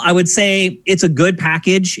overall, I would say it's a good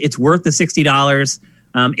package. It's worth the $60.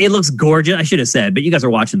 It looks gorgeous. I should have said, but you guys are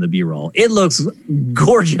watching the B-roll. It looks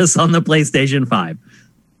gorgeous on the PlayStation 5.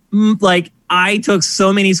 Like, I took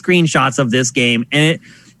so many screenshots of this game, and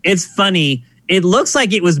it's funny. It looks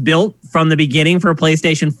like it was built from the beginning for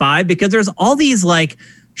PlayStation 5 because there's all these, like,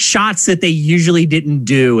 shots that they usually didn't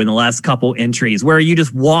do in the last couple entries where you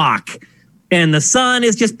just walk and the sun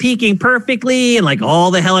is just peaking perfectly and, like,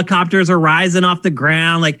 all the helicopters are rising off the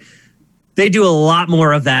ground. Like, they do a lot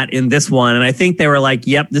more of that in this one. And I think they were like,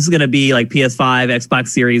 yep, this is going to be like PS5, Xbox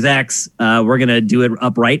Series X. We're going to do it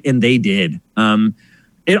upright. And they did.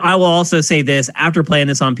 I will also say this, after playing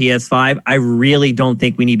this on PS5, I really don't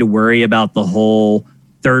think we need to worry about the whole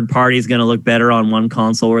third party is going to look better on one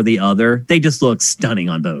console or the other. They just look stunning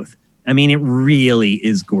on both. I mean, it really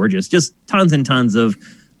is gorgeous. Just tons and tons of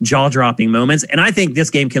jaw-dropping moments. And I think this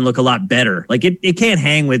game can look a lot better. Like, it can't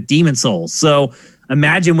hang with Demon's Souls. So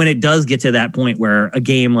imagine when it does get to that point where a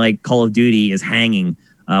game like Call of Duty is hanging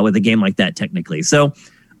with a game like that technically. So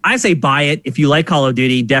I say buy it. If you like Call of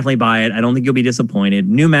Duty, definitely buy it. I don't think you'll be disappointed.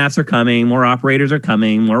 New maps are coming. More operators are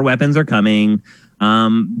coming. More weapons are coming.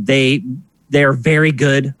 They are very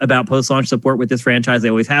good about post-launch support with this franchise. They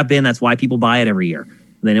always have been. That's why people buy it every year.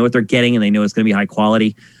 They know what they're getting, and they know it's going to be high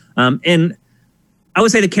quality. And I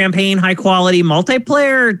would say the campaign, high quality.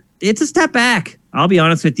 Multiplayer, it's a step back. I'll be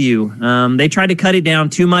honest with you. They tried to cut it down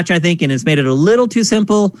too much, I think, and it's made it a little too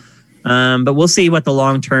simple. But we'll see what the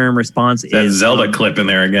long-term response is. That Zelda clip in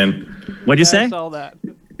there again. What'd you say? I saw that.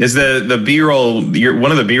 Is the B-roll, one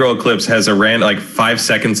of the B-roll clips has a random, 5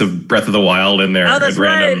 seconds of Breath of the Wild in there. Oh, that's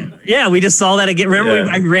random. right. Yeah, we just saw that again. Remember,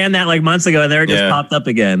 I ran that months ago, and there it just popped up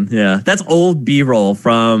again. Yeah, that's old B-roll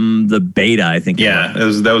from the beta, I think. Yeah, that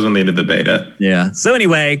was when they did the beta. Yeah. So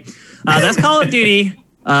anyway, that's Call of Duty,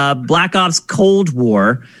 Black Ops Cold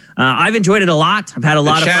War. I've enjoyed it a lot. I've had a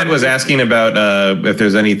lot of fun. Chad was asking about if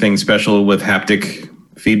there's anything special with haptic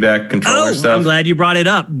feedback controller stuff. I'm glad you brought it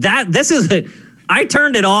up. I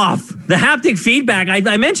turned it off. The haptic feedback,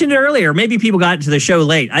 I mentioned it earlier. Maybe people got to the show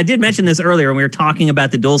late. I did mention this earlier when we were talking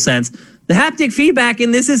about the DualSense. The haptic feedback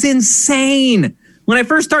in this is insane. When I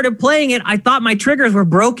first started playing it, I thought my triggers were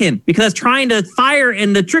broken because I was trying to fire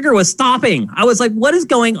and the trigger was stopping. I was like, what is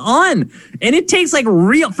going on? And it takes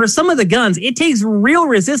for some of the guns, it takes real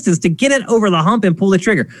resistance to get it over the hump and pull the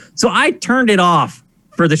trigger. So I turned it off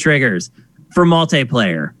for the triggers. For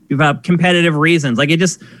multiplayer, about competitive reasons.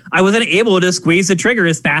 I wasn't able to squeeze the trigger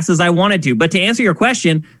as fast as I wanted to. But to answer your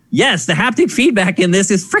question, yes, the haptic feedback in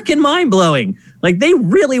this is freaking mind-blowing. They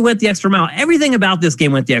really went the extra mile. Everything about this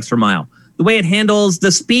game went the extra mile. The way it handles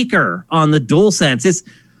the speaker on the DualSense,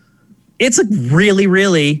 it's a really,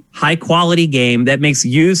 really high-quality game that makes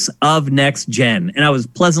use of next gen. And I was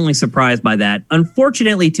pleasantly surprised by that.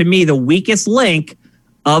 Unfortunately, to me, the weakest link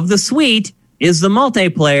of the suite is the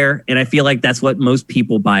multiplayer, and I feel like that's what most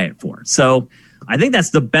people buy it for. So I think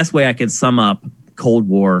that's the best way I can sum up Cold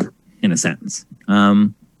War in a sentence.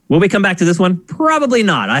 Will we come back to this one? Probably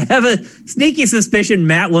not. I have a sneaky suspicion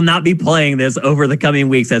Matt will not be playing this over the coming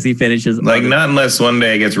weeks as he finishes. Not unless one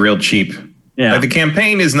day it gets real cheap. Yeah. The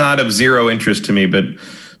campaign is not of zero interest to me, but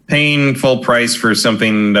paying full price for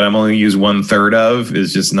something that I'm only use 1/3 of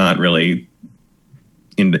is just not really...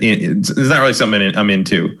 it's not really something I'm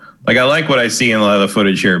into. I like what I see in a lot of the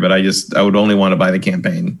footage here, but I would only want to buy the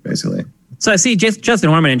campaign, basically. So I see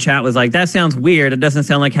Justin Orman in chat was like, that sounds weird. It doesn't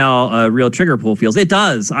sound like how a real trigger pull feels. It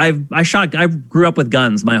does. I grew up with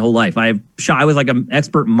guns my whole life. I was like an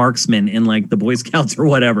expert marksman in the Boy Scouts or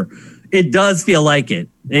whatever. It does feel like it.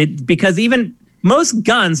 Because even most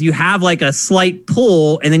guns, you have a slight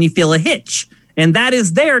pull and then you feel a hitch. And that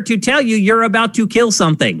is there to tell you you're about to kill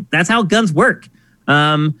something. That's how guns work.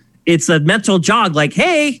 It's a mental jog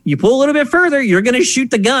hey, you pull a little bit further, you're going to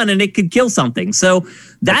shoot the gun and it could kill something. So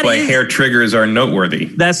that's why hair triggers are noteworthy.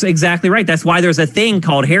 That's exactly right. That's why there's a thing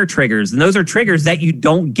called hair triggers. And those are triggers that you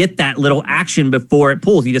don't get that little action before it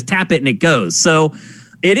pulls. You just tap it and it goes. So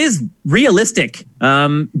it is realistic.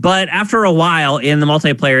 But after a while in the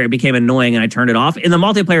multiplayer, it became annoying and I turned it off. In the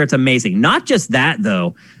multiplayer, it's amazing. Not just that,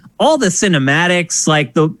 though. All the cinematics,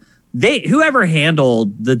 whoever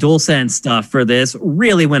handled the DualSense stuff for this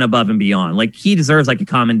really went above and beyond. He deserves a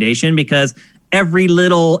commendation because every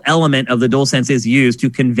little element of the DualSense is used to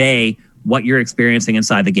convey what you're experiencing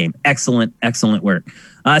inside the game. Excellent, excellent work.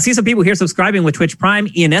 I see some people here subscribing with Twitch Prime.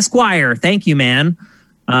 Ian Esquire, thank you, man.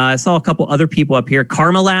 I saw a couple other people up here.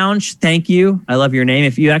 Karma Lounge, thank you. I love your name.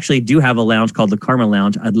 If you actually do have a lounge called the Karma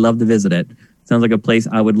Lounge, I'd love to visit it. Sounds like a place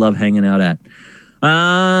I would love hanging out at.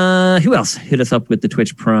 Who else hit us up with the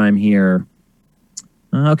Twitch Prime here?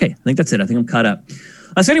 Okay, I think that's it. I think I'm caught up.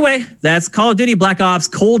 So anyway, that's Call of Duty Black Ops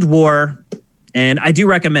Cold War, and I do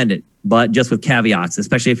recommend it, but just with caveats,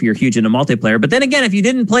 especially if you're huge into multiplayer. But then again, if you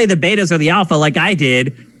didn't play the betas or the alpha like I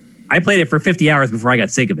did, I played it for 50 hours before I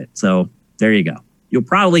got sick of it. So there you go. You'll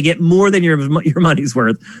probably get more than your money's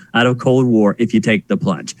worth out of Cold War if you take the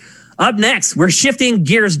plunge. Up next, we're shifting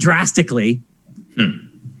gears drastically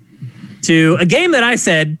to a game that I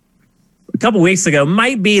said a couple weeks ago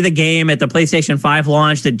might be the game at the PlayStation 5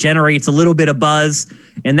 launch that generates a little bit of buzz,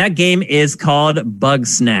 and that game is called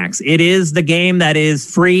Bugsnax. It is the game that is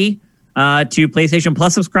free to PlayStation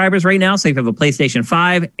Plus subscribers right now. So if you have a PlayStation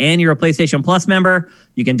 5 and you're a PlayStation Plus member,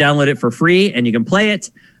 you can download it for free and you can play it.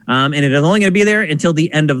 And it is only going to be there until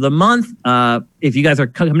the end of the month. If you guys are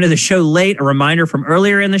coming to the show late, a reminder from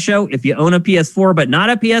earlier in the show, if you own a PS4 but not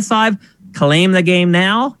a PS5, claim the game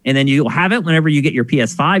now, and then you'll have it whenever you get your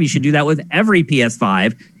PS5. You should do that with every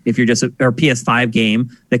PS5 if you're just or PS5 game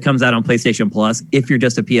that comes out on PlayStation Plus. If you're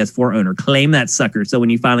just a PS4 owner, claim that sucker. So when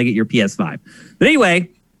you finally get your PS5. But anyway,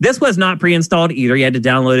 this was not pre-installed either. You had to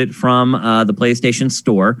download it from the PlayStation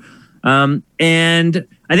Store. And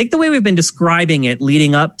I think the way we've been describing it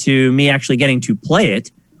leading up to me actually getting to play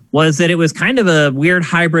it was that it was kind of a weird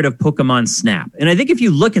hybrid of Pokemon Snap. And I think if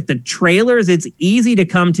you look at the trailers, it's easy to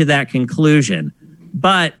come to that conclusion.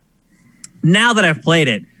 But now that I've played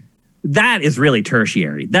it, that is really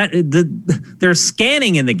tertiary. There's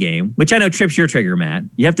scanning in the game, which I know trips your trigger, Matt.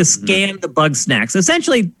 You have to scan the Bugsnax.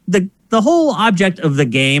 Essentially, the whole object of the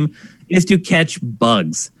game is to catch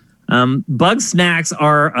bugs. Bugsnax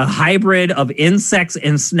are a hybrid of insects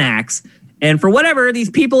and snacks. And for whatever, these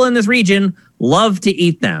people in this region love to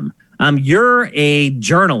eat them. You're a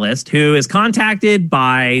journalist who is contacted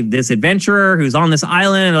by this adventurer who's on this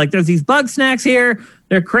island. And like, there's these Bugsnax here.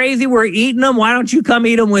 They're crazy. We're eating them. Why don't you come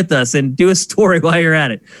eat them with us and do a story while you're at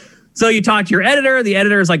it? So you talk to your editor. The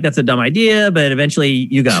editor is like, that's a dumb idea. But eventually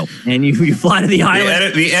you go and you fly to the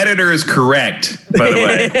island. The editor is correct, by the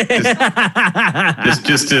way.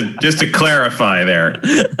 just to clarify there.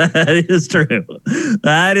 That is true.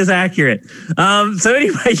 That is accurate. So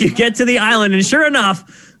anyway, you get to the island, and sure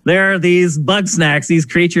enough, there are these Bugsnax, these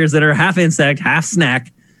creatures that are half insect, half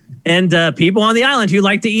snack, and people on the island who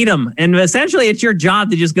like to eat them. And essentially, it's your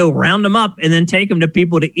job to just go round them up and then take them to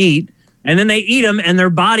people to eat. And then they eat them, and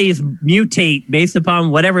their bodies mutate based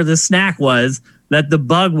upon whatever the snack was that the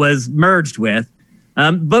bug was merged with.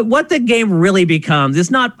 But what the game really becomes,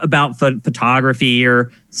 it's not about photography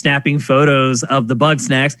or snapping photos of the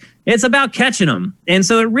Bugsnax. It's about catching them. And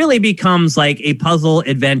so it really becomes like a puzzle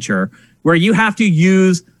adventure where you have to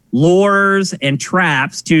use lures and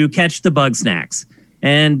traps to catch the Bugsnax.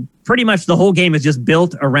 And pretty much the whole game is just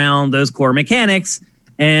built around those core mechanics.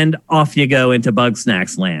 And off you go into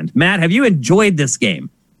Bugsnax land. Matt, have you enjoyed this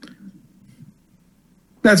game?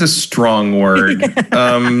 That's a strong word.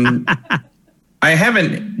 I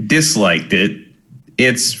haven't disliked it.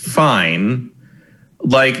 It's fine.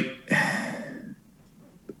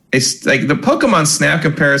 It's like the Pokemon Snap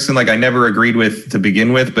comparison, I never agreed with to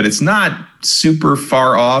begin with, but it's not super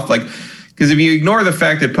far off. Because if you ignore the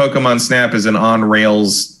fact that Pokemon Snap is an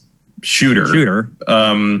on-rails shooter.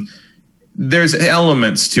 There's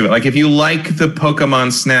elements to it. If you like the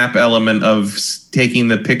Pokemon Snap element of taking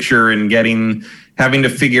the picture and having to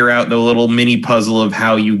figure out the little mini puzzle of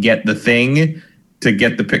how you get the thing to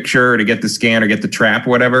get the picture or to get the scan or get the trap or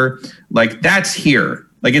whatever, that's here.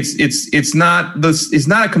 It's not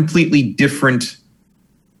a completely different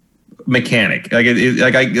mechanic.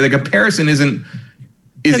 The comparison is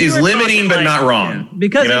limiting, but not wrong. Yeah.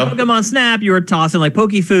 Because in Pokemon Snap, you were tossing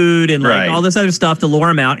Poke Food and all this other stuff to lure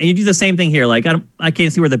them out. And you do the same thing here. I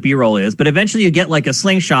can't see where the B-roll is, but eventually you get a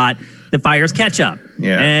slingshot that fires ketchup.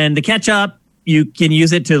 Yeah. And the ketchup, you can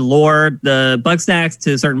use it to lure the Bugsnax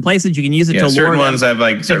to certain places. You can use it to lure certain ones have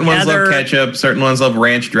certain ones love ketchup, certain ones love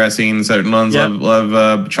ranch dressing, certain ones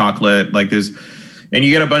love chocolate. And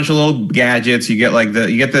you get a bunch of little gadgets. You get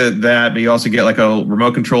that, but you also get a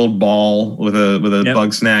remote controlled ball with a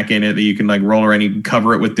bug snack in it that you can roll around. You can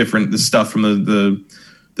cover it with the stuff from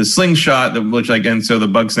the slingshot, and so the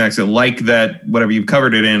Bugsnax that that whatever you've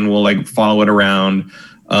covered it in will follow it around.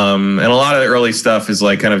 And a lot of the early stuff is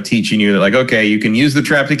kind of teaching you that okay, you can use the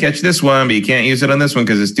trap to catch this one, but you can't use it on this one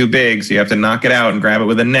because it's too big. So you have to knock it out and grab it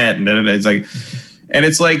with a net. And it's and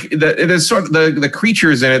it's there's sort of the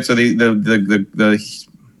creatures in it. So the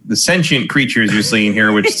sentient creatures you're seeing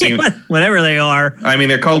here, which seem whatever they are. I mean,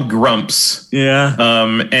 they're called grumps. Yeah.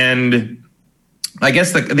 And I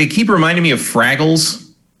guess they keep reminding me of Fraggles.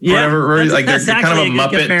 Yeah. Whatever. They're kind of a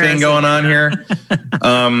Muppet thing going on here.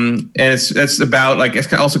 And it's about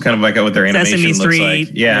it's also kind of what their animation Sesame looks Street.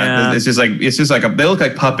 like. Yeah. It's just they look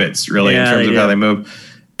like puppets really in terms of how they move.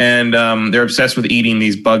 And they're obsessed with eating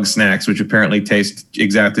these Bugsnax, which apparently taste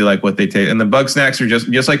exactly like what they taste. And the Bugsnax are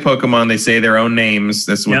just like Pokemon. They say their own names.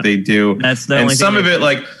 That's what they do. That's the and only some thing of it,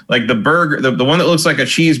 like the burger, the one that looks like a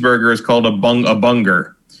cheeseburger is called a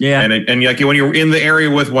bunger. Yeah. And when you're in the area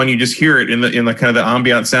with one, you just hear it in the kind of the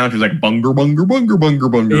ambient sound. It's bunger, bunger, bunger, bunger,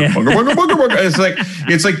 bunger, yeah. bunger, bunger, bunger, bunger. It's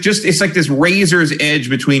like this razor's edge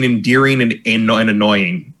between endearing and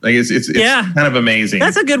annoying. It's kind of amazing.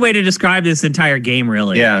 That's a good way to describe this entire game,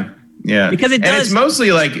 really. Yeah. Yeah. Because it does. And it's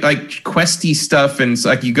mostly like questy stuff, and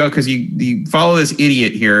it's you go because you follow this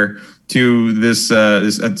idiot here to this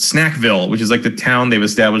Snackville, which is the town they've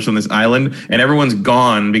established on this island, and everyone's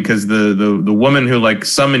gone because the woman who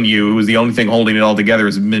summoned you, who was the only thing holding it all together,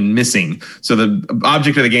 has been missing. So the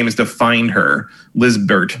object of the game is to find her,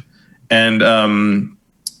 Lizbert. And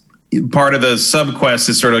part of the sub quest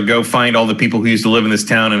is sort of go find all the people who used to live in this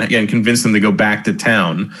town and convince them to go back to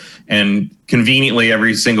town. And conveniently,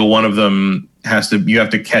 every single one of them you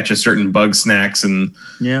have to catch a certain Bugsnax and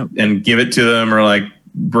give it to them, or like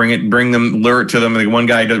lure it to them. Like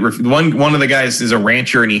one of the guys is a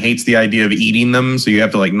rancher and he hates the idea of eating them, so you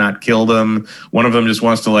have to like not kill them. One of them just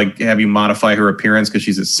wants to like have you modify her appearance because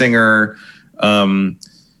she's a singer.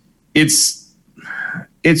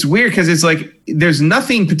 It's weird because it's like there's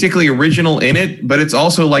nothing particularly original in it, but it's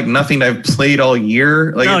also like nothing I've played all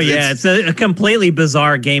year. Like, it's a completely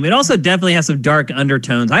bizarre game. It also definitely has some dark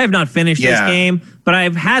undertones. I have not finished this game, but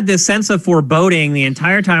I've had this sense of foreboding the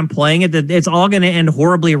entire time playing it that it's all going to end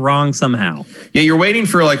horribly wrong somehow. Yeah, you're waiting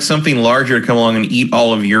for like something larger to come along and eat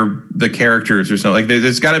all of the characters or something. Like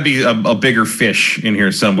there's got to be a bigger fish in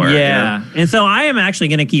here somewhere. Yeah, you know? And so I am actually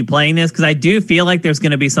going to keep playing this because I do feel like there's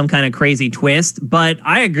going to be some kind of crazy twist. But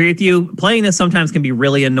I agree with you. Playing this sometimes can be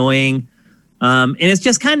really annoying, and it's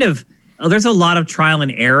just kind of. There's a lot of trial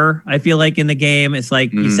and error, I feel like, in the game. It's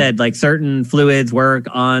like you said, like certain fluids work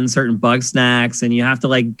on certain Bugsnax, and you have to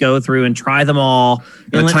like go through and try them all.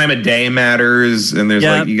 And the time of day matters, and there's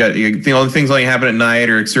like all the things only happen at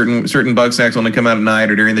night, or certain Bugsnax only come out at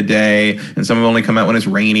night or during the day, and some of them only come out when it's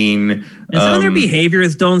raining. And some of their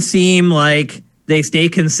behaviors don't seem like they stay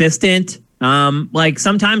consistent. Like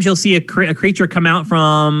sometimes you'll see a creature come out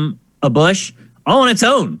from a bush all on its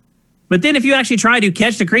own. But then if you actually try to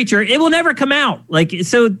catch the creature, it will never come out. Like,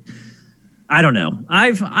 so I don't know.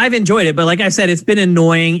 I've enjoyed it, but like I said, it's been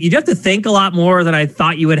annoying. You have to think a lot more than I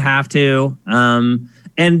thought you would have to.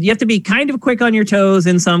 And you have to be kind of quick on your toes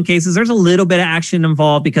in some cases. There's a little bit of action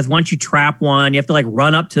involved because once you trap one, you have to like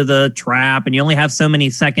run up to the trap and you only have so many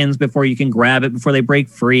seconds before you can grab it before they break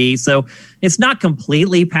free. So it's not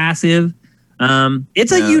completely passive.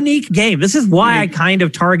 It's a unique game. This is why I kind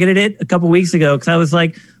of targeted it a couple weeks ago, because I was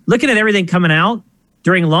like, looking at everything coming out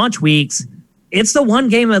during launch weeks, it's the one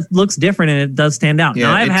game that looks different and it does stand out. Yeah,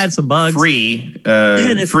 now, I've had some bugs. Free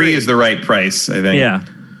is the right price, I think. Yeah.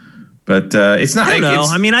 But it's not. I don't know.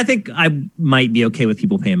 I mean, I think I might be okay with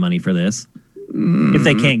people paying money for this if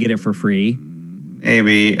they can't get it for free.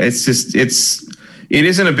 Maybe. It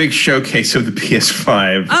isn't a big showcase of the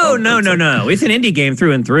PS5. Oh, no. It's an indie game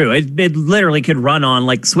through and through. It literally could run on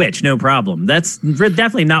like Switch, no problem. That's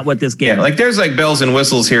definitely not what this game is. Like there's like bells and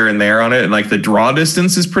whistles here and there on it. And like the draw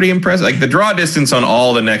distance is pretty impressive. Like the draw distance on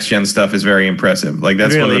all the next gen stuff is very impressive. Like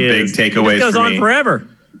that's one of the big takeaways. It goes on forever.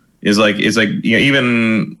 Is like you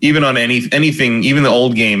know, even on anything, even the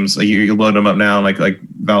old games, like you load them up now, like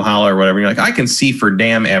Valhalla or whatever. You're like, I can see for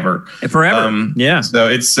damn ever. Forever. Yeah. So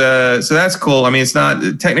it's so that's cool. I mean, it's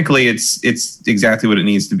not technically it's exactly what it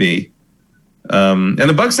needs to be. And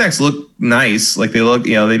the Bugsnax look nice. Like they look,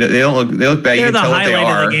 you know, they look bad. They're you can the tell highlight what they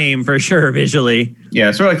are. of the game for sure, visually.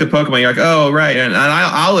 Yeah, sort of like the Pokemon. You're like, oh right, and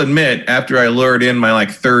I'll admit, after I lured in my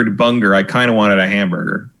like third Bunger, I kind of wanted a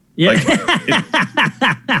hamburger. Yeah.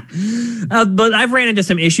 But I've ran into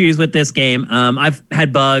some issues with this game. I've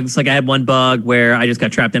had bugs. Like I had one bug where I just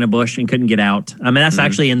got trapped in a bush and couldn't get out. I mean, that's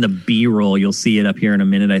actually in the B-roll. You'll see it up here in a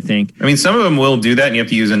minute, I think. I mean, some of them will do that, and you have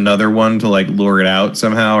to use another one to like lure it out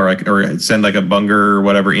somehow, or send like a Bunger or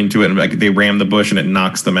whatever into it, and like they ram the bush and it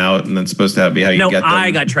knocks them out, and then it's supposed to be how you get them. No,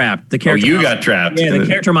 I got trapped. The character. Oh, you got trapped. Yeah, the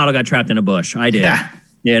character model got trapped in a bush. I did.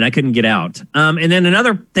 Yeah, and I couldn't get out. And then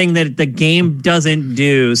another thing that the game doesn't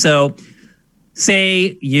do. So,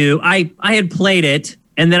 say I had played it,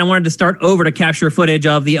 and then I wanted to start over to capture footage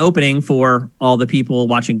of the opening for all the people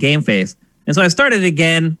watching GameFace. And so I started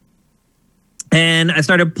again, and I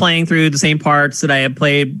started playing through the same parts that I had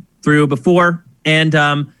played through before. And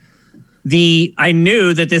I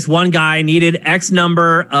knew that this one guy needed X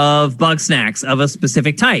number of Bugsnax of a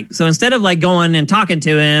specific type. So instead of like going and talking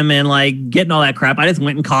to him and like getting all that crap, I just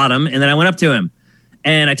went and caught him, and then I went up to him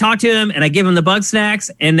and I talked to him and I give him the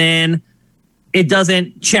Bugsnax, and then it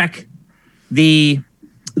doesn't check the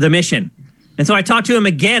mission. And so I talked to him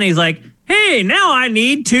again. And he's like, hey, now I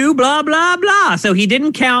need to blah, blah, blah. So he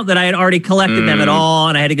didn't count that I had already collected them at all,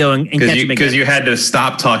 and I had to go and catch him again. Because you had to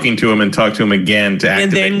stop talking to him and talk to him again to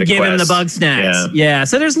activate the quest. And then give him the Bugsnax. Yeah.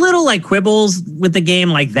 So there's little like quibbles with the game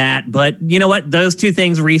like that. But you know what? Those two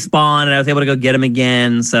things respawn, and I was able to go get him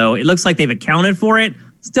again. So it looks like they've accounted for it.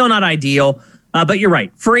 Still not ideal. But you're right.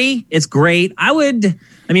 Free, it's great.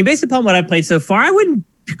 Based upon what I've played so far, I wouldn't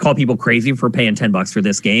call people crazy for paying $10 for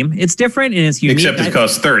this game. It's different and it's unique. Except it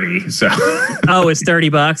costs $30. So oh, it's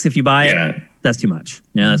 $30 if you buy it. That's too much.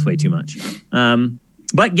 Yeah, that's way too much.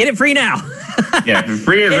 But get it free now. Yeah,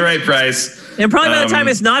 free is the right price. And probably by the time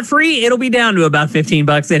it's not free, it'll be down to about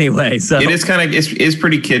 $15 anyway. So it is kind of is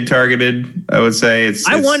pretty kid targeted, I would say.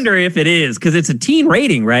 I wonder if it is because it's a teen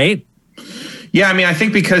rating, right? Yeah, I mean, I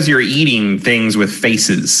think because you're eating things with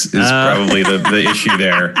faces is probably the issue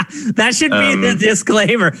there. That should be the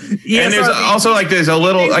disclaimer. Yes, and there's also there's a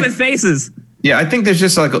little with faces. Yeah, I think there's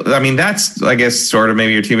just that's I guess sort of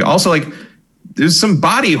maybe your TV. Also there's some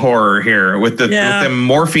body horror here with them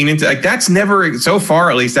morphing into that's never so far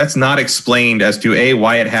at least that's not explained as to A,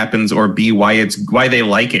 why it happens, or B, why they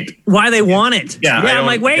like it, why they want it. I'm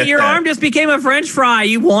like, wait, your arm just became a French fry,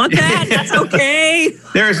 you want that? That's okay.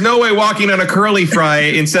 There is no way walking on a curly fry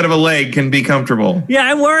instead of a leg can be comfortable.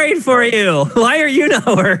 I'm worried for you. Why are you not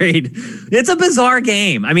worried? It's a bizarre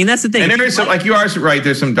game. I mean, that's the thing. And there's some you are right,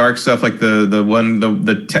 there's some dark stuff like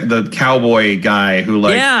the cowboy guy who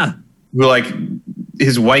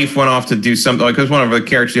his wife went off to do something because one of the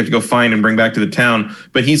characters you have to go find and bring back to the town,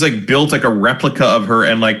 but he's built a replica of her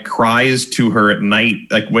and cries to her at night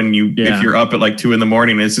when if you're up at 2 a.m.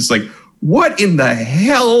 and it's just what in the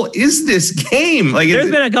hell is this game?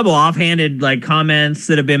 There's been a couple offhanded comments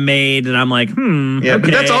that have been made and I'm yeah, okay.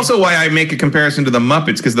 But that's also why I make a comparison to the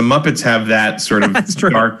Muppets, because the Muppets have that sort of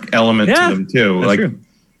dark element to them too.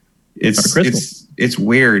 That's true. It's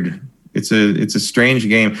weird. It's a strange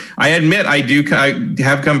game. I admit I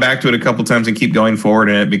have come back to it a couple times and keep going forward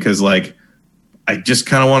in it because I just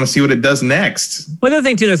kind of want to see what it does next. Well, the other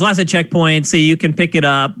thing too, there's lots of checkpoints, so you can pick it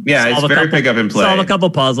up. Yeah, it's very pick up and play. Solve a couple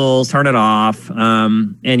puzzles, turn it off,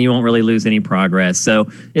 and you won't really lose any progress.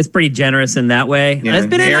 So it's pretty generous in that way. Yeah,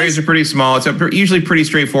 the areas are pretty small. It's usually pretty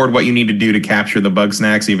straightforward what you need to do to capture the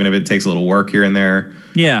Bugsnax, even if it takes a little work here and there.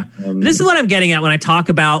 Yeah, this is what I'm getting at when I talk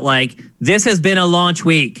about this has been a launch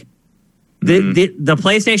week. The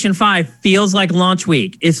PlayStation 5 feels like launch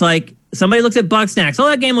week. It's somebody looks at Bugsnax. Oh,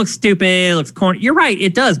 that game looks stupid. It looks corny. You're right.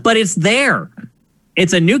 It does, but it's there.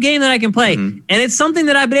 It's a new game that I can play. And it's something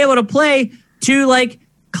that I've been able to play to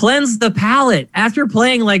cleanse the palate after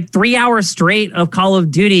playing 3 hours straight of Call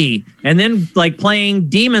of Duty and then playing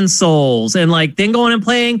Demon Souls and then going and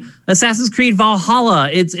playing Assassin's Creed Valhalla.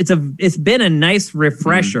 It's been a nice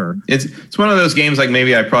refresher. It's one of those games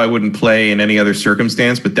maybe I probably wouldn't play in any other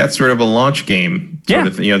circumstance, but that's sort of a launch game.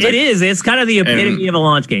 It is. It's kind of the epitome of a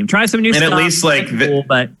launch game. Try some new stuff. And at least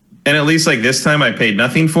and at least this time I paid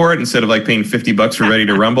nothing for it instead of paying $50 for Ready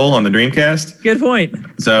to Rumble on the Dreamcast. Good point.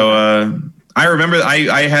 So I remember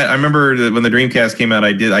I remember when the Dreamcast came out.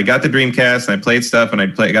 I got the Dreamcast and I played stuff and I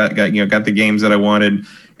got the games that I wanted.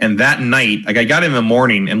 And that night, I got in the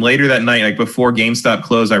morning and later that night, before GameStop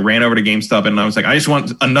closed, I ran over to GameStop and I was I just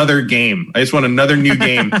want another game. I just want another new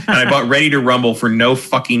game. And I bought Ready to Rumble for no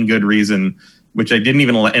fucking good reason, which I didn't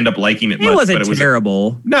even end up liking it much. It wasn't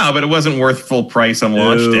terrible. No, but it wasn't worth full price on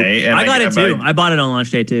launch day. And I got it too. I bought it on launch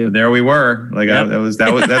day too. There we were.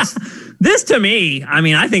 That's. This to me,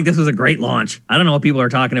 I think this was a great launch. I don't know what people are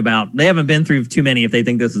talking about. They haven't been through too many if they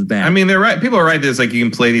think this is bad. I mean, they're right. People are right. There's you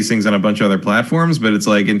can play these things on a bunch of other platforms, but it's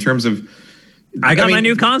in terms of. I got my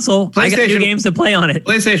new console. I got new games to play on it.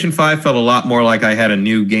 PlayStation 5 felt a lot more like I had a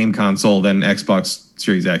new game console than Xbox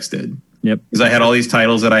Series X did. Yep. Because I had all these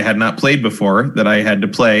titles that I had not played before that I had to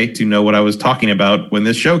play to know what I was talking about when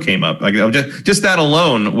this show came up. Just that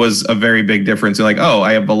alone was a very big difference.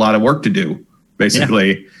 I have a lot of work to do,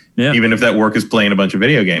 basically. Yeah. Even if that work is playing a bunch of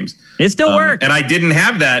video games. It still works. And I didn't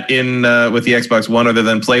have that in with the Xbox One other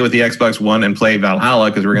than play with the Xbox One and play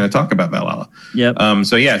Valhalla because we're going to talk about Valhalla. Yep.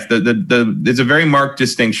 So yes, it's a very marked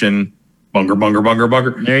distinction. Bunger.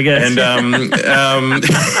 There you go. And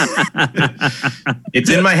it's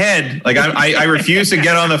in my head. I refuse to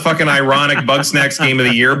get on the fucking ironic Bugsnax Game of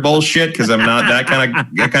the Year bullshit because I'm not that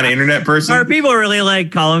kind of internet person. Are people really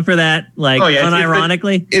calling for that?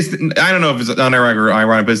 Unironically? I don't know if it's unironic or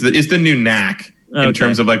ironic, but it's the new knack. In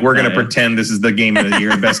terms of we're going to pretend this is the game of the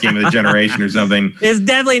year, the best game of the generation or something. It's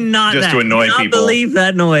definitely not just that. to annoy people. I don't believe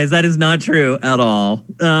that noise. That is not true at all.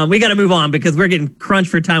 We got to move on because we're getting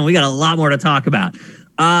crunched for time. We got a lot more to talk about.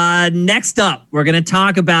 Next up, we're going to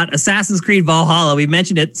talk about Assassin's Creed Valhalla. We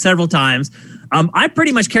mentioned it several times. I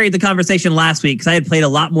pretty much carried the conversation last week because I had played a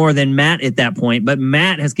lot more than Matt at that point, but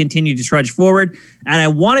Matt has continued to trudge forward. And I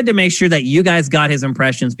wanted to make sure that you guys got his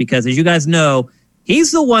impressions because as you guys know,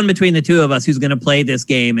 he's the one between the two of us who's going to play this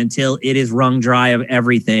game until it is wrung dry of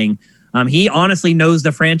everything. He honestly knows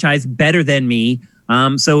the franchise better than me.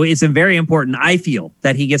 So it's very important, I feel,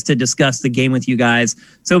 that he gets to discuss the game with you guys.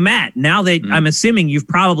 So, Matt, now that I'm assuming you've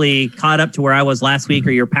probably caught up to where I was last week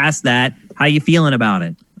or you're past that, how you feeling about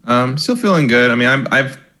it? Still feeling good. I mean,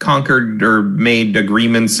 I've conquered or made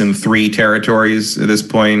agreements in 3 territories at this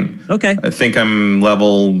point. Okay. I think I'm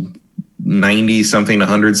level 90 something,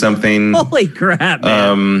 100 something. Holy crap,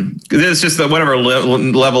 man. It's just whatever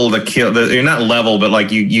level the kill. You're not level, but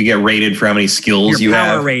like you get rated for how many skills you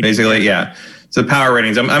have. Rating, basically, yeah. So power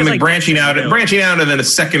ratings. I'm like branching out, and then a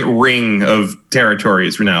second ring of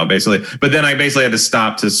territories for now, basically. But then I basically had to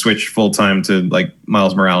stop to switch full time to like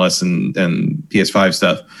Miles Morales and PS5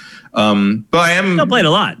 stuff. But I am still played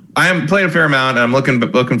a lot. I am playing a fair amount, and I'm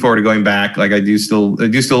looking forward to going back. Like I do still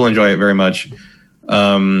enjoy it very much.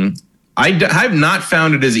 I have not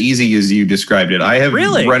found it as easy as you described it. I have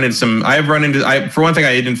run into for one thing,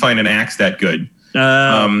 I didn't find an axe that good.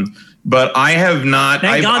 But I have not.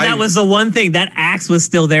 Thank God that was the one thing. That axe was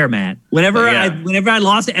still there, Matt. Whenever I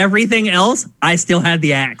lost everything else, I still had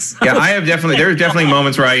the axe. Yeah, I have definitely. There's definitely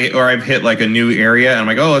moments where I've hit like a new area and I'm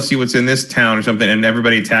like, oh, let's see what's in this town or something, and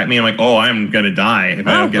everybody attacked me. I'm like, oh, I'm gonna die if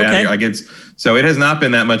I don't get out of here. Like so it has not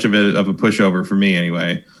been that much of a pushover for me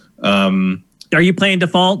anyway. Are you playing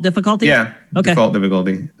default difficulty? Yeah. Okay. Default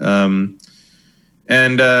difficulty. So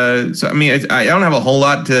I mean, I don't have a whole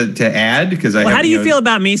lot to add because how do you feel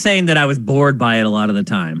about me saying that I was bored by it a lot of the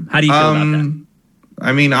time? How do you feel about that?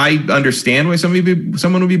 I mean, I understand why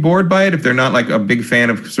someone would be bored by it if they're not like a big fan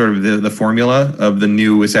of sort of the formula of the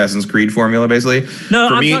new Assassin's Creed formula, basically. No,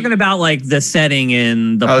 I'm talking about like the setting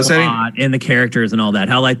and the plot and the characters and all that.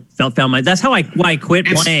 How I that's how I quit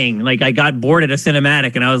playing. Like I got bored at a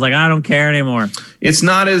cinematic and I was like, I don't care anymore. It's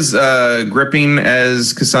not as gripping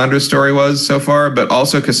as Cassandra's story was so far, but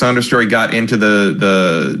also Cassandra's story got into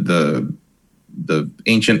the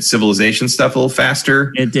ancient civilization stuff a little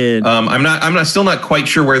faster. It did. I'm still not quite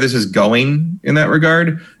sure where this is going in that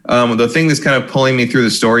regard. The thing that's kind of pulling me through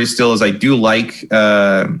the story still is I do like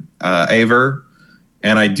Eivor,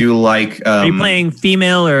 and I do like. Are you playing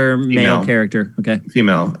female or male character? Okay,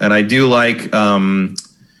 female, and I do like.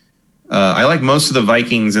 I like most of the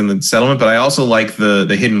Vikings in the settlement, but I also like the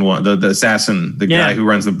hidden one, the assassin, the guy who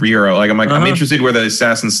runs the bureau. Like I'm interested where the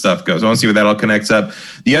assassin stuff goes. I want to see where that all connects up.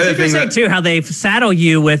 The other thing too, how they saddle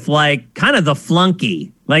you with like kind of the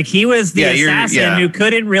flunky. Like he was the assassin who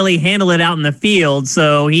couldn't really handle it out in the field,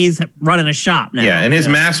 so he's running a shop now. Yeah, and his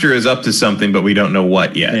master is up to something, but we don't know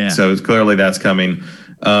what yet. Yeah. So clearly that's coming.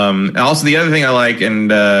 Also, the other thing I like,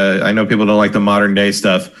 and I know people don't like the modern day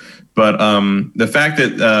stuff. But the fact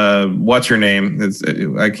that what's her name?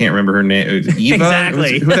 I can't remember her name. Eva?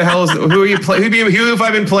 Exactly. Who the hell is? Who are you playing? Who have I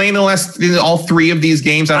been playing all three of these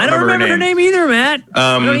games? I don't remember her name either, Matt.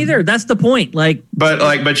 I don't either. That's the point.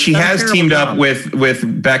 But she has teamed up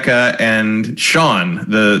with Becca and Sean,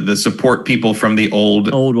 the support people from the old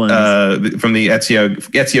ones, from the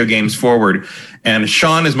Ezio games forward. And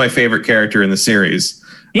Sean is my favorite character in the series.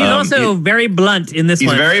 He's also very blunt in this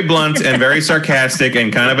one. He's very blunt and very sarcastic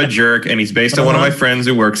and kind of a jerk. And he's based on one of my friends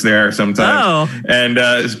who works there sometimes. Oh. And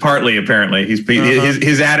it's partly, apparently.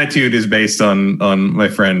 His attitude is based on my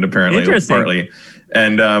friend, apparently. Interesting. Partly.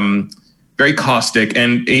 And very caustic.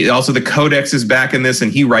 And also the codex is back in this,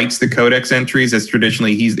 and he writes the codex entries. As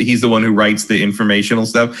traditionally, he's the one who writes the informational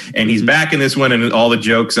stuff. And he's back in this one, and all the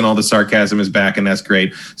jokes and all the sarcasm is back, and that's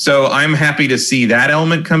great. So I'm happy to see that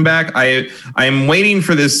element come back. I'm waiting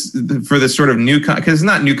for this sort of new, because it's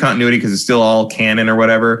not new continuity because it's still all canon or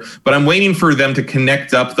whatever, but I'm waiting for them to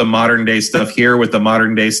connect up the modern day stuff here with the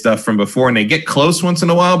modern day stuff from before, and they get close once in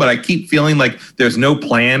a while, but I keep feeling like there's no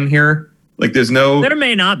plan here. Like there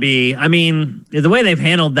may not be. I mean, the way they've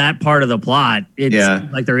handled that part of the plot,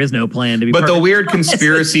 it's like there is no plan to be. But the weird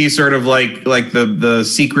conspiracy sort of like the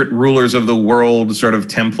secret rulers of the world sort of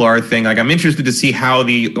Templar thing. Like I'm interested to see how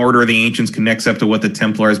the Order of the Ancients connects up to what the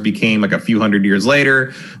Templars became like a few hundred years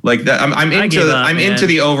later. Like that, I'm into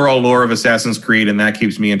the overall lore of Assassin's Creed, and that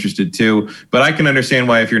keeps me interested too. But I can understand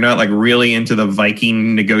why if you're not like really into the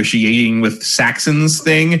Viking negotiating with Saxons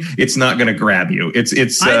thing, it's not going to grab you.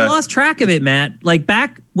 I lost track of it, Matt. Like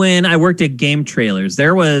back when I worked at Game Trailers,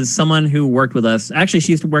 there was someone who worked with us. Actually,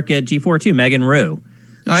 she used to work at G4 too, Megan Rue.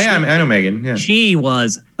 Oh yeah, I know Megan. Yeah, she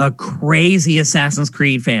was a crazy Assassin's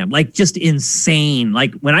Creed fan, like just insane.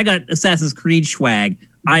 Like when I got Assassin's Creed swag,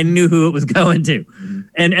 I knew who it was going to.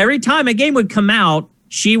 And every time a game would come out,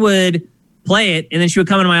 she would play it, and then she would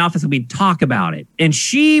come into my office and we'd talk about it. And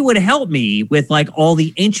she would help me with like all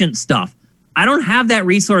the ancient stuff. I don't have that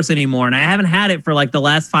resource anymore, and I haven't had it for like the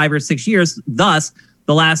last 5 or 6 years, thus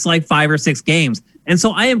the last like 5 or 6 games. And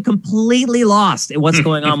so I am completely lost at what's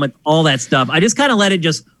going on with all that stuff. I just kind of let it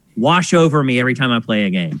just wash over me every time I play a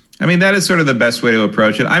game. I mean, that is sort of the best way to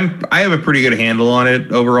approach it. I have a pretty good handle on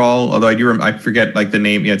it overall, although I forget like the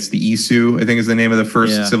name. Yeah, it's the Isu, I think is the name of the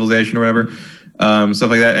first civilization or whatever. stuff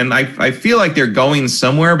like that. And I feel like they're going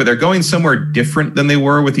somewhere, but they're going somewhere different than they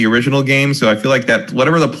were with the original game. So I feel like that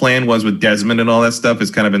whatever the plan was with Desmond and all that stuff has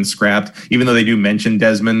kind of been scrapped, even though they do mention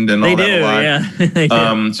Desmond and all that a lot.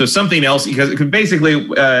 Yeah. So something else, because basically,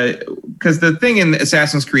 because the thing in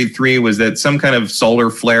Assassin's Creed 3 was that some kind of solar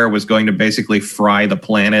flare was going to basically fry the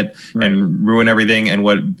planet and ruin everything. And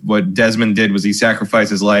what Desmond did was he sacrificed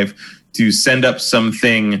his life to send up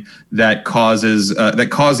something that caused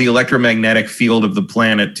the electromagnetic field of the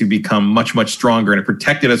planet to become much, much stronger. And it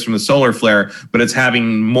protected us from the solar flare, but it's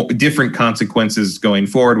having different consequences going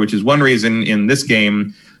forward, which is one reason in this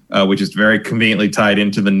game, which is very conveniently tied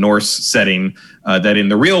into the Norse setting, that in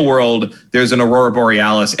the real world, there's an aurora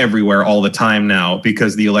borealis everywhere all the time now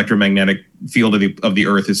because the electromagnetic field of the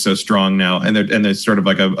Earth is so strong now. And there's sort of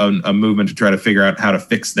like a movement to try to figure out how to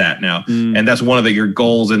fix that now. And that's one of your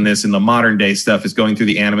goals in the modern day stuff is going through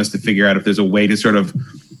the Animus to figure out if there's a way to sort of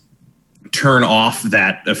turn off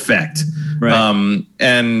that effect. Right.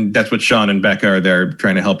 And that's what Sean and Becca are there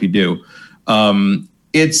trying to help you do.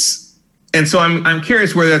 And so I'm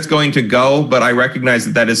curious where that's going to go, but I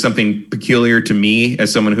recognize that is something peculiar to me as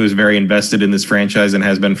someone who's very invested in this franchise and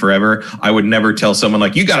has been forever. I would never tell someone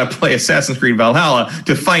like, you got to play Assassin's Creed Valhalla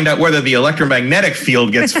to find out whether the electromagnetic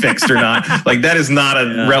field gets fixed or not. Like that is not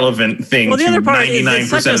a relevant thing. Well, the other part is 99% it's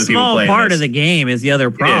such of a the people small playing part this. of the game is the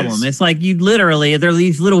other problem. It's like you literally, there are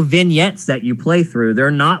these little vignettes that you play through.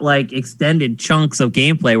 They're not like extended chunks of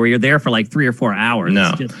gameplay where you're there for like 3 or 4 hours.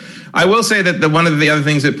 No. I will say that one of the other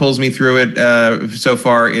things that pulls me through it so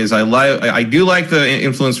far is I do like the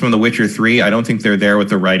influence from The Witcher 3. I don't think they're there with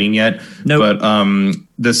the writing yet. Nope. But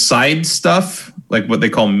the side stuff, like what they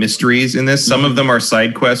call mysteries in this, some of them are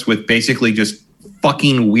side quests with basically just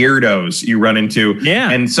fucking weirdos you run into. Yeah.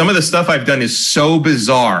 And some of the stuff I've done is so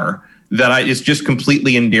bizarre that it's just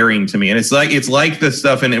completely endearing to me. And it's like the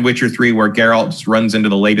stuff in Witcher 3 where Geralt just runs into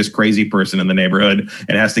the latest crazy person in the neighborhood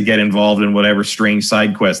and has to get involved in whatever strange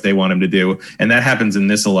side quest they want him to do. And that happens in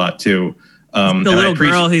this a lot too. The little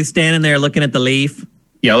girl who's standing there looking at the leaf.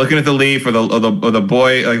 Yeah, looking at the leaf, or the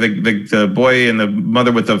boy, like the boy and the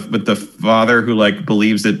mother with the father who like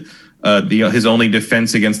believes that his only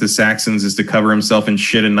defense against the Saxons is to cover himself in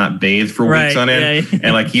shit and not bathe for weeks on end. Yeah.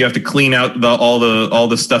 And like you have to clean out all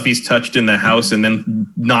the stuff he's touched in the house and then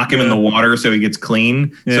knock him in the water so he gets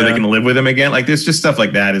clean so they can live with him again. Like there's just stuff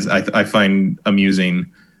like that I find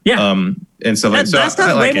amusing. Yeah. And stuff like that.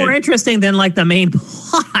 That's way more interesting than like the main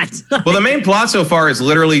plot. Well, the main plot so far is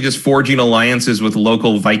literally just forging alliances with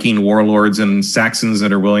local Viking warlords and Saxons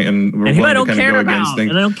that are willing to kind of go against things.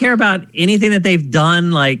 And I don't care about anything that they've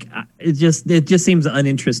done. Like it just seems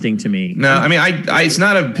uninteresting to me. No, I mean, it's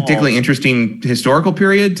not a particularly interesting historical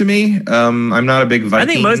period to me. I'm not a big Viking.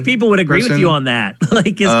 I think most people would agree with you on that.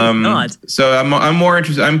 Like, it's not. So I'm more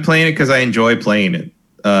interested. I'm playing it because I enjoy playing it.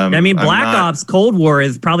 I mean, Black Ops Cold War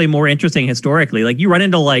is probably more interesting historically. Like you run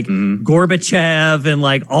into like Gorbachev and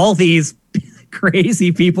like all these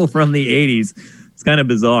crazy people from the 80s. It's kind of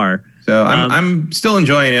bizarre. So I'm still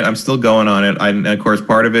enjoying it. I'm still going on it. And of course,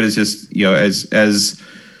 part of it is just, as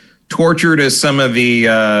tortured as some of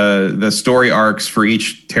the story arcs for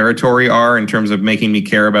each territory are in terms of making me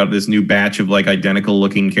care about this new batch of like identical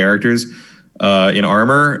looking characters. In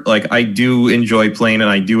armor, like I do enjoy playing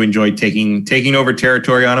and I do enjoy taking over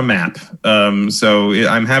territory on a map. So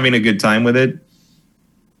I'm having a good time with it.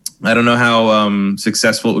 I don't know how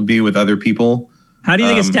successful it would be with other people. How do you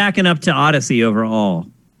think it's stacking up to Odyssey overall?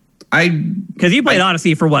 Because you played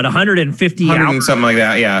Odyssey for what, 150 hours? Something like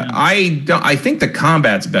that, yeah. I think the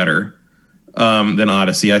combat's better than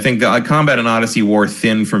Odyssey. I think the combat in Odyssey wore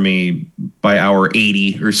thin for me by hour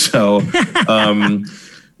 80 or so.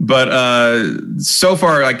 But so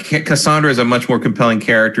far, like Cassandra is a much more compelling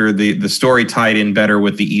character. The story tied in better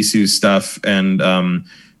with the Isu stuff and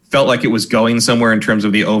felt like it was going somewhere in terms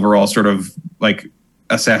of the overall sort of like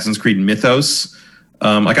Assassin's Creed mythos.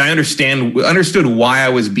 Like I understood why I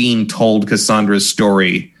was being told Cassandra's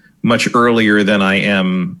story much earlier than I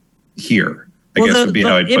am here. I guess would be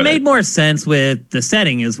how I'd put it. It made more sense with the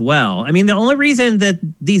setting as well. I mean, the only reason that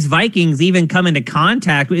these Vikings even come into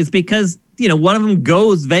contact is because one of them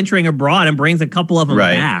goes venturing abroad and brings a couple of them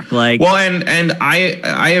back. Like, well, and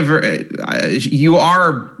you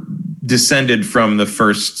are descended from the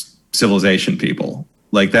first civilization people.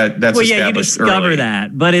 Like that's established you discover early.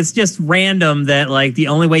 that, but it's just random that like the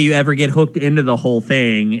only way you ever get hooked into the whole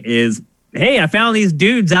thing is, hey, I found these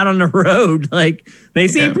dudes out on the road. Like they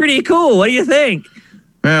seem pretty cool. What do you think?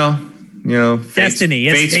 Well, Destiny.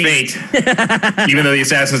 Fate's fate. Even though the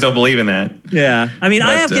assassins don't believe in that. Yeah. I mean,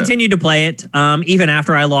 I have continued to play it, even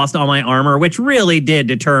after I lost all my armor, which really did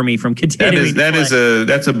deter me from continuing. That's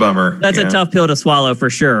a bummer. That's a tough pill to swallow for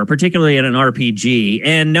sure, particularly in an RPG.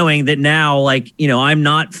 And knowing that now, I'm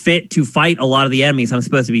not fit to fight a lot of the enemies I'm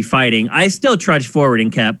supposed to be fighting, I still trudged forward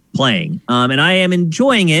and kept playing. And I am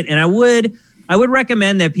enjoying it, and I would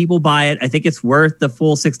recommend that people buy it. I think it's worth the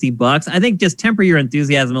full $60. I think just temper your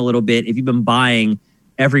enthusiasm a little bit if you've been buying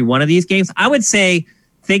every one of these games. I would say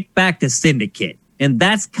think back to Syndicate, and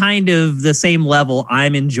that's kind of the same level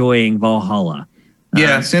I'm enjoying Valhalla.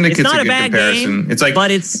 Yeah, Syndicate's it's not a good bad comparison. Game, it's like,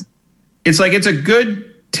 but it's a good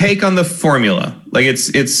take on the formula. Like this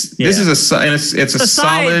is a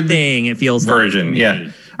solid thing. It feels version. Like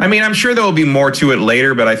yeah. I mean, I'm sure there will be more to it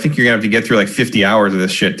later, but I think you're gonna have to get through like 50 hours of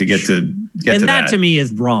this shit to get to that. And that to me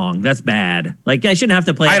is wrong. That's bad. Like, I shouldn't have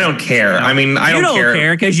to play. I don't care. I mean, I don't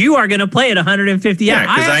care because you are gonna play it 150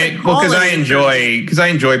 hours. Because I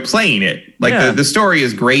enjoy playing it. Like the story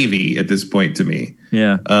is gravy at this point to me.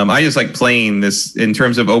 Yeah. I just like playing this in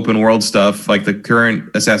terms of open world stuff. Like the current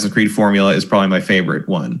Assassin's Creed formula is probably my favorite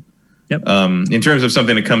one. Yep. In terms of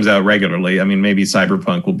something that comes out regularly, I mean, maybe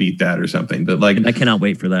Cyberpunk will beat that or something. But I cannot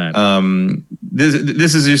wait for that.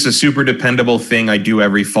 This is just a super dependable thing I do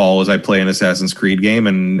every fall as I play an Assassin's Creed game,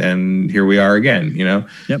 and here we are again.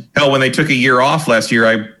 Yep. Hell, when they took a year off last year,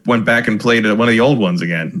 I went back and played one of the old ones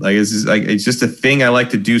again. It's just a thing I like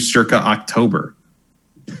to do circa October.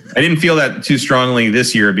 I didn't feel that too strongly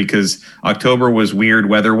this year because October was weird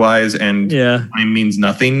weather-wise, and time means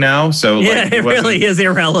nothing now. So it really is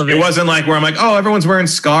irrelevant. It wasn't like where I'm like, oh, everyone's wearing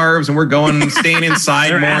scarves and we're staying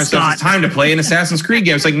inside more and stuff. It's time to play an Assassin's Creed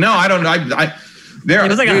game. It's like, no, I don't. It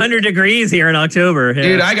was like 100 degrees here in October. Yeah.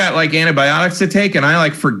 Dude, I got antibiotics to take, and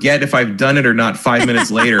I forget if I've done it or not 5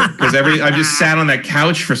 minutes later because I've just sat on that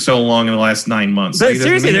couch for so long in the last 9 months. But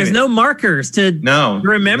seriously, there's no markers to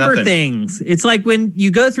remember things. It's like when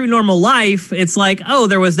you go through normal life, it's like, oh,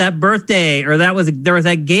 there was that birthday, or there was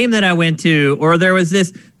that game that I went to, or there was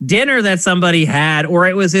this dinner that somebody had, or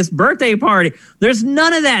it was this birthday party. There's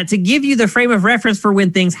none of that to give you the frame of reference for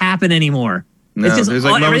when things happen anymore. No, it's just there's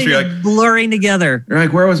moments where you're blurring together. You're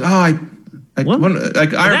like, where was that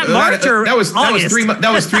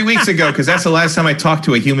was 3 weeks ago because that's the last time I talked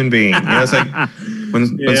to a human being. It's like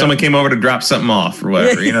when someone came over to drop something off or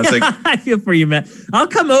whatever. It's like I feel for you, Matt. I'll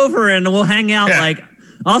come over and we'll hang out. Yeah.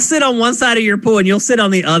 I'll sit on one side of your pool and you'll sit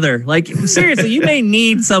on the other. Seriously, you may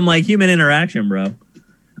need some human interaction, bro.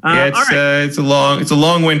 It's a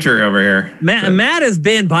long winter over here. Matt has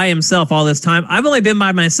been by himself all this time. I've only been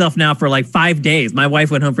by myself now for 5 days. My wife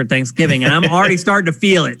went home for Thanksgiving, and I'm already starting to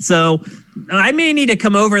feel it. So I may need to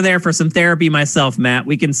come over there for some therapy myself, Matt.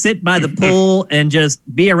 We can sit by the pool and just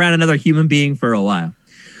be around another human being for a while.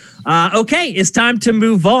 Okay, it's time to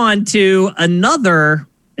move on to another.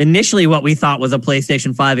 Initially, what we thought was a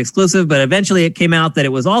PlayStation 5 exclusive, but eventually it came out that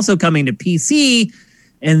it was also coming to PC.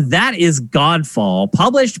 And that is Godfall,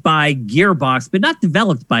 published by Gearbox, but not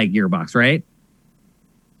developed by Gearbox, right?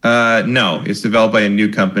 No, it's developed by a new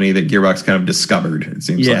company that Gearbox kind of discovered, it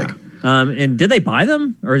seems like. And did they buy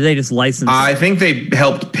them, or did they just license them? I think they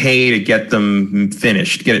helped pay to get it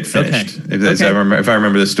finished, if I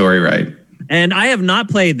remember the story right. And I have not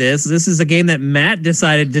played this. This is a game that Matt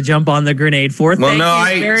decided to jump on the grenade for. Thank you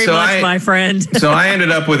very much, my friend. So I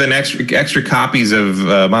ended up with an extra copies of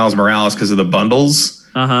Miles Morales because of the bundles.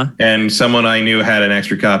 Uh-huh. And someone I knew had an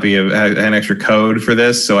extra copy of an extra code for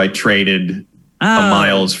this, so I traded a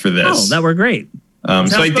Miles for this. Oh, that were great.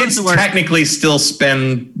 So I did technically still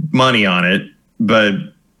spend money on it, but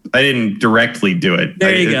I didn't directly do it.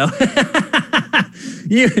 There you go.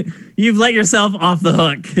 You've let yourself off the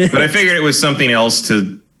hook. But I figured it was something else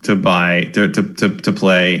to buy to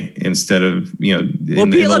play instead of in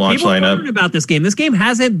the launch people lineup. People about this game. This game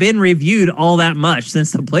hasn't been reviewed all that much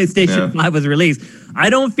since the PlayStation 5 was released. I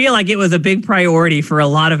don't feel like it was a big priority for a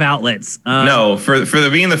lot of outlets. No, for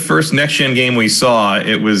being the first next gen game we saw,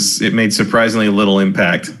 it made surprisingly little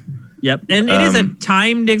impact. Yep, and it is a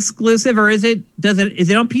timed exclusive, or is it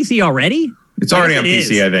on PC already? It's already on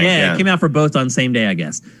PC, I think. Yeah, it came out for both on the same day, I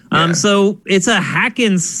guess. So it's a hack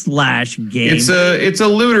and slash game. It's a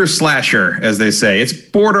looter slasher, as they say. It's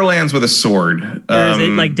Borderlands with a sword. Or is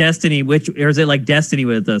it like Destiny? Or is it like Destiny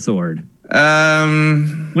with a sword?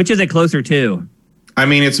 Which is it closer to? I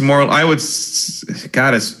mean, it's more. It's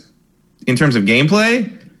in terms of gameplay.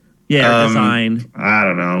 Yeah, design. I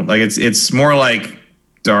don't know. It's more like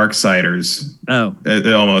Darksiders. Oh,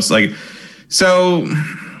 almost so.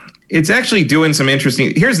 It's actually doing some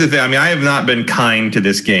interesting. Here's the thing. I mean, I have not been kind to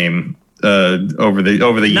this game over the year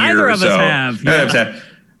or so. Neither of us have. Yeah.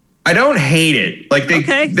 I don't hate it. Like they're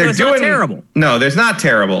it's doing not terrible. No, there's not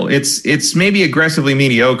terrible. It's maybe aggressively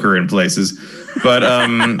mediocre in places, but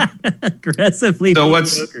aggressively. So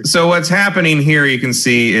what's happening here? You can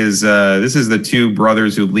see is this is the two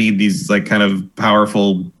brothers who lead these like kind of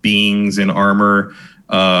powerful beings in armor.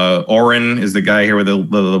 Orin is the guy here with the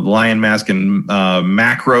lion mask, and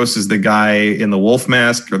Macros is the guy in the wolf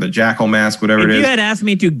mask or the jackal mask, whatever it is. If you had asked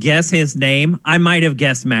me to guess his name, I might have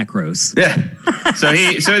guessed Macros. Yeah. So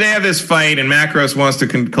they have this fight, and Macros wants to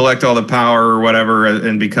collect all the power or whatever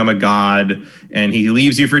and become a god, and he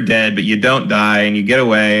leaves you for dead, but you don't die, and you get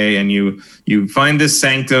away, and you find this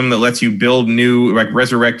sanctum that lets you build new, like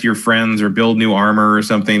resurrect your friends or build new armor or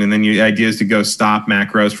something, and then the idea is to go stop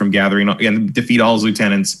Macros from gathering and defeat all his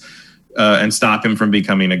lieutenants and stop him from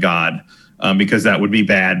becoming a god, because that would be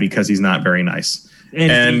bad because he's not very nice.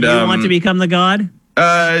 And do you want to become the god?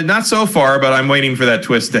 Not so far, but I'm waiting for that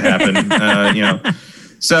twist to happen.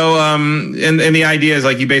 So, and the idea is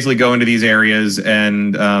like you basically go into these areas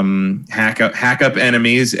and hack up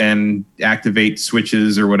enemies and activate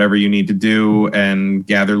switches or whatever you need to do and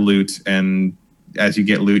gather loot. And as you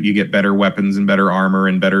get loot, you get better weapons and better armor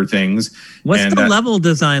and better things. What's the level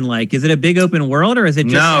design like? Is it a big open world or is it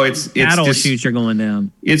just battle shoots you're going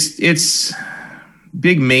down? It's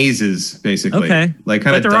big mazes, basically. Okay. Like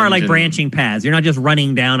kind but there are like branching paths. You're not just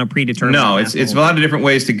running down a predetermined No, it's a lot of different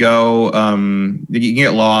ways to go. You can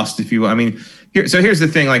get lost if you. I mean, here's the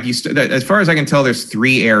thing. Like as far as I can tell, there's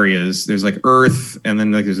 3 areas. There's like Earth, and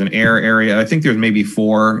then like there's an air area. I think there's maybe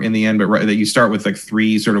 4 in the end, but that you start with like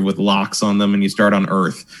 3 sort of with locks on them, and you start on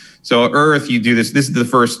Earth. So Earth, you do this. This is the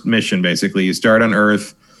first mission basically. You start on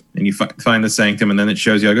Earth, and you find the sanctum, and then it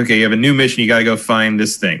shows you like, okay, you have a new mission. You got to go find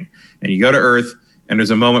this thing, and you go to Earth. And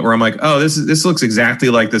there's a moment where I'm like, oh, this looks exactly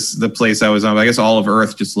like the place I was on. I guess all of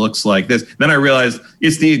Earth just looks like this. Then I realized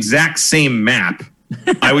it's the exact same map.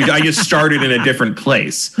 I just started in a different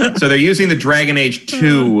place. So they're using the Dragon Age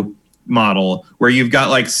 2 model where you've got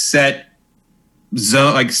like set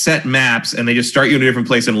maps, and they just start you in a different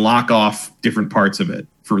place and lock off different parts of it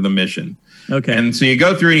for the mission. Okay. And so you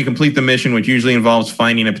go through and you complete the mission, which usually involves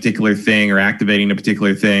finding a particular thing or activating a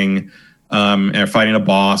particular thing, or fighting a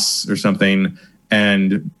boss or something.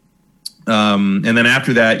 And then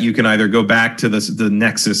after that, you can either go back to the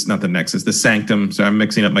Sanctum. So I'm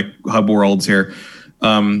mixing up my hub worlds here.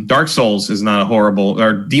 Dark Souls is not a horrible,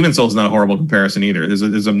 or Demon Souls is not a horrible comparison either.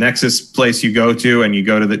 There's a Nexus place you go to, and you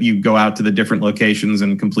go out to the different locations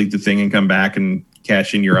and complete the thing and come back and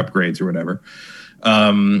cash in your upgrades or whatever.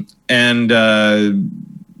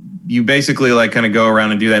 You basically like kind of go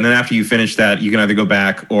around and do that. And then after you finish that, you can either go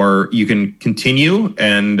back or you can continue.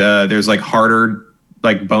 And there's like harder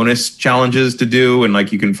like bonus challenges to do, and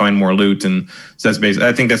like you can find more loot. And so that's basically,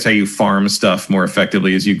 I think that's how you farm stuff more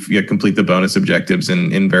effectively, is you complete the bonus objectives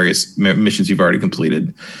in various missions you've already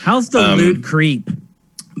completed. How's the loot creep?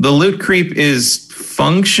 The loot creep is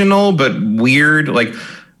functional but weird, like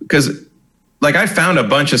because like I found a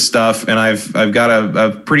bunch of stuff, and I've got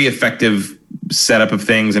a pretty effective setup of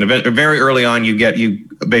things, and very early on you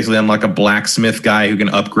basically unlock a blacksmith guy who can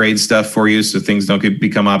upgrade stuff for you so things don't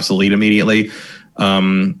become obsolete immediately.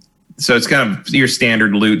 So it's kind of your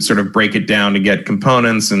standard loot, sort of break it down to get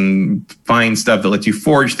components and find stuff that lets you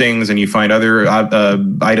forge things, and you find other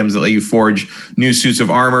items that let you forge new suits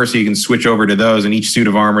of armor, so you can switch over to those. And each suit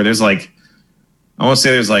of armor, there's like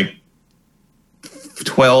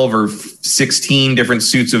 12 or 16 different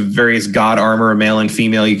suits of various god armor, male and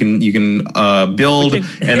female. You can build, and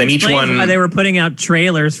then each one. Why they were putting out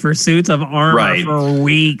trailers for suits of armor for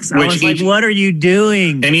weeks. I was like, what are you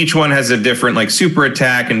doing? And each one has a different like super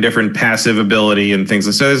attack and different passive ability and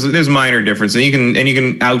things. So there's minor difference, and you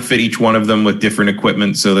can outfit each one of them with different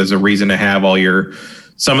equipment. So there's a reason to have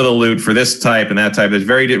some of the loot for this type and that type. There's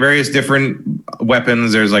various different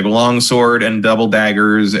weapons. There's like longsword and double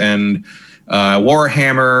daggers and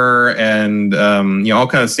Warhammer and all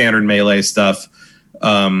kind of standard melee stuff.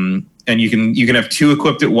 And you can have 2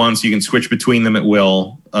 equipped at once. You can switch between them at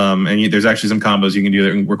will. And there's actually some combos you can do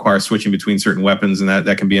that require switching between certain weapons, and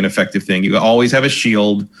that can be an effective thing. You always have a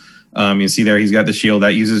shield. You see there, he's got the shield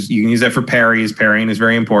you can use that for parries. Parrying is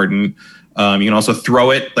very important. You can also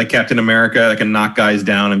throw it like Captain America, that can knock guys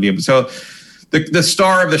down and be able. So the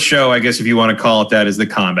star of the show, I guess if you want to call it that, is the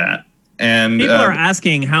combat. And people are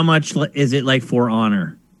asking, how much is it like For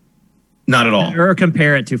Honor? Not at all. Or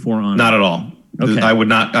compare it to For Honor? Not at all. Okay. I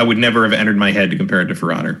would never have entered my head to compare it to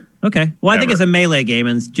For Honor. Okay. Well, I think it's a melee game,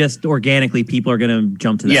 and just organically people are going to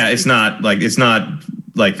jump to that. Yeah, it's not like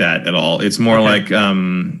that at all. It's more like Dark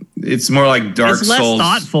Souls. It's less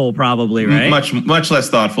thoughtful, probably, right? Much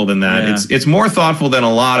less thoughtful than that. Yeah. It's more thoughtful than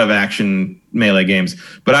a lot of action Melee games.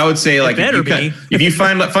 But I would say like if you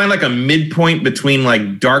find like a midpoint between like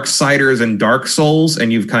Darksiders and Dark Souls,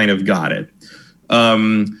 and you've kind of got it.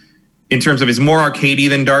 In terms of it's more arcadey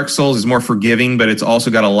than Dark Souls, it's more forgiving, but it's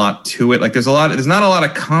also got a lot to it. Like there's not a lot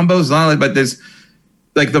of combos, but there's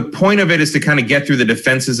like the point of it is to kind of get through the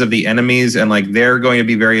defenses of the enemies, and like they're going to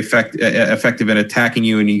be very effective in attacking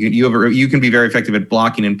you, and you can be very effective at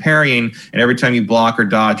blocking and parrying. And every time you block or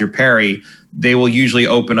dodge or parry, they will usually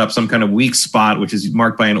open up some kind of weak spot, which is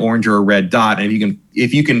marked by an orange or a red dot. And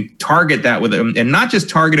if you can target that with them, and not just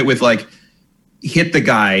target it with like hit the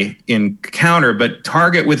guy in counter, but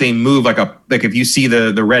target with a move like if you see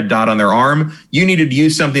the red dot on their arm, you need to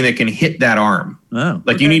use something that can hit that arm. Oh,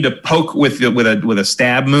 like you need to poke with a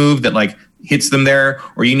stab move that like hits them there,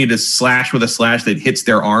 or you need to slash with a slash that hits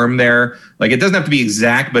their arm there. Like it doesn't have to be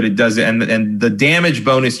exact, but it does, and the damage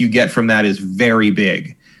bonus you get from that is very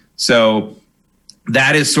big. So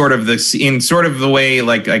that is sort of the way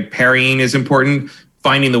like parrying is important.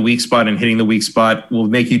 Finding the weak spot and hitting the weak spot will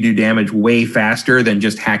make you do damage way faster than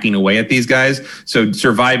just hacking away at these guys. So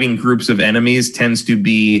surviving groups of enemies tends to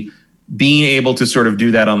be being able to sort of do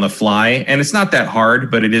that on the fly. And it's not that hard,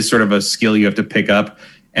 but it is sort of a skill you have to pick up.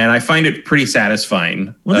 And I find it pretty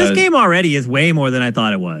satisfying. Well, this game already is way more than I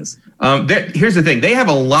thought it was. Here's the thing. They have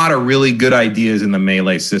a lot of really good ideas in the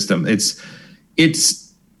Melee system.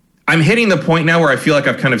 I'm hitting the point now where I feel like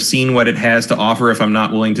I've kind of seen what it has to offer if I'm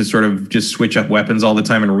not willing to sort of just switch up weapons all the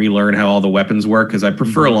time and relearn how all the weapons work, because I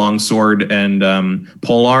prefer longsword and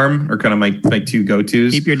polearm are kind of my two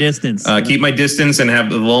go-tos. Keep your distance. Keep my distance, and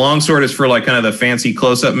have the longsword is for like kind of the fancy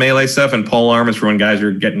close-up melee stuff, and polearm is for when guys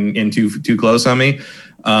are getting in too close on me.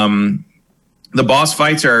 The boss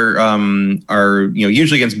fights are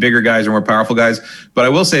usually against bigger guys or more powerful guys, but I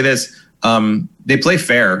will say this, they play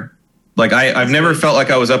fair. Like I've never felt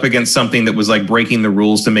like I was up against something that was like breaking the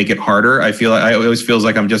rules to make it harder. I always feels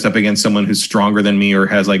like I'm just up against someone who's stronger than me or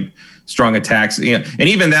has like strong attacks. And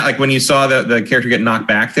even that, like when you saw the character get knocked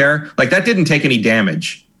back there, like that didn't take any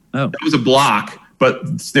damage. Oh, that was a block.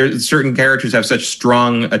 But certain characters have such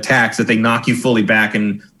strong attacks that they knock you fully back.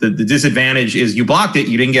 And the disadvantage is you blocked it,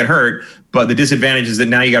 you didn't get hurt. But the disadvantage is that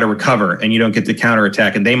now you got to recover and you don't get the counter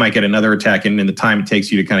attack, and they might get another attack in the time it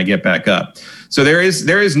takes you to kind of get back up. So there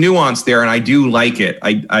is nuance there, and I do like it.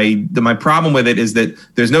 My problem with it is that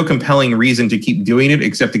there's no compelling reason to keep doing it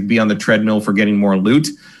except to be on the treadmill for getting more loot.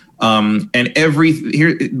 And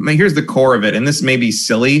here's the core of it, and this may be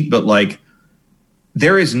silly, but like,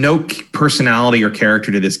 there is no personality or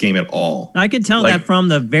character to this game at all. I could tell that from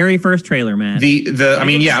the very first trailer, man.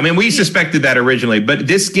 We suspected that originally, but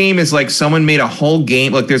this game is like someone made a whole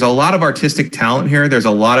game. Look, there's a lot of artistic talent here. There's a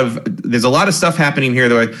lot of stuff happening here.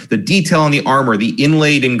 The detail on the armor, the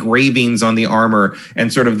inlaid engravings on the armor,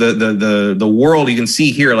 and sort of the world you can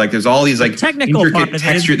see here. Like there's all these like technical intricate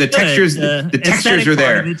texture. The textures are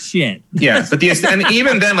there. It's shit. Yeah, but and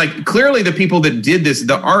even then, like clearly the people that did this,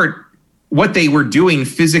 the art. What they were doing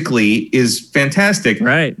physically is fantastic,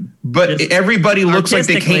 right? But just everybody looks like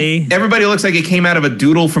it came out of a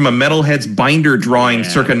doodle from a Metalhead's binder drawing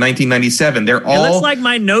circa 1997. It looks like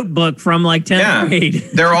my notebook from like 10th grade.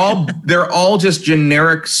 they're all just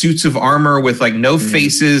generic suits of armor with like no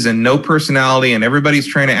faces and no personality, and everybody's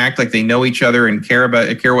trying to act like they know each other and care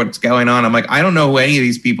what's going on. I'm like, I don't know who any of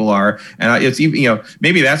these people are, and it's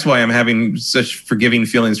maybe that's why I'm having such forgiving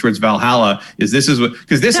feelings towards Valhalla. Because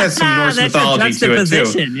this has some Norse mythology to it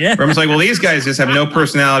too. Yeah. Where I'm just like, well, these guys just have no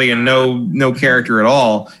personality and no character at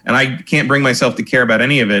all, and I can't bring myself to care about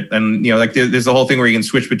any of it. And like there's the whole thing where you can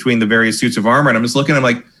switch between the various suits of armor, and I'm just looking, I'm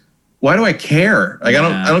like, why do I care? Like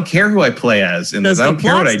I don't care who I play as, and I don't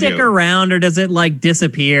care what I do. Does the plot stick around, or does it like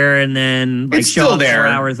disappear and then like it's still there 4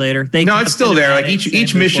 hours later? No, it's still there. Like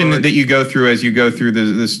each mission that you go through as you go through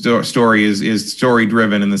the story is story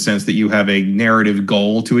driven in the sense that you have a narrative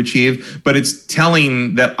goal to achieve, but it's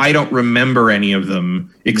telling that I don't remember any of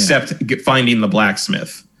them except finding the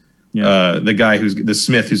blacksmith. The guy the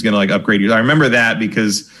smith who's going to like upgrade you. I remember that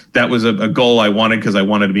because that was a goal I wanted because I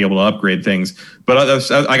wanted to be able to upgrade things. But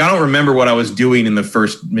I don't remember what I was doing in the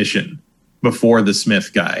first mission before the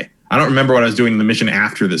smith guy. I don't remember what I was doing in the mission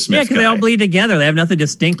after the smith guy. Yeah, because they all bleed together. They have nothing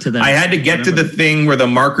distinct to them. I had to get to the thing where the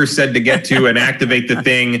marker said to get to and activate the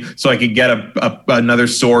thing so I could get another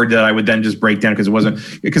sword that I would then just break down because it wasn't.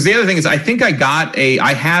 Because the other thing is I think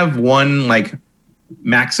I have one like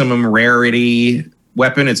maximum rarity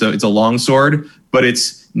weapon. It's a long sword, but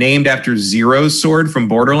it's named after Zero's sword from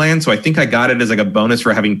Borderlands. So I think I got it as like a bonus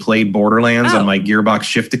for having played Borderlands on my Gearbox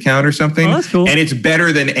Shift account or something. Oh, that's cool. And it's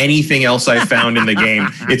better than anything else I found in the game.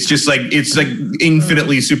 it's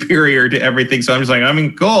infinitely superior to everything. So I'm just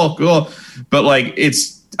like, cool. But like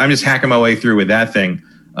it's just hacking my way through with that thing.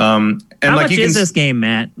 And How like much is this game,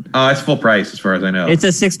 Matt? It's full price as far as I know. It's a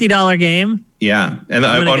 $60 game. Yeah, and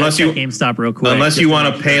unless you GameStop real quick, unless you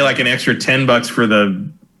want to pay like an extra $10 for the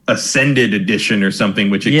Ascended edition or something,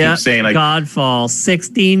 which it keeps saying like Godfall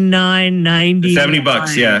 $69.90.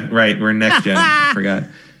 $70. Yeah, right. We're next gen. I forgot.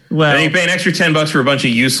 Well, and you pay an extra $10 for a bunch of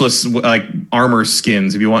useless like armor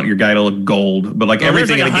skins if you want your guy to look gold. But like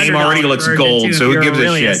everything in the game already looks gold, so who gives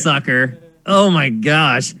a shit? A sucker. Oh my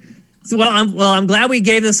gosh. So, I'm glad we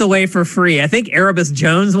gave this away for free. I think Erebus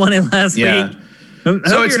Jones won it last week.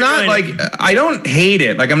 So it's not like I don't hate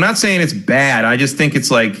it. Like I'm not saying it's bad. I just think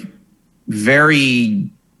it's like very.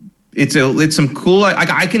 It's some cool.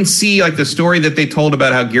 I can see like the story that they told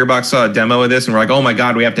about how Gearbox saw a demo of this and we're like, oh my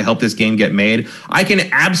god, we have to help this game get made. I can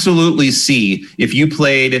absolutely see if you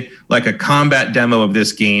played like a combat demo of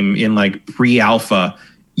this game in like pre-alpha,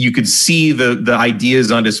 you could see the ideas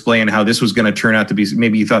on display and how this was going to turn out to be.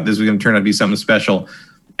 Maybe you thought this was going to turn out to be something special.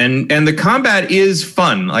 And the combat is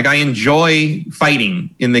fun. Like I enjoy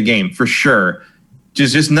fighting in the game for sure.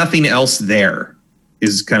 Just nothing else there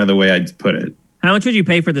is kind of the way I'd put it. How much would you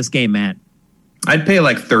pay for this game, Matt? I'd pay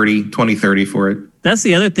like 30 for it. That's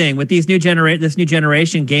the other thing with these this new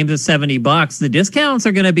generation games at $70. The discounts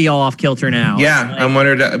are going to be all off kilter now. Yeah, I'm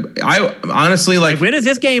wondering. I honestly like. When is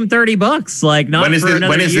this game $30? Like not when is for this, another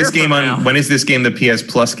when is year this game from on? now. When is this game the PS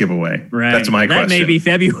Plus giveaway? Right. That's my question. That may be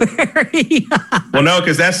February. Well, no,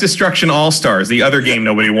 because that's Destruction All Stars, the other game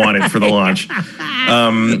nobody wanted for the launch.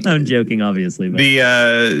 I'm joking, obviously. But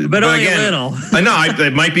only again, a little. I know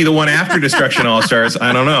it might be the one after Destruction All Stars.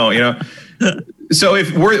 I don't know. So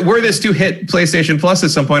if were this to hit PlayStation Plus at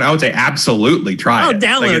some point, I would say absolutely try it.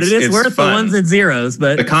 Download it. It's worth fun. The ones and zeros,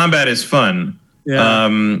 but the combat is fun. Yeah.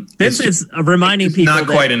 This is reminding people not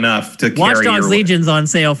quite enough to carry Watch Dogs Legion's on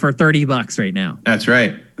sale for $30 right now. That's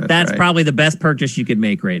right. That's probably the best purchase you could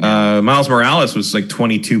make right now. Miles Morales was like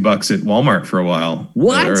 $22 at Walmart for a while.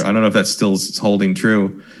 What? I don't know if that's still holding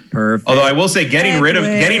true. Perfect. Although I will say getting rid of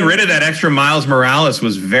that extra Miles Morales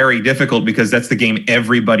was very difficult because that's the game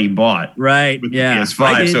everybody bought. Right. With the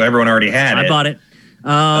PS5, so everyone already had it. I bought it.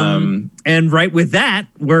 And right with that,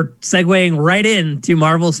 we're segueing right into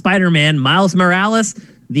Marvel Spider-Man Miles Morales.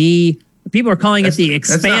 The people are calling it the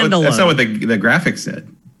Expandalone. That's not what the graphics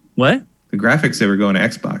said. What? The graphics said we're going to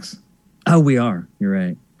Xbox. Oh, we are. You're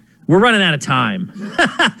right. We're running out of time.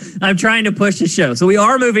 I'm trying to push the show. So we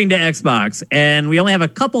are moving to Xbox, and we only have a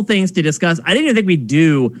couple things to discuss. I didn't even think we'd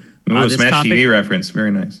do this Smash topic. TV reference.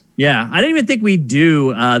 Very nice. Yeah, I didn't even think we'd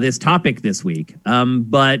do this topic this week.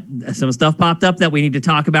 But some stuff popped up that we need to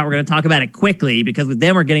talk about. We're going to talk about it quickly because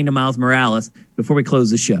then we're getting to Miles Morales before we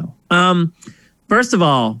close the show. First of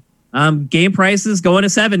all, game prices going to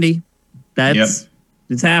 $70.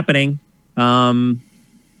 It's happening.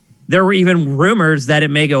 There were even rumors that it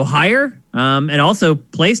may go higher. And also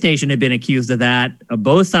PlayStation had been accused of that.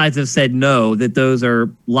 Both sides have said no, that those are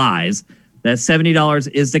lies. That $70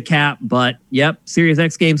 is the cap, but Series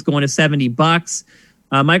X games going to $70.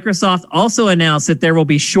 Microsoft also announced that there will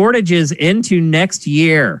be shortages into next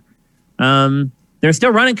year. They're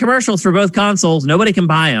still running commercials for both consoles. Nobody can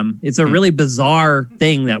buy them. It's a really bizarre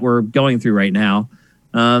thing that we're going through right now.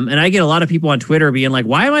 And I get a lot of people on Twitter being like,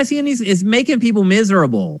 why am I seeing these? It's making people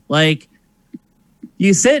miserable. Like,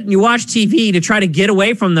 you sit and you watch TV to try to get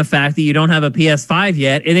away from the fact that you don't have a PS5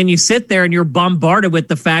 yet. And then you sit there and you're bombarded with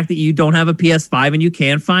the fact that you don't have a PS5 and you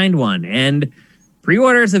can't find one. And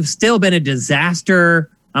pre-orders have still been a disaster.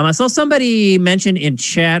 I saw somebody mention in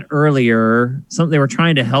chat earlier, something they were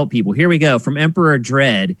trying to help people. Here we go. From Emperor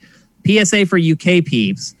Dread. PSA for UK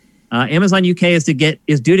peeps. Amazon UK is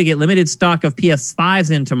due to get limited stock of PS5s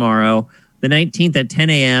in tomorrow, the 19th at 10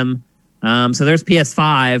 a.m. So there's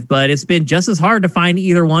PS5, but it's been just as hard to find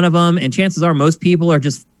either one of them. And chances are most people are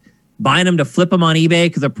just buying them to flip them on eBay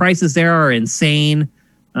because the prices there are insane.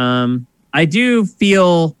 I do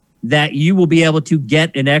feel that you will be able to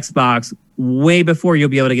get an Xbox way before you'll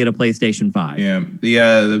be able to get a PlayStation 5. Yeah,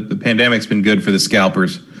 the pandemic's been good for the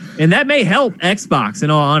scalpers. And that may help Xbox,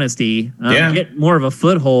 in all honesty, get more of a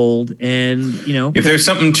foothold. And, if there's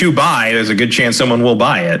something to buy, there's a good chance someone will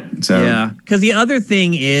buy it. So. Yeah, because the other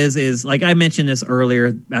thing is like I mentioned this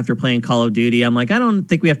earlier after playing Call of Duty. I'm like, I don't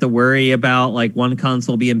think we have to worry about like one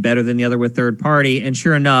console being better than the other with third party. And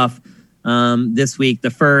sure enough, this week,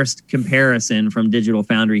 the first comparison from Digital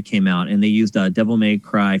Foundry came out, and they used a Devil May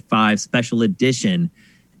Cry 5 Special Edition.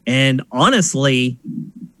 And honestly,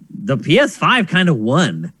 the PS5 kind of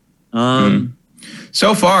won.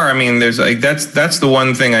 So far, I mean, there's like that's the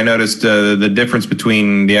one thing I noticed. The difference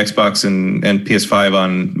between the Xbox and PS5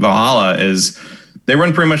 on Valhalla is They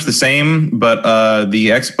run pretty much the same, but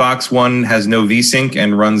the Xbox One has no VSync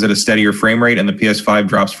and runs at a steadier frame rate, and the PS5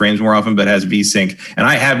 drops frames more often, but has VSync. And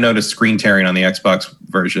I have noticed screen tearing on the Xbox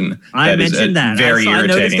version. I mentioned that. Very irritating. I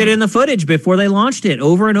noticed it in the footage before they launched it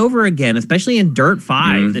over and over again, especially in Dirt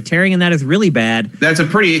 5. The tearing in that is really bad. That's a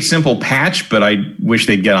pretty simple patch, but I wish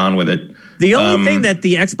they'd get on with it. The only thing that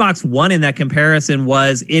the Xbox One in that comparison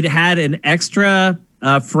was it had an extra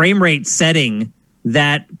frame rate setting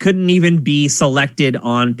that couldn't even be selected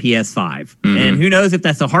on PS5. And who knows if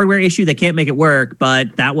that's a hardware issue, they can't make it work,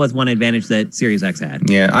 but that was one advantage that Series X had.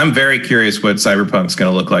 Yeah, I'm very curious what Cyberpunk's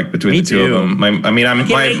going to look like between the two of them. I'm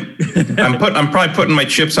probably putting my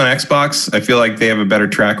chips on Xbox. I feel like they have a better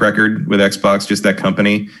track record with Xbox, just that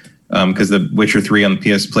company, because The Witcher 3 on the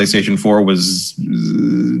PlayStation 4 was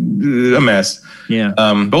a mess. Yeah.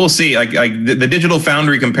 But we'll see. The Digital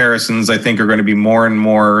Foundry comparisons, I think, are going to be more and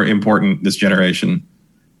more important this generation.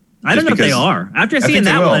 I don't know if they are. After seeing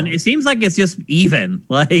that one, it seems like it's just even.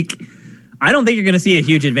 Like, I don't think you're going to see a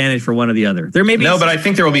huge advantage for one or the other. There may be but I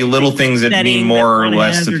think there will be little things that mean more or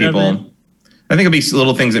less to people. I think it'll be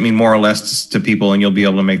little things that mean more or less to people, and you'll be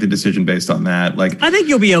able to make the decision based on that. Like, I think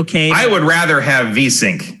you'll be okay. I would rather have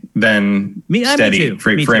VSync than steady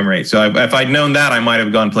frame rate. So if I'd known that, I might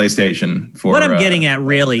have gone PlayStation. For what I'm getting at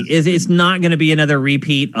really is it's not going to be another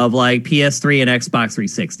repeat of like PS3 and Xbox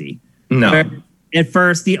 360. No. At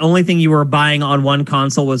first, the only thing you were buying on one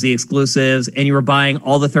console was the exclusives, and you were buying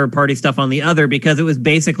all the third-party stuff on the other because it was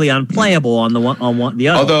basically unplayable on the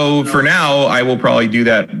other. Although for now, I will probably do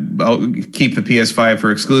that. I'll keep the PS5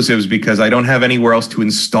 for exclusives because I don't have anywhere else to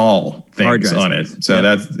install things on it. So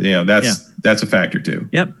that's a factor too.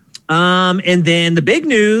 Yep. And then the big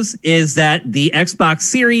news is that the Xbox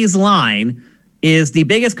Series line is the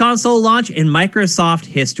biggest console launch in Microsoft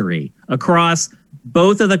history across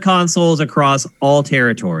both of the consoles, across all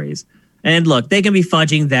territories. And look, they can be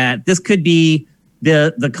fudging that. This could be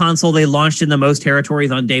the console they launched in the most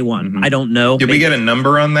territories on day one. I don't know. Did we get a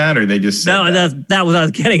number on that, or they just said that was what I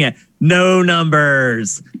was getting at. No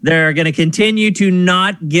numbers. They're going to continue to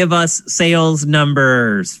not give us sales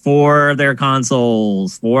numbers for their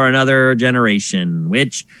consoles for another generation,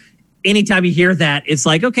 which anytime you hear that, it's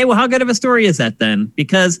like, okay, well, how good of a story is that then?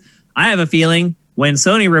 Because I have a feeling when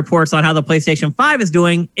Sony reports on how the PlayStation 5 is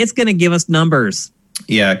doing, it's going to give us numbers.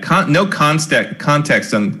 Yeah, no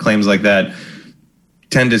context on claims like that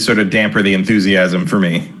tend to sort of damper the enthusiasm for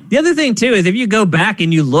me. The other thing, too, is if you go back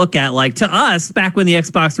and you look at, like, to us, back when the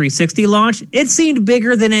Xbox 360 launched, it seemed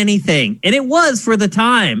bigger than anything. And it was for the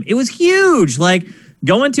time. It was huge. Like,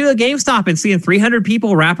 going to a GameStop and seeing 300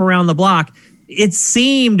 people wrap around the block, it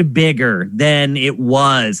seemed bigger than it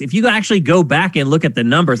was. If you actually go back and look at the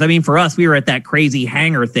numbers, I mean, for us, we were at that crazy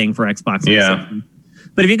hangar thing for Xbox 360. Yeah.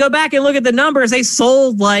 But if you go back and look at the numbers, they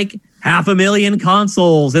sold like 500,000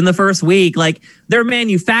 consoles in the first week. Like, they're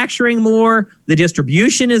manufacturing more. The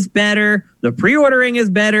distribution is better. The pre-ordering is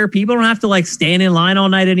better. People don't have to like stand in line all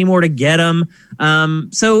night anymore to get them.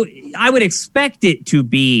 So I would expect it to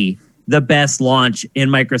be the best launch in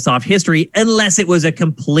Microsoft history, unless it was a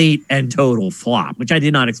complete and total flop, which I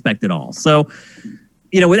did not expect at all. So,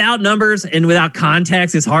 without numbers and without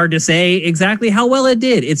context, it's hard to say exactly how well it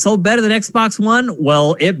did. It sold better than Xbox One.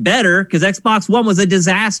 Well, it better, because Xbox One was a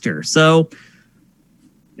disaster. So,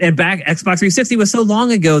 and back, Xbox 360 was so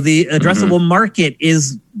long ago. The addressable market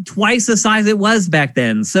is twice the size it was back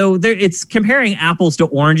then. So it's comparing apples to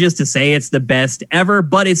oranges to say it's the best ever,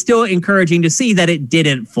 but it's still encouraging to see that it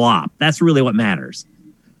didn't flop. That's really what matters.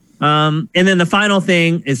 And then the final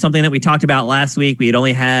thing is something that we talked about last week. We had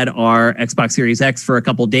only had our Xbox Series X for a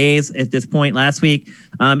couple days at this point last week,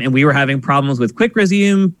 and we were having problems with Quick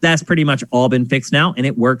Resume. That's pretty much all been fixed now, and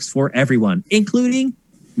it works for everyone, including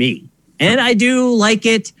me. And I do like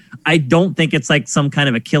it. I don't think it's like some kind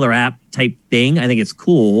of a killer app type thing. I think it's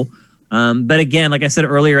cool. But again, like I said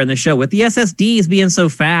earlier in the show, with the SSDs being so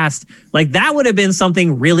fast, like that would have been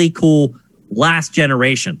something really cool last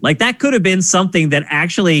generation. Like that could have been something that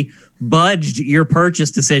actually budged your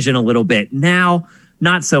purchase decision a little bit. Now,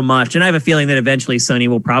 not so much. And I have a feeling that eventually Sony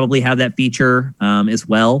will probably have that feature as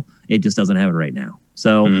well. It just doesn't have it right now.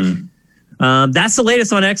 So that's the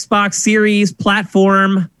latest on Xbox Series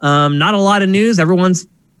platform. Not a lot of news. Everyone's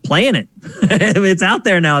playing it. It's out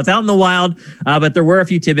there now. It's out in the wild. But there were a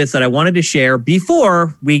few tidbits that I wanted to share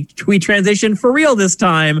before we transition for real this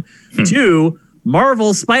time to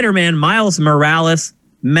Marvel's Spider-Man Miles Morales.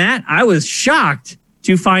 Matt, I was shocked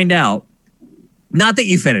to find out, not that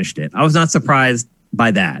you finished it. I was not surprised by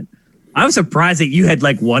that. I was surprised that you had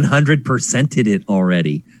like 100%ed it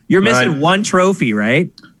already. You're missing one trophy,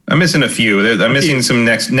 right? I'm missing a few. I'm missing some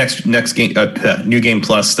next game, New Game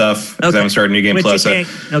Plus stuff. Because I haven't started New Game Plus.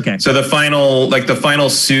 Okay. So the final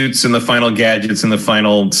suits and the final gadgets and the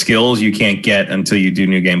final skills you can't get until you do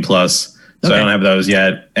New Game Plus. So I don't have those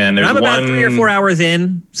yet. And I'm about 3 or 4 hours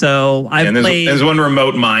in. So I've played. There's one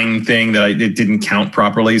remote mine thing that it didn't count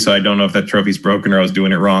properly. So I don't know if that trophy's broken or I was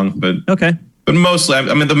doing it wrong. But okay. But mostly,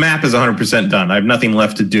 I mean, the map is 100% done. I have nothing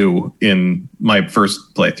left to do in my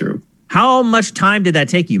first playthrough. How much time did that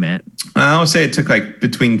take you, Matt? I would say it took like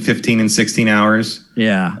between 15 and 16 hours.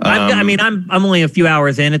 Yeah. I'm only a few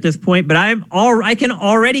hours in at this point, but I can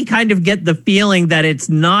already kind of get the feeling that it's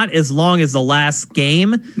not as long as the last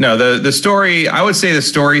game. No, the story, I would say the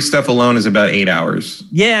story stuff alone is about 8 hours.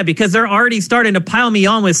 Yeah, because they're already starting to pile me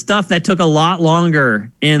on with stuff that took a lot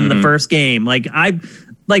longer in the first game.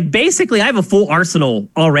 Basically, I have a full arsenal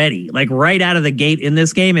already, like right out of the gate in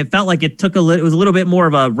this game. It felt like it was a little bit more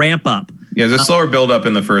of a ramp up. Yeah, there's a slower build up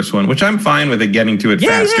in the first one, which I'm fine with it getting to it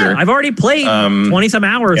faster. Yeah, I've already played 20 some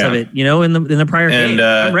hours of it, in the prior game.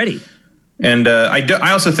 I'm ready. And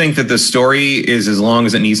I also think that the story is as long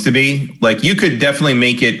as it needs to be. Like, you could definitely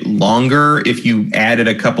make it longer if you added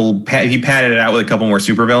if you padded it out with a couple more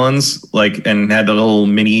supervillains, and had the little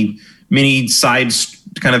mini side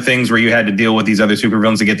kind of things where you had to deal with these other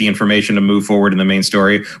supervillains to get the information to move forward in the main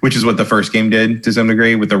story, which is what the first game did to some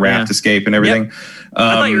degree with the raft escape and everything. Yep.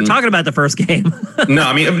 I thought you were talking about the first game.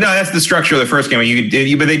 No, that's the structure of the first game.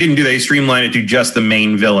 But they didn't do that. They streamlined it to just the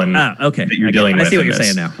main villain. Okay. That you're dealing with. I see what you're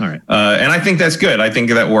saying now. All right. And I think that's good. I think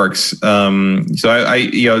that works. So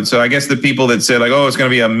I guess the people that said it's going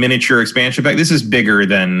to be a miniature expansion pack, this is bigger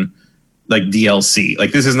than DLC.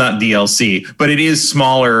 This is not DLC, but it is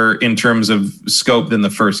smaller in terms of scope than the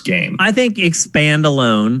first game. I think expand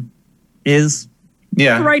alone is the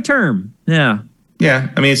right term. Yeah. Yeah.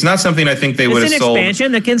 I mean, it's not something I think they would have sold. It's an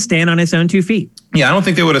expansion that can stand on its own 2 feet. Yeah, I don't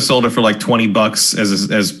think they would have sold it for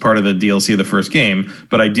 $20 as part of the DLC of the first game,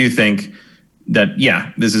 but I do think that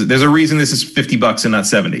there's a reason this is $50 and not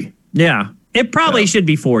 $70. Yeah. It probably should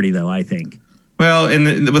be 40 though, I think. Well,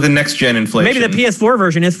 with the next gen inflation. Maybe the PS4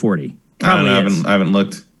 version is 40. Probably I haven't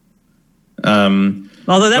looked.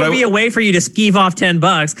 Although that would be a way for you to skeeve off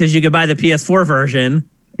 $10 because you could buy the PS4 version.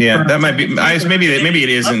 Yeah, that might be. Maybe it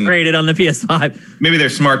isn't upgraded on the PS5. Maybe they're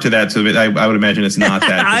smart to that, so I would imagine it's not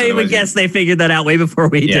that. I would guess they figured that out way before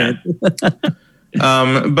we did.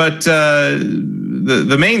 But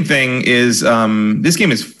the main thing is this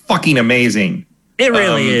game is fucking amazing. It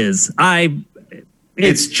really is.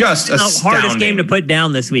 It's just the hardest game to put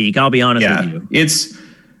down this week. I'll be honest with you. It's.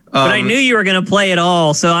 But I knew you were going to play it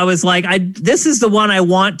all, so I was like, this is the one I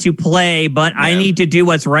want to play, but I need to do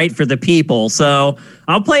what's right for the people. So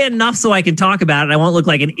I'll play enough so I can talk about it. I won't look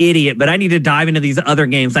like an idiot, but I need to dive into these other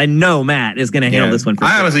games. I know Matt is going to handle this one for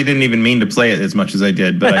I honestly didn't even mean to play it as much as I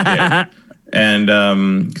did, but I did. And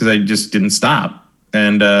because I just didn't stop.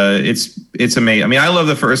 And it's amazing. I mean, I love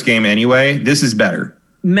the first game anyway. This is better.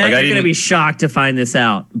 Matt, you're going to be shocked to find this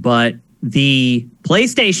out, but the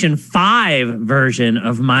PlayStation 5 version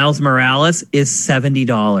of Miles Morales is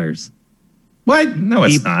 $70. What? No,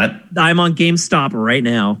 it's not. I'm on GameStop right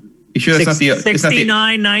now. You sure that's not the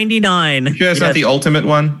 $69.99? You sure that's not the ultimate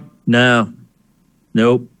one? No.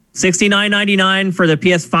 Nope. $69.99 for the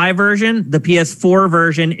PS5 version. The PS4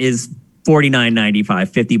 version is $49.95,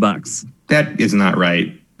 $50. That is not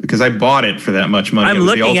right. Because I bought it for that much money. I'm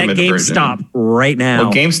looking at GameStop right now.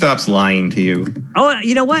 Well, GameStop's lying to you. Oh,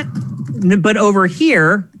 you know what? But over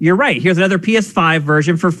here, you're right. Here's another PS5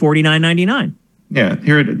 version for $49.99. Yeah,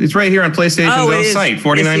 it's right here on PlayStation's site,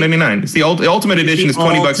 $49.99. It's the Ultimate Edition is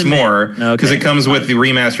 $20 more because it comes with the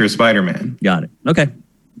remaster of Spider-Man. Got it. Okay.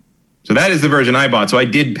 So that is the version I bought. So I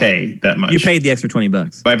did pay that much. You paid the extra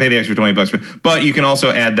 $20. I paid the extra $20, but you can also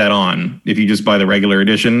add that on if you just buy the regular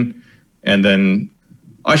edition. And then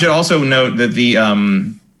I should also note that the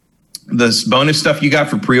bonus stuff you got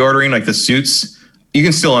for pre-ordering, like the suits, you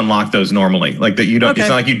can still unlock those normally. Like that, you don't. Okay. It's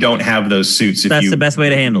not like you don't have those suits. That's the best way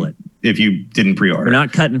to handle it. If you didn't pre-order, we're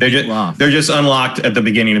not cutting people off. They're just unlocked at the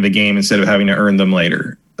beginning of the game instead of having to earn them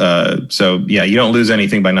later. So yeah, you don't lose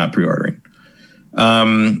anything by not pre-ordering.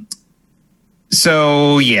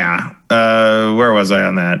 So yeah, where was I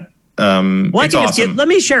on that? It's awesome. Let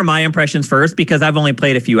me share my impressions first because I've only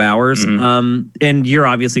played a few hours, and you're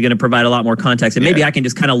obviously going to provide a lot more context, and maybe I can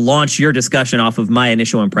just kind of launch your discussion off of my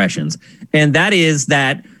initial impressions. And that is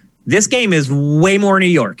that this game is way more New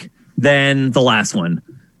York than the last one.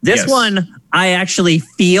 This one, I actually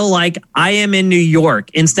feel like I am in New York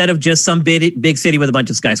instead of just some big city with a bunch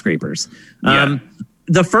of skyscrapers.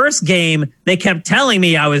 The first game, they kept telling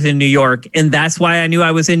me I was in New York, and that's why I knew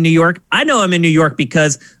I was in New York. I know I'm in New York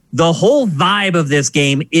because the whole vibe of this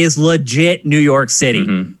game is legit New York City.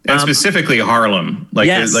 Mm-hmm. And specifically Harlem.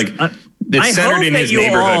 Yes. It's centered in his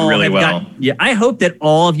neighborhood really well. I hope that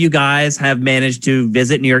all of you guys have managed to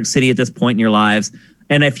visit New York City at this point in your lives.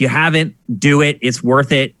 And if you haven't, do it. It's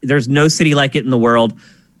worth it. There's no city like it in the world.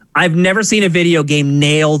 I've never seen a video game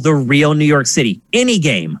nail the real New York City. Any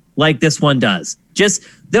game like this one does. Just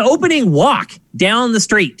the opening walk down the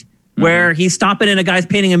street where he's stopping and a guy's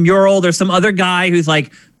painting a mural. There's some other guy who's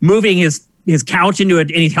like moving his couch into it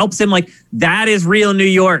and he helps him. Like, that is real New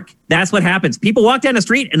York. That's what happens. People walk down the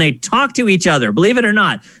street and they talk to each other. Believe it or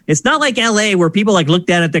not. It's not like LA where people like look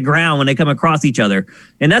down at the ground when they come across each other.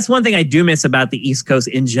 And that's one thing I do miss about the East Coast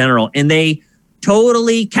in general. And they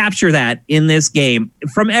totally capture that in this game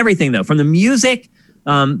from everything, though, from the music,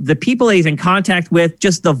 the people that he's in contact with,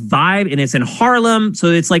 just the vibe. And it's in Harlem. So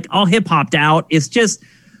it's like all hip hopped out. It's just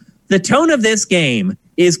the tone of this game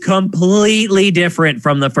is completely different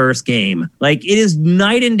from the first game. Like, it is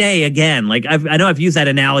night and day again. Like, I know I've used that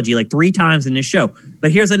analogy like 3 times in this show,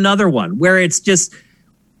 but here's another one where it's just,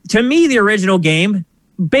 to me, the original game,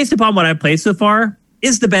 based upon what I've played so far,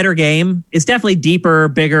 is the better game. It's definitely deeper,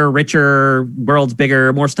 bigger, richer, world's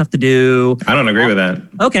bigger, more stuff to do. I don't agree with that.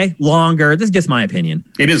 Okay, longer. This is just my opinion.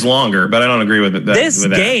 It is longer, but I don't agree with it. This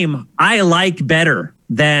game, I like better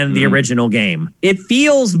than the original game. It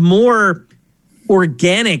feels more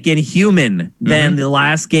organic and human than the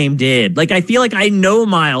last game did. Like, I feel like I know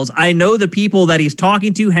Miles. I know the people that he's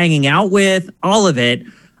talking to, hanging out with, all of it.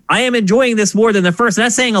 I am enjoying this more than the first.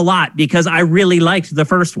 That's saying a lot because I really liked the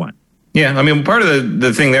first one. Yeah, I mean, part of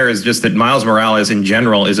the thing there is just that Miles Morales in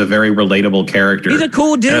general is a very relatable character. He's a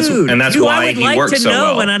cool dude. And that's why he works so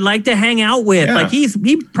well. And I'd like to hang out with. Yeah. Like, he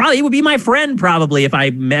would be my friend probably if I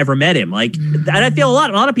ever met him. Like, and I feel a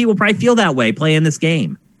lot of people probably feel that way playing this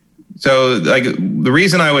game. So, like, the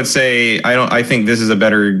reason I would say I think this is a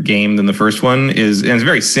better game than the first one is, and it's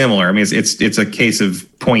very similar. I mean, it's a case of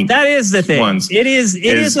point. That is the thing. It is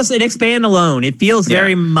just an expand alone. It feels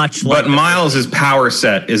very much like. But Miles's power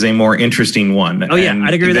set is a more interesting one. Oh yeah,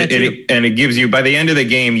 I'd agree with that too. And it gives you, by the end of the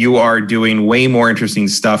game, you are doing way more interesting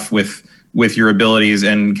stuff with your abilities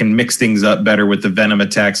and can mix things up better with the venom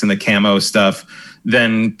attacks and the camo stuff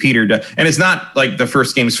than Peter does. And it's not like the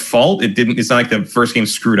first game's fault. It's not like the first game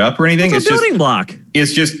screwed up or anything. It's a building block.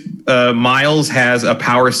 It's just Miles has a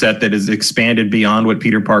power set that is expanded beyond what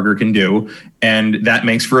Peter Parker can do, and that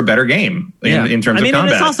makes for a better game in terms of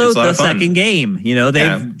combat. It's also the second game. You know, they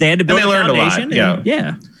had to build a foundation.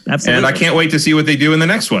 Yeah. Absolutely. And I can't wait to see what they do in the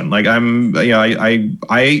next one. Like, I mean,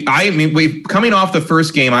 coming off the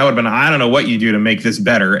first game, I would have been, I don't know what you do to make this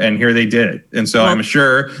better. And here they did it. And so I'm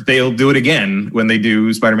sure they'll do it again when they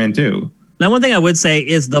do Spider-Man 2. Now, one thing I would say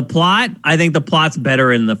is the plot. I think the plot's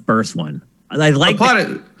better in the first one. I like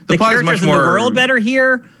the plot is much more in the world better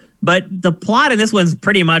here. But the plot in this one's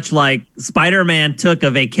pretty much like Spider-Man took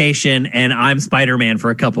a vacation and I'm Spider-Man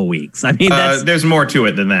for a couple weeks. I mean, there's more to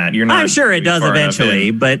it than that. I'm sure it does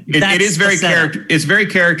eventually, but it is very it's very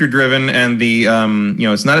character driven, and the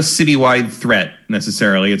it's not a citywide threat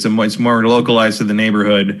necessarily. It's more localized to the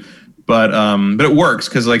neighborhood. But it works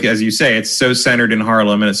because, like, as you say, it's so centered in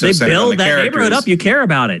Harlem and it's so centered on the characters. They build that neighborhood up. You care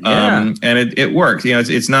about it. Yeah. And it works. You know,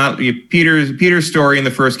 it's not Peter's story in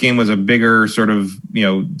the first game was a bigger sort of,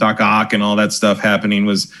 Doc Ock and all that stuff happening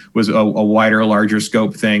was a wider, larger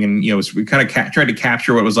scope thing. And, we kind of tried to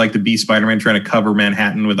capture what it was like to be Spider-Man trying to cover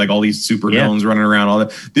Manhattan with like all these super villains running around. All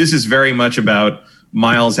that. This is very much about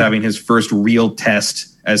Miles having his first real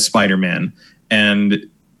test as Spider-Man. And,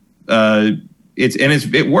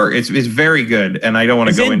 it works. It's very good, and I don't want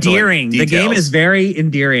to go into endearing. The game is very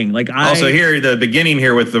endearing. Also here, the beginning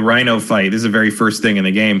here with the Rhino fight. This is the very first thing in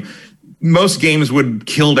the game. Most games would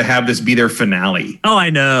kill to have this be their finale. Oh, I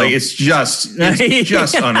know. Like, it's just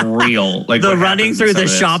unreal. Like the running through the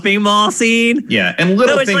shopping mall scene. Yeah, and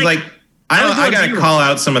little things like. I gotta call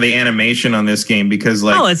out some of the animation on this game because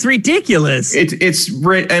it's ridiculous. It's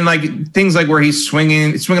and like things like where he's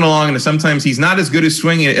swinging along, and sometimes he's not as good as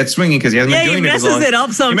swinging because he hasn't been doing it as long. He messes it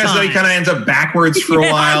up sometimes. He kind of ends up backwards for a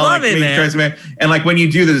while. I love it, man. And like when you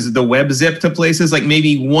do the web zip to places, like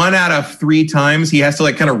maybe 1 out of 3 times he has to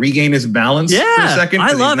like kind of regain his balance for a second.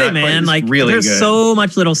 I love it, man. Like really there's so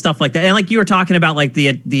much little stuff like that, and like you were talking about, like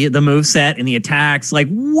the move set and the attacks, like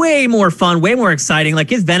way more fun, way more exciting. Like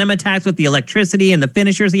his venom attacks with the electricity and the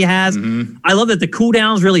finishers he has. Mm-hmm. I love that the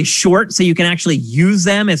cooldown's really short, so you can actually use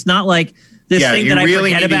them. It's not like this thing that I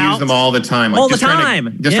forget about. To use them all the time. All the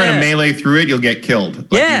time. Just trying to melee through it, you'll get killed.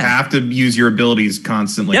 Like, you have to use your abilities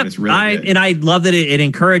constantly. Yep. It's really good. And I love that it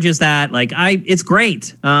encourages that. Like it's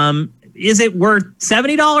great. Is it worth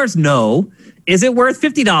 $70? No. Is it worth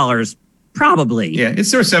 $50? Probably. Yeah, it's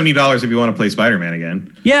still $70 if you want to play Spider-Man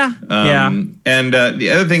again. Yeah. And the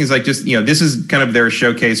other thing is like just, this is kind of their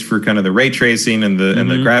showcase for kind of the ray tracing and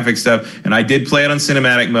the graphic stuff. And I did play it on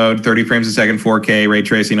cinematic mode, 30 frames a second, 4K, ray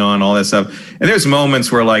tracing on, all that stuff. And there's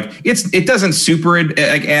moments where like it doesn't super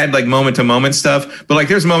add like moment to moment stuff, but like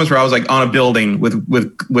there's moments where I was like on a building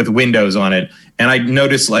with windows on it, and I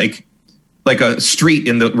noticed like a street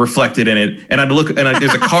reflected in it, and I'd look, and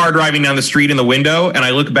there's a car driving down the street in the window, and I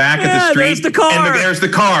look back at the street, there's the car. And there's the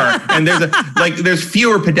car, and there's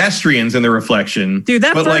fewer pedestrians in the reflection. Dude,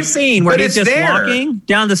 that first scene where he's just walking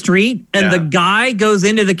down the street, and the guy goes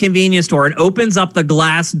into the convenience store and opens up the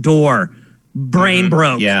glass door. Brain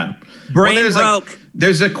broke. Yeah, brain broke.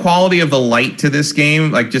 There's a quality of the light to this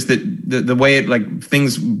game, like just the way it like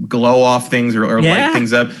things glow off things or light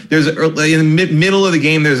things up. There's in the middle of the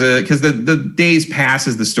game, because the days pass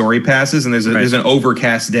as the story passes, and there's an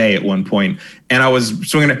overcast day at one point, and I was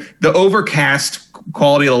swinging the overcast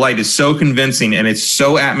quality of the light is so convincing and it's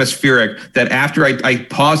so atmospheric that after I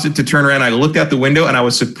paused it to turn around, I looked out the window and I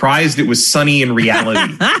was surprised it was sunny in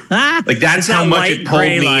reality. Like that's how much it pulled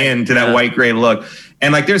me into that white gray look.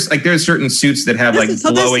 And like there's certain suits that have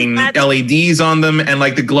glowing LEDs on them, and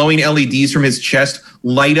like the glowing LEDs from his chest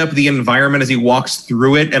light up the environment as he walks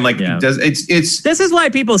through it, and it's this is why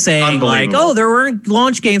people say like, oh, there weren't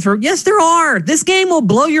launch games for. Yes, there are. This game will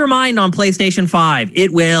blow your mind on PlayStation 5.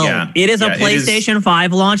 It will. Yeah. It is a PlayStation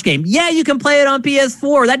 5 launch game. Yeah, you can play it on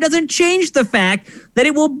PS4. That doesn't change the fact that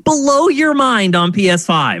it will blow your mind on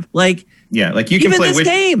PS5. Like you can play this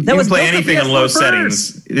game. That you was can play anything on low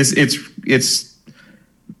settings.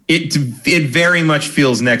 It very much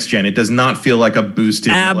feels next gen. It does not feel like a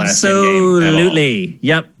boosted absolutely game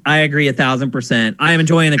Yep, I agree 1,000%. I am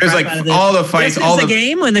enjoying the crap out of this. All the fights. This is the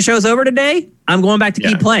game when the show's over today. I'm going back to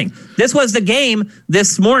keep playing. This was the game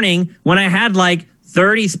this morning when I had like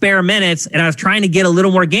 30 spare minutes and I was trying to get a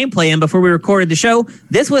little more gameplay in before we recorded the show.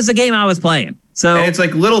 This was the game I was playing. So and it's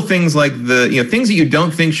like little things like the things that you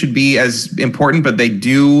don't think should be as important, but they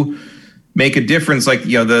do make a difference. Like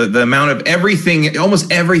the amount of everything, almost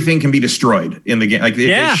everything can be destroyed in the game. Like they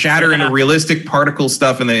shatter into realistic particle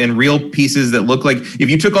stuff and real pieces that look like if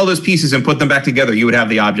you took all those pieces and put them back together, you would have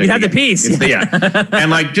the object. You had the piece. And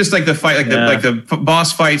like just like the fight, like the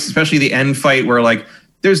boss fights, especially the end fight where like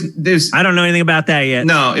there's I don't know anything about that yet.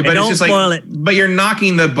 No, but it's just like but you're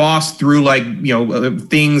knocking the boss through like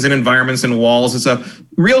things and environments and walls and stuff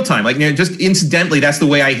real time. Like just incidentally, that's the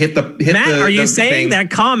way I hit Matt, are you saying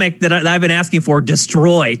that comic that I've been asking for,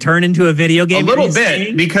 Destroy, turn into a video game? A little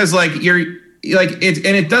bit, because like you're like it,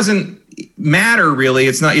 and it doesn't matter really.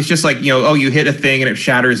 It's not. It's just like you hit a thing and it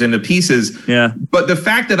shatters into pieces. Yeah. But the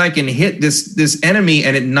fact that I can hit this enemy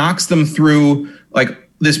and it knocks them through like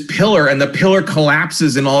this pillar, and the pillar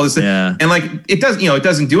collapses and all this. Yeah. And like it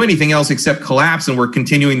doesn't do anything else except collapse, and we're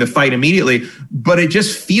continuing the fight immediately. But it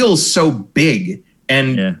just feels so big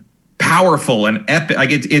and powerful and epic.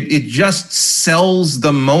 Like it just sells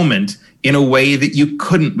the moment in a way that you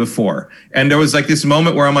couldn't before. And there was like this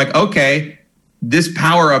moment where I'm like, okay, this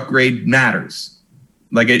power upgrade matters.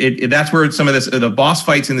 Like that's where some of the boss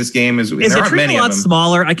fights in this game is. Is the tree a lot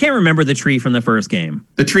smaller? I can't remember the tree from the first game.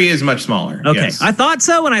 The tree is much smaller. Okay, yes. I thought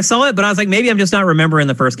so when I saw it, but I was like, maybe I'm just not remembering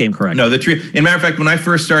the first game correctly. No, the tree. In matter of fact, when I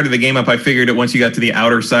first started the game up, I figured that once you got to the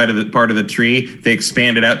outer side of the part of the tree, they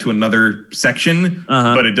expanded out to another section,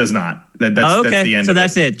 but it does not. That's the end. So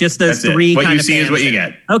that's it. Just those three. What you see is what you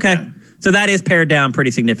get. Okay. Yeah. So that is pared down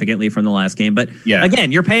pretty significantly from the last game. But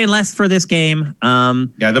again, you're paying less for this game.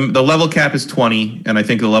 The level cap is 20, and I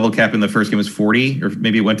think the level cap in the first game was 40, or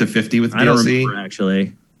maybe it went to 50 with DLC. I don't remember,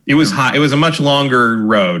 actually. It was high. It was a much longer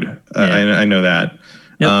road. I know that.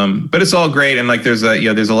 Yep. But it's all great, and like there's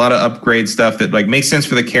a lot of upgrade stuff that like makes sense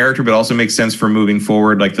for the character, but also makes sense for moving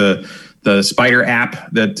forward. Like the spider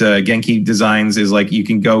app that Genki designs is like you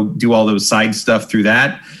can go do all those side stuff through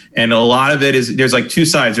that. And a lot of it is there's like two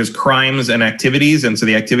sides. There's crimes and activities. And so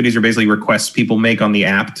the activities are basically requests people make on the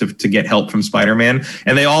app to get help from Spider-Man.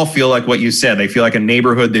 And they all feel like what you said. They feel like a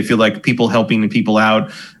neighborhood. They feel like people helping people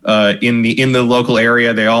out in the local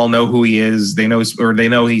area. They all know who he is. They know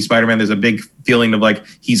he's Spider-Man. There's a big feeling of like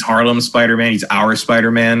he's Harlem Spider-Man. He's our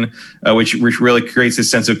Spider-Man, which really creates a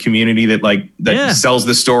sense of community that sells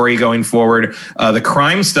the story going forward. The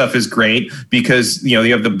crime stuff is great because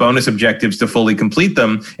you have the bonus objectives to fully complete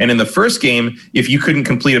them. And in the first game, if you couldn't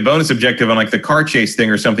complete a bonus objective on like the car chase thing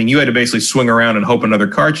or something, you had to basically swing around and hope another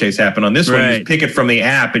car chase happened. On this one, you just pick it from the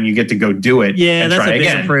app and you get to go do it. Yeah, and that's try a big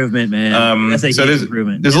again. Improvement, man. That's a huge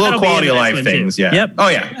improvement. There's a little quality of life things. Yeah. Yep. Oh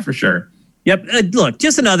yeah, for sure. Yep. Look,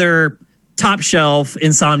 just another top shelf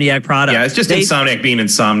Insomniac product. Yeah, it's just Insomniac being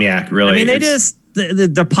Insomniac, really. I mean,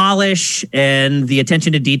 the polish and the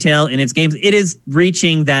attention to detail in its games, it is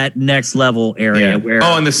reaching that next level area. Where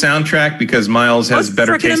and the soundtrack, because Miles has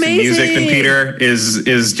better taste in music than Peter,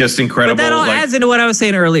 is just incredible. But that all adds into what I was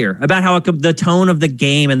saying earlier about how the tone of the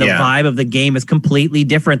game and the vibe of the game is completely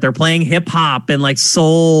different. They're playing hip hop and like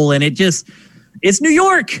soul, and it's New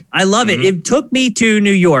York. I love it. It took me to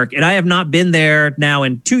New York, and I have not been there now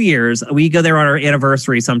in 2 years. We go there on our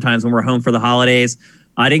anniversary sometimes when we're home for the holidays.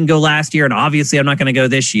 I didn't go last year, and obviously I'm not going to go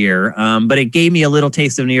this year. But it gave me a little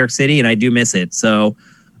taste of New York City, and I do miss it. So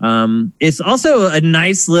it's also a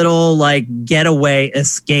nice little like getaway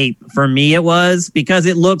escape for me. It was because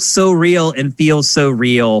it looks so real and feels so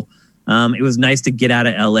real. It was nice to get out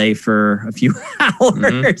of LA for a few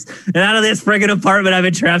hours and out of this friggin' apartment I've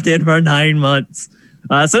been trapped in for 9 months.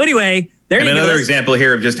 So anyway, there you go. Another example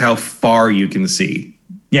here of just how far you can see.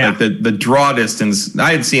 Yeah. Like the draw distance.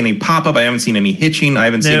 I haven't seen any pop-up. I haven't seen any hitching. I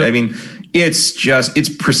haven't seen, I mean, it's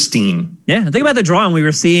pristine. Yeah. Think about the drawing we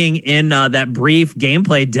were seeing in that brief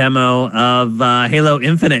gameplay demo of Halo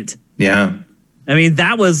Infinite. Yeah. I mean,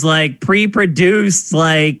 that was like pre-produced,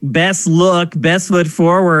 like best look, best foot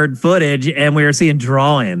forward footage, and we were seeing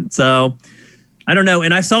drawing. So I don't know.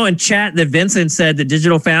 And I saw in chat that Vincent said that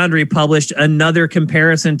Digital Foundry published another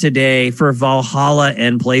comparison today for Valhalla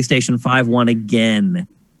and PlayStation 5 one again.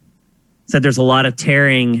 Said there's a lot of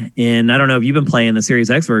tearing in. I don't know if you've been playing the Series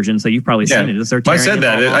X version, so you've probably seen it. Is there tearing? I said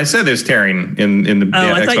that. I said there's tearing in the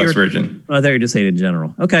Xbox version. Oh, I thought you were just saying in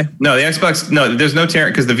general. Okay. No, the Xbox. No, there's no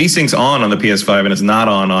tearing because the V-Sync's on the PS5 and it's not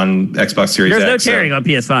on Xbox Series X. There's no tearing on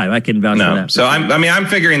PS5. I can vouch for that. So I'm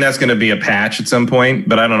figuring that's going to be a patch at some point,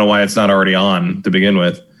 but I don't know why it's not already on to begin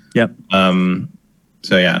with. Yep.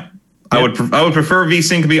 So yeah, I would prefer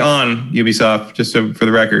V-Sync to be on Ubisoft, just for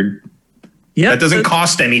the record. Yeah, that doesn't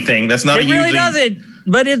cost anything. That's not. It really doesn't.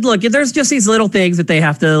 But there's just these little things that they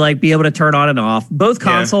have to like be able to turn on and off. Both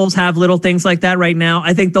consoles have little things like that right now.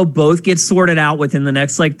 I think they'll both get sorted out within the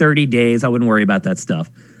next like 30 days. I wouldn't worry about that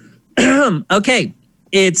stuff. Okay,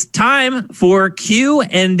 it's time for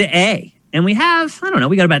Q&A, and we have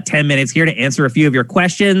we got about 10 minutes here to answer a few of your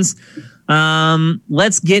questions.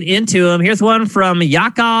 Let's get into them. Here's one from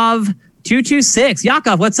Yakov226.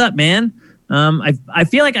 Yakov, what's up, man? I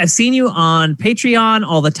feel like I've seen you on Patreon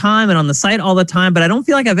all the time and on the site all the time, but I don't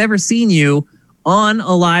feel like I've ever seen you on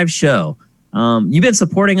a live show. You've been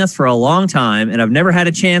supporting us for a long time, and I've never had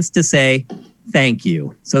a chance to say thank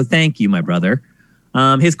you. So thank you, my brother.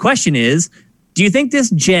 His question is, do you think this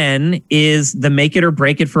gen is the make it or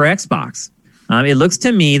break it for Xbox? It looks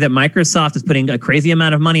to me that Microsoft is putting a crazy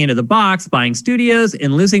amount of money into the box, buying studios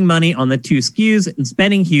and losing money on the 2 SKUs and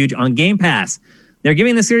spending huge on Game Pass. They're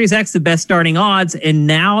giving the Series X the best starting odds, and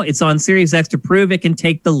now it's on Series X to prove it can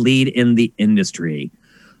take the lead in the industry.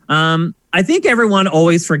 I think everyone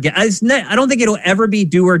always forgets. I don't think it'll ever be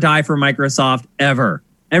do or die for Microsoft, ever.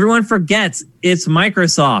 Everyone forgets it's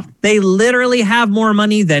Microsoft. They literally have more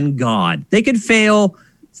money than God. They could fail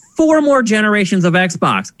 4 more generations of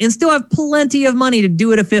Xbox and still have plenty of money to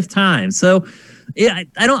do it a 5th time. So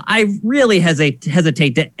I really hesitate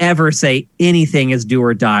to ever say anything is do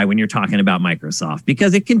or die when you're talking about Microsoft,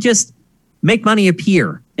 because it can just make money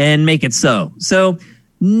appear and make it so. So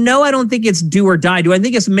no, I don't think it's do or die. Do I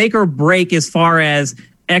think it's make or break as far as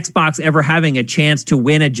Xbox ever having a chance to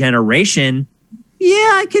win a generation? Yeah,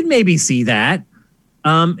 I could maybe see that.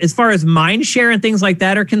 As far as mind share and things like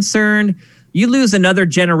that are concerned, you lose another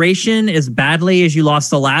generation as badly as you lost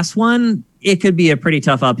the last one, it could be a pretty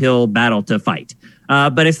tough uphill battle to fight.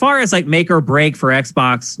 But as far as like make or break for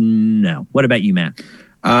Xbox, no. What about you, Matt?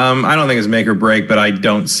 I don't think it's make or break, but I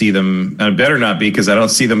don't see them. Better not be, because I don't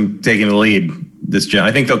see them taking the lead this gen.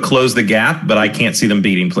 I think they'll close the gap, but I can't see them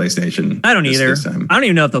beating PlayStation. I don't either. I don't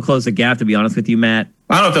even know if they'll close the gap, to be honest with you, Matt.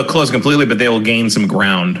 I don't know if they'll close completely, but they will gain some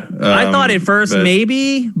ground. I thought at first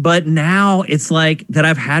maybe, but now it's like that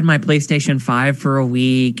I've had my PlayStation 5 for a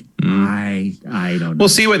week. I don't know. We'll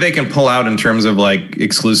see what they can pull out in terms of like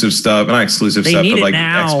exclusive stuff. Not exclusive stuff, but like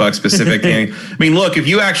Xbox specific thing. I mean, look, if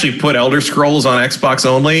you actually put Elder Scrolls on Xbox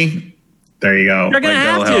only, there you go. They're going to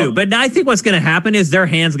have to. But I think what's going to happen is their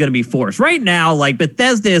hand's going to be forced. Right now, like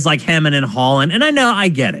Bethesda is like hemming and hawing. And I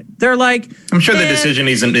get it. They're like... I'm sure the decision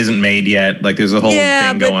isn't made yet. Like there's a whole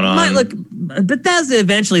thing going on. Look, Bethesda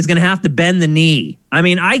eventually is going to have to bend the knee. I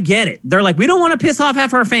mean, I get it. They're like, we don't want to piss off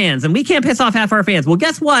half our fans. And we can't piss off half our fans. Well,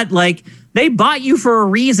 guess what? Like, they bought you for a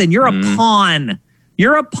reason. You're a pawn.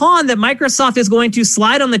 You're a pawn that Microsoft is going to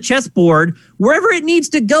slide on the chessboard wherever it needs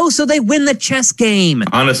to go so they win the chess game.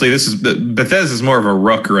 Honestly, Bethesda's more of a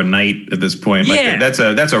rook or a knight at this point. Yeah. Like,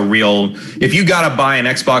 that's a real. If you got to buy an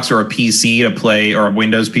Xbox or a PC to play, or a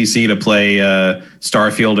Windows PC to play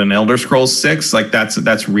Starfield and Elder Scrolls 6, like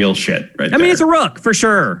that's real shit right there. I mean, it's a rook for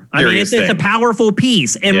sure. I mean, it's a powerful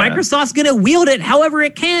piece, and Microsoft's going to wield it however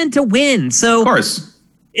it can to win. So, of course.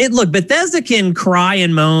 Look, Bethesda can cry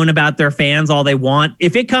and moan about their fans all they want.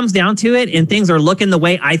 If it comes down to it and things are looking the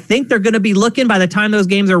way I think they're going to be looking by the time those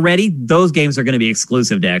games are ready, those games are going to be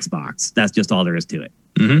exclusive to Xbox. That's just all there is to it.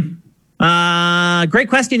 Mm-hmm. Great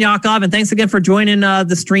question, Yakov, and thanks again for joining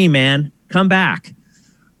the stream, man. Come back.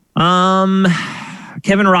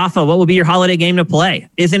 Kevin Rafa, what will be your holiday game to play?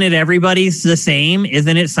 Isn't it everybody's the same?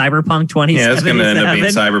 Isn't it Cyberpunk 2077? Yeah, it's going to end up being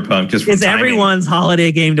Cyberpunk. Just for it's timing. Everyone's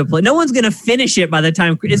holiday game to play. No one's going to finish it by the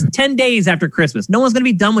time it's 10 days after Christmas. No one's going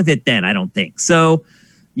to be done with it then, I don't think. So,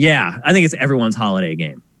 yeah, I think it's everyone's holiday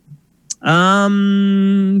game.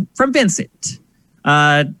 From Vincent.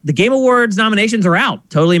 The Game Awards nominations are out.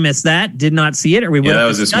 Totally missed that. Did not see it. Or we would that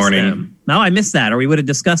was this morning. Them. No, I missed that. Or we would have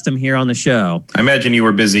discussed them here on the show. I imagine you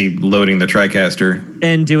were busy loading the TriCaster.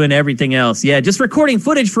 And doing everything else. Yeah, just recording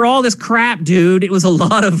footage for all this crap, dude. It was a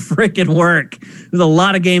lot of freaking work. There's a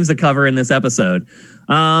lot of games to cover in this episode.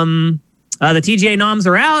 The TGA noms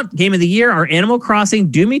are out. Game of the year are Animal Crossing,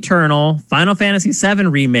 Doom Eternal, Final Fantasy VII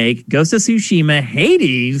Remake, Ghost of Tsushima,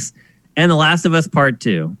 Hades, and The Last of Us Part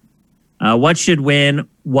 2. What should win?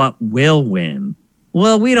 What will win?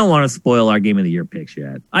 Well, we don't want to spoil our Game of the Year picks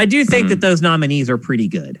yet. I do think that those nominees are pretty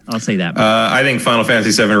good. I'll say that. I think Final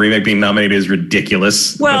Fantasy VII Remake being nominated is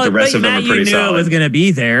ridiculous. Well, but the rest of them are pretty you knew solid. It was going to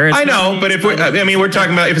be there. I know, but if we're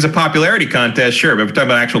talking about if it's a popularity contest, sure. But if we're talking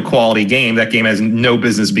about actual quality game, that game has no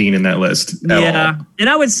business being in that list at all. And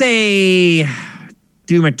I would say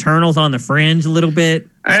Doom Eternal's on the fringe a little bit.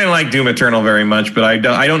 I didn't like Doom Eternal very much, but I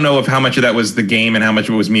don't know if how much of that was the game and how much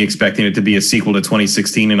of it was me expecting it to be a sequel to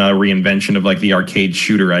 2016 and not a reinvention of like the arcade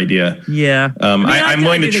shooter idea. Yeah. I'm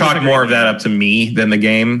willing to chalk more of that up to me than the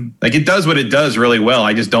game. Like it does what it does really well.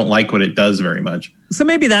 I just don't like what it does very much. So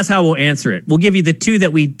maybe that's how we'll answer it. We'll give you the two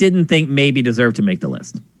that we didn't think maybe deserve to make the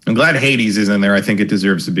list. I'm glad Hades is in there. I think it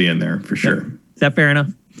deserves to be in there for sure. Is that fair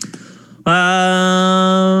enough?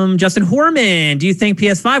 Justin Horman, do you think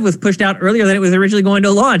PS5 was pushed out earlier than it was originally going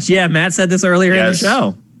to launch? Yeah, Matt said this earlier in the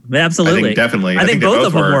show. Absolutely. I think definitely. I think both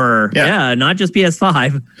of them were. Yeah, not just PS5.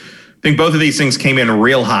 I think both of these things came in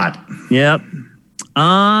real hot. Yep.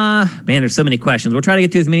 Man, there's so many questions. We'll try to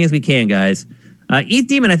get to as many as we can, guys. ETH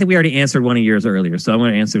Demon, I think we already answered one of yours earlier, so I'm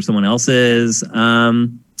going to answer someone else's.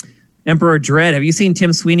 Emperor Dread, have you seen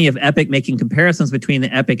Tim Sweeney of Epic making comparisons between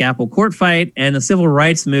the Epic Apple court fight and the civil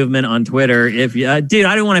rights movement on Twitter? If dude, I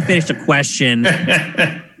didn't want to finish the question.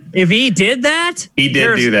 If he did that, he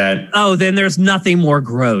did do that. Oh, then there's nothing more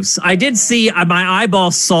gross. I did see my eyeball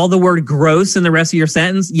saw the word gross in the rest of your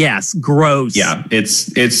sentence. Yes, gross. Yeah, it's.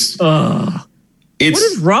 What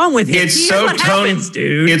is wrong with him? It's so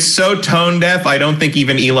dude. It's so tone deaf. I don't think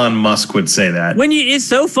even Elon Musk would say that. It's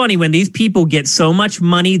so funny when these people get so much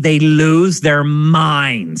money, they lose their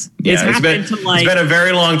minds. Yeah, it's been a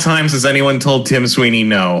very long time since anyone told Tim Sweeney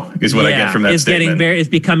no. Is what I get from that statement. It's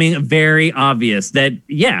becoming very obvious that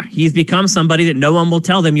he's become somebody that no one will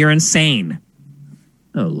tell them you're insane.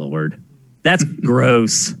 Oh Lord, that's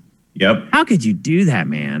gross. Yep. How could you do that,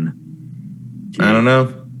 man? Jeez. I don't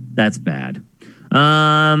know. That's bad.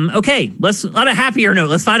 Okay, on a happier note,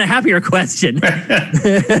 let's find a happier question.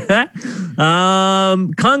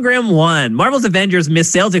 Congram 1. Marvel's Avengers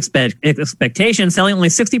missed sales expectations, selling only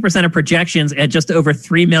 60% of projections at just over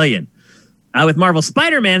 3 million. With Marvel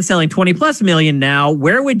Spider-Man selling 20 plus million now,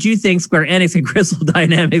 where would you think Square Enix and Crystal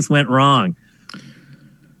Dynamics went wrong?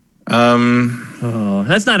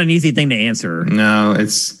 That's not an easy thing to answer. No,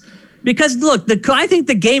 it's because look, I think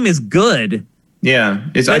the game is good. Yeah,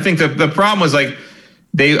 I think the problem was like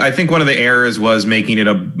I think one of the errors was making it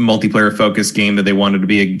a multiplayer focused game that they wanted to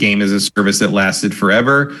be a game as a service that lasted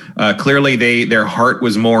forever. Clearly, their heart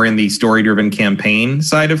was more in the story driven campaign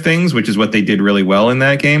side of things, which is what they did really well in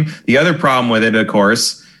that game. The other problem with it, of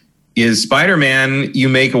course, is Spider-Man. You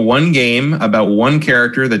make one game about one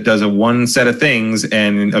character that does one set of things,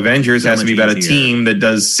 and Avengers has to be about a team that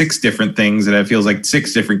does 6 different things, and it feels like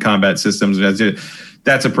 6 different combat systems.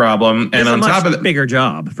 That's a problem. And on top of that, bigger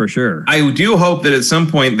job for sure. I do hope that at some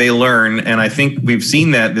point they learn, and I think we've seen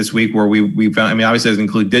that this week where we found. I mean, obviously it doesn't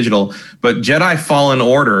include digital, but Jedi Fallen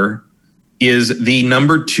Order is the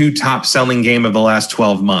number 2 top selling game of the last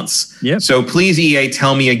 12 months. Yep. So please, EA,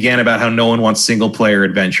 tell me again about how no one wants single player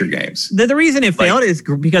adventure games. The reason it failed is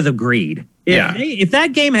because of greed. If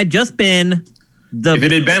that game had just been if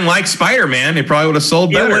it had been like Spider-Man, it probably would have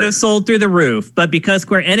sold better. It would have sold through the roof. But because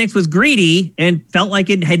Square Enix was greedy and felt like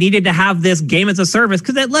it had needed to have this game as a service,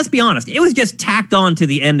 because let's be honest, it was just tacked on to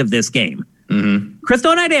the end of this game.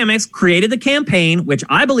 Crystal Dynamics created the campaign, which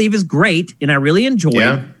I believe is great and I really enjoyed.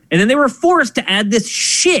 Yeah. And then they were forced to add this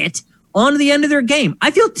shit onto the end of their game.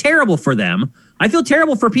 I feel terrible for them. I feel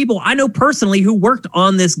terrible for people I know personally who worked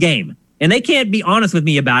on this game. And they can't be honest with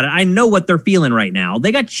me about it. I know what they're feeling right now.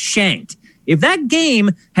 They got shanked. If that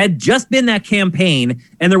game had just been that campaign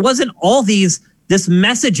and there wasn't all this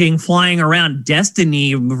messaging flying around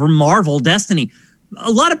Destiny, Marvel Destiny,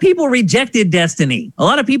 a lot of people rejected Destiny. A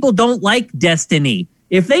lot of people don't like Destiny.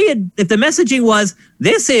 If the messaging was,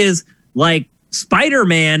 this is like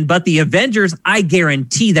Spider-Man, but the Avengers, I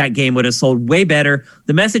guarantee that game would have sold way better.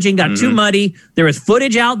 The messaging got too muddy. There was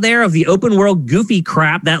footage out there of the open world goofy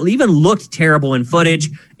crap that even looked terrible in footage.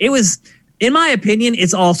 It was, in my opinion,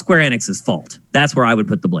 it's all Square Enix's fault. That's where I would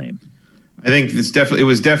put the blame. I think it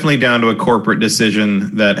was definitely down to a corporate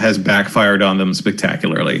decision that has backfired on them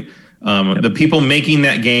spectacularly. The people making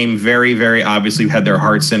that game very, very obviously had their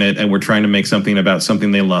hearts in it and were trying to make something about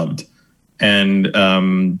something they loved.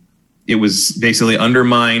 And it was basically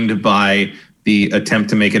undermined by the attempt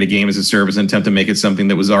to make it a game as a service, and attempt to make it something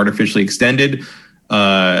that was artificially extended.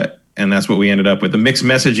 And that's what we ended up with. The mixed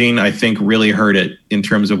messaging, I think, really hurt it in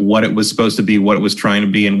terms of what it was supposed to be, what it was trying to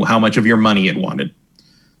be, and how much of your money it wanted.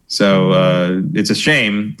 So it's a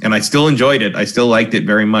shame, and I still enjoyed it. I still liked it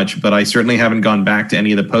very much, but I certainly haven't gone back to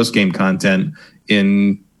any of the post-game content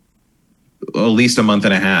in at least a month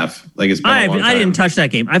and a half. Like, it's been a long time. I didn't touch that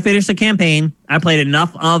game. I finished the campaign. I played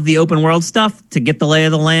enough of the open world stuff to get the lay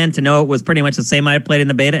of the land, to know it was pretty much the same I had played in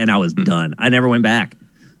the beta, and I was done. I never went back.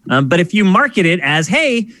 But if you market it as,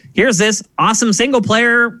 hey, here's this awesome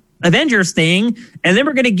single-player Avengers thing, and then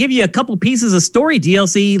we're going to give you a couple pieces of story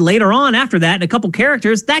DLC later on after that, and a couple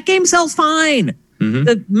characters, that game sells fine.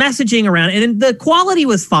 The messaging around it, and the quality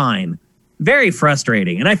was fine. Very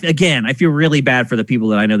frustrating. And I feel really bad for the people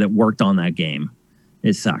that I know that worked on that game.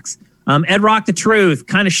 It sucks. Ed Rock the Truth,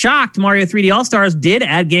 kind of shocked Mario 3D All-Stars did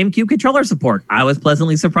add GameCube controller support. I was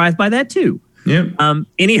pleasantly surprised by that too. Yeah.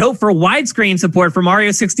 Any hope for widescreen support for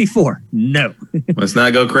Mario 64? No. Let's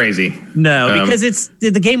not go crazy. No, because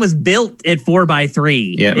the game was built at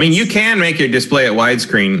 4:3. Yeah, I mean, you can make your display at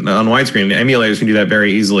widescreen. On widescreen, emulators can do that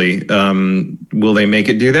very easily. Will they make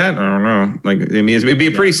it do that? I don't know. Like, I mean, it'd be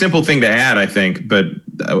a pretty simple thing to add, I think, but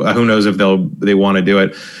who knows if they want to do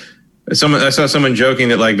it. I saw someone joking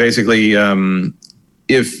that, like, basically,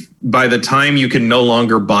 if by the time you can no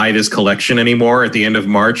longer buy this collection anymore at the end of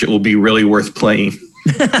March, it will be really worth playing.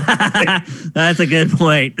 That's a good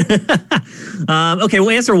point. Okay,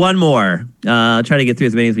 we'll answer one more. I'll try to get through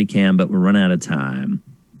as many as we can, but we're running out of time.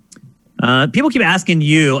 People keep asking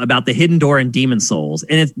you about the hidden door in Demon Souls,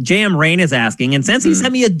 and it's JM Rain is asking, and since he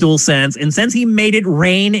sent me a DualSense, and since he made it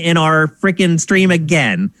rain in our freaking stream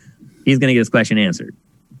again, he's going to get his question answered.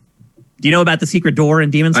 Do you know about the secret door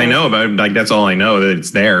in Demon Souls? I know about it. Like, that's all I know, that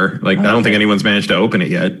it's there. Like, I don't think anyone's managed to open it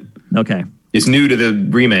yet. Okay. It's new to the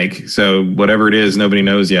remake, so whatever it is, nobody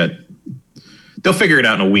knows yet. They'll figure it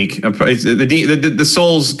out in a week. The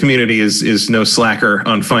Souls community is no slacker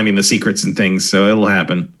on finding the secrets and things, so it'll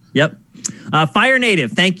happen. Yep. Fire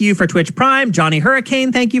Native, thank you for Twitch Prime. Johnny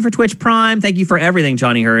Hurricane, thank you for Twitch Prime. Thank you for everything,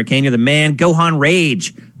 Johnny Hurricane. You're the man. Gohan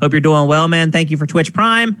Rage, hope you're doing well, man. Thank you for Twitch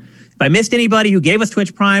Prime. If I missed anybody who gave us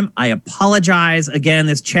Twitch Prime, I apologize. Again,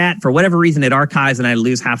 this chat, for whatever reason, it archives and I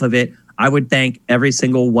lose half of it. I would thank every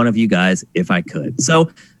single one of you guys if I could. So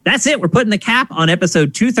that's it. We're putting the cap on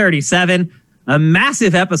episode 237. A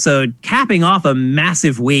massive episode, capping off a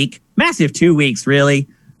massive week. Massive 2 weeks, really.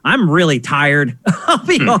 I'm really tired. I'll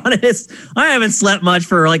be honest. I haven't slept much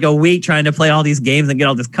for like a week trying to play all these games and get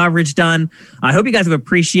all this coverage done. I hope you guys have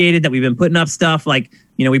appreciated that we've been putting up stuff like,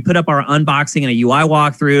 you know, we put up our unboxing and a UI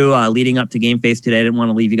walkthrough leading up to GameFace today. I didn't want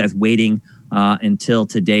to leave you guys waiting until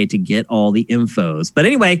today to get all the infos. But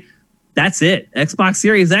anyway, that's it. Xbox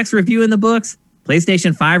Series X review in the books.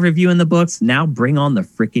 PlayStation 5 review in the books. Now bring on the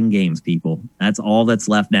freaking games, people. That's all that's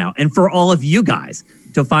left now. And for all of you guys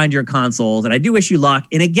to find your consoles, and I do wish you luck.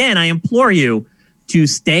 And again, I implore you to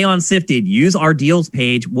stay on Sifted. Use our deals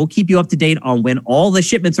page. We'll keep you up to date on when all the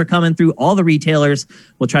shipments are coming through, all the retailers.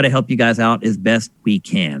 We'll try to help you guys out as best we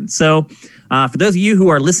can. So for those of you who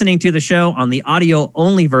are listening to the show on the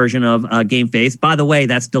audio-only version of GameFace, by the way,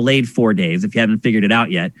 that's delayed 4 days if you haven't figured it out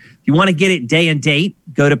yet. If you want to get it day and date,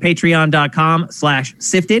 go to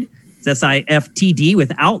patreon.com/sifted. It's SIFTD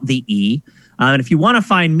without the E. And if you want to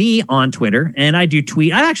find me on Twitter, and I do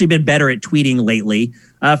tweet, I've actually been better at tweeting lately.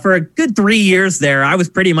 For a good 3 years there, I was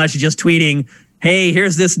pretty much just tweeting hey,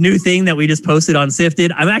 here's this new thing that we just posted on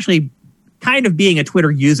Sifted. I'm actually kind of being a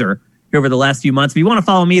Twitter user here over the last few months. If you want to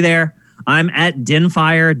follow me there, I'm at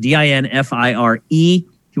Dinfire, Dinfire.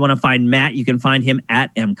 If you want to find Matt, you can find him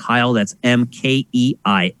at mkeil. That's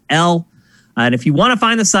Mkeil. And if you want to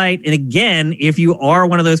find the site, and again, if you are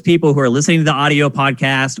one of those people who are listening to the audio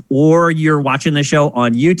podcast or you're watching the show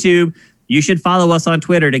on YouTube, you should follow us on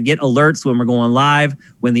Twitter to get alerts when we're going live,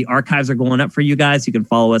 when the archives are going up for you guys. You can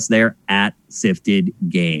follow us there at Sifted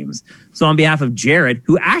Games. So on behalf of Jared,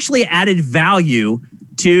 who actually added value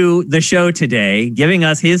to the show today, giving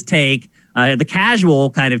us his take, the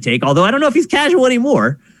casual kind of take, although I don't know if he's casual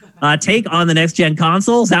anymore, take on the next-gen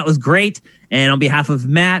consoles. That was great. And on behalf of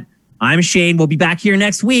Matt, I'm Shane. We'll be back here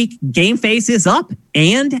next week. GameFace is up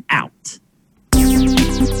and out.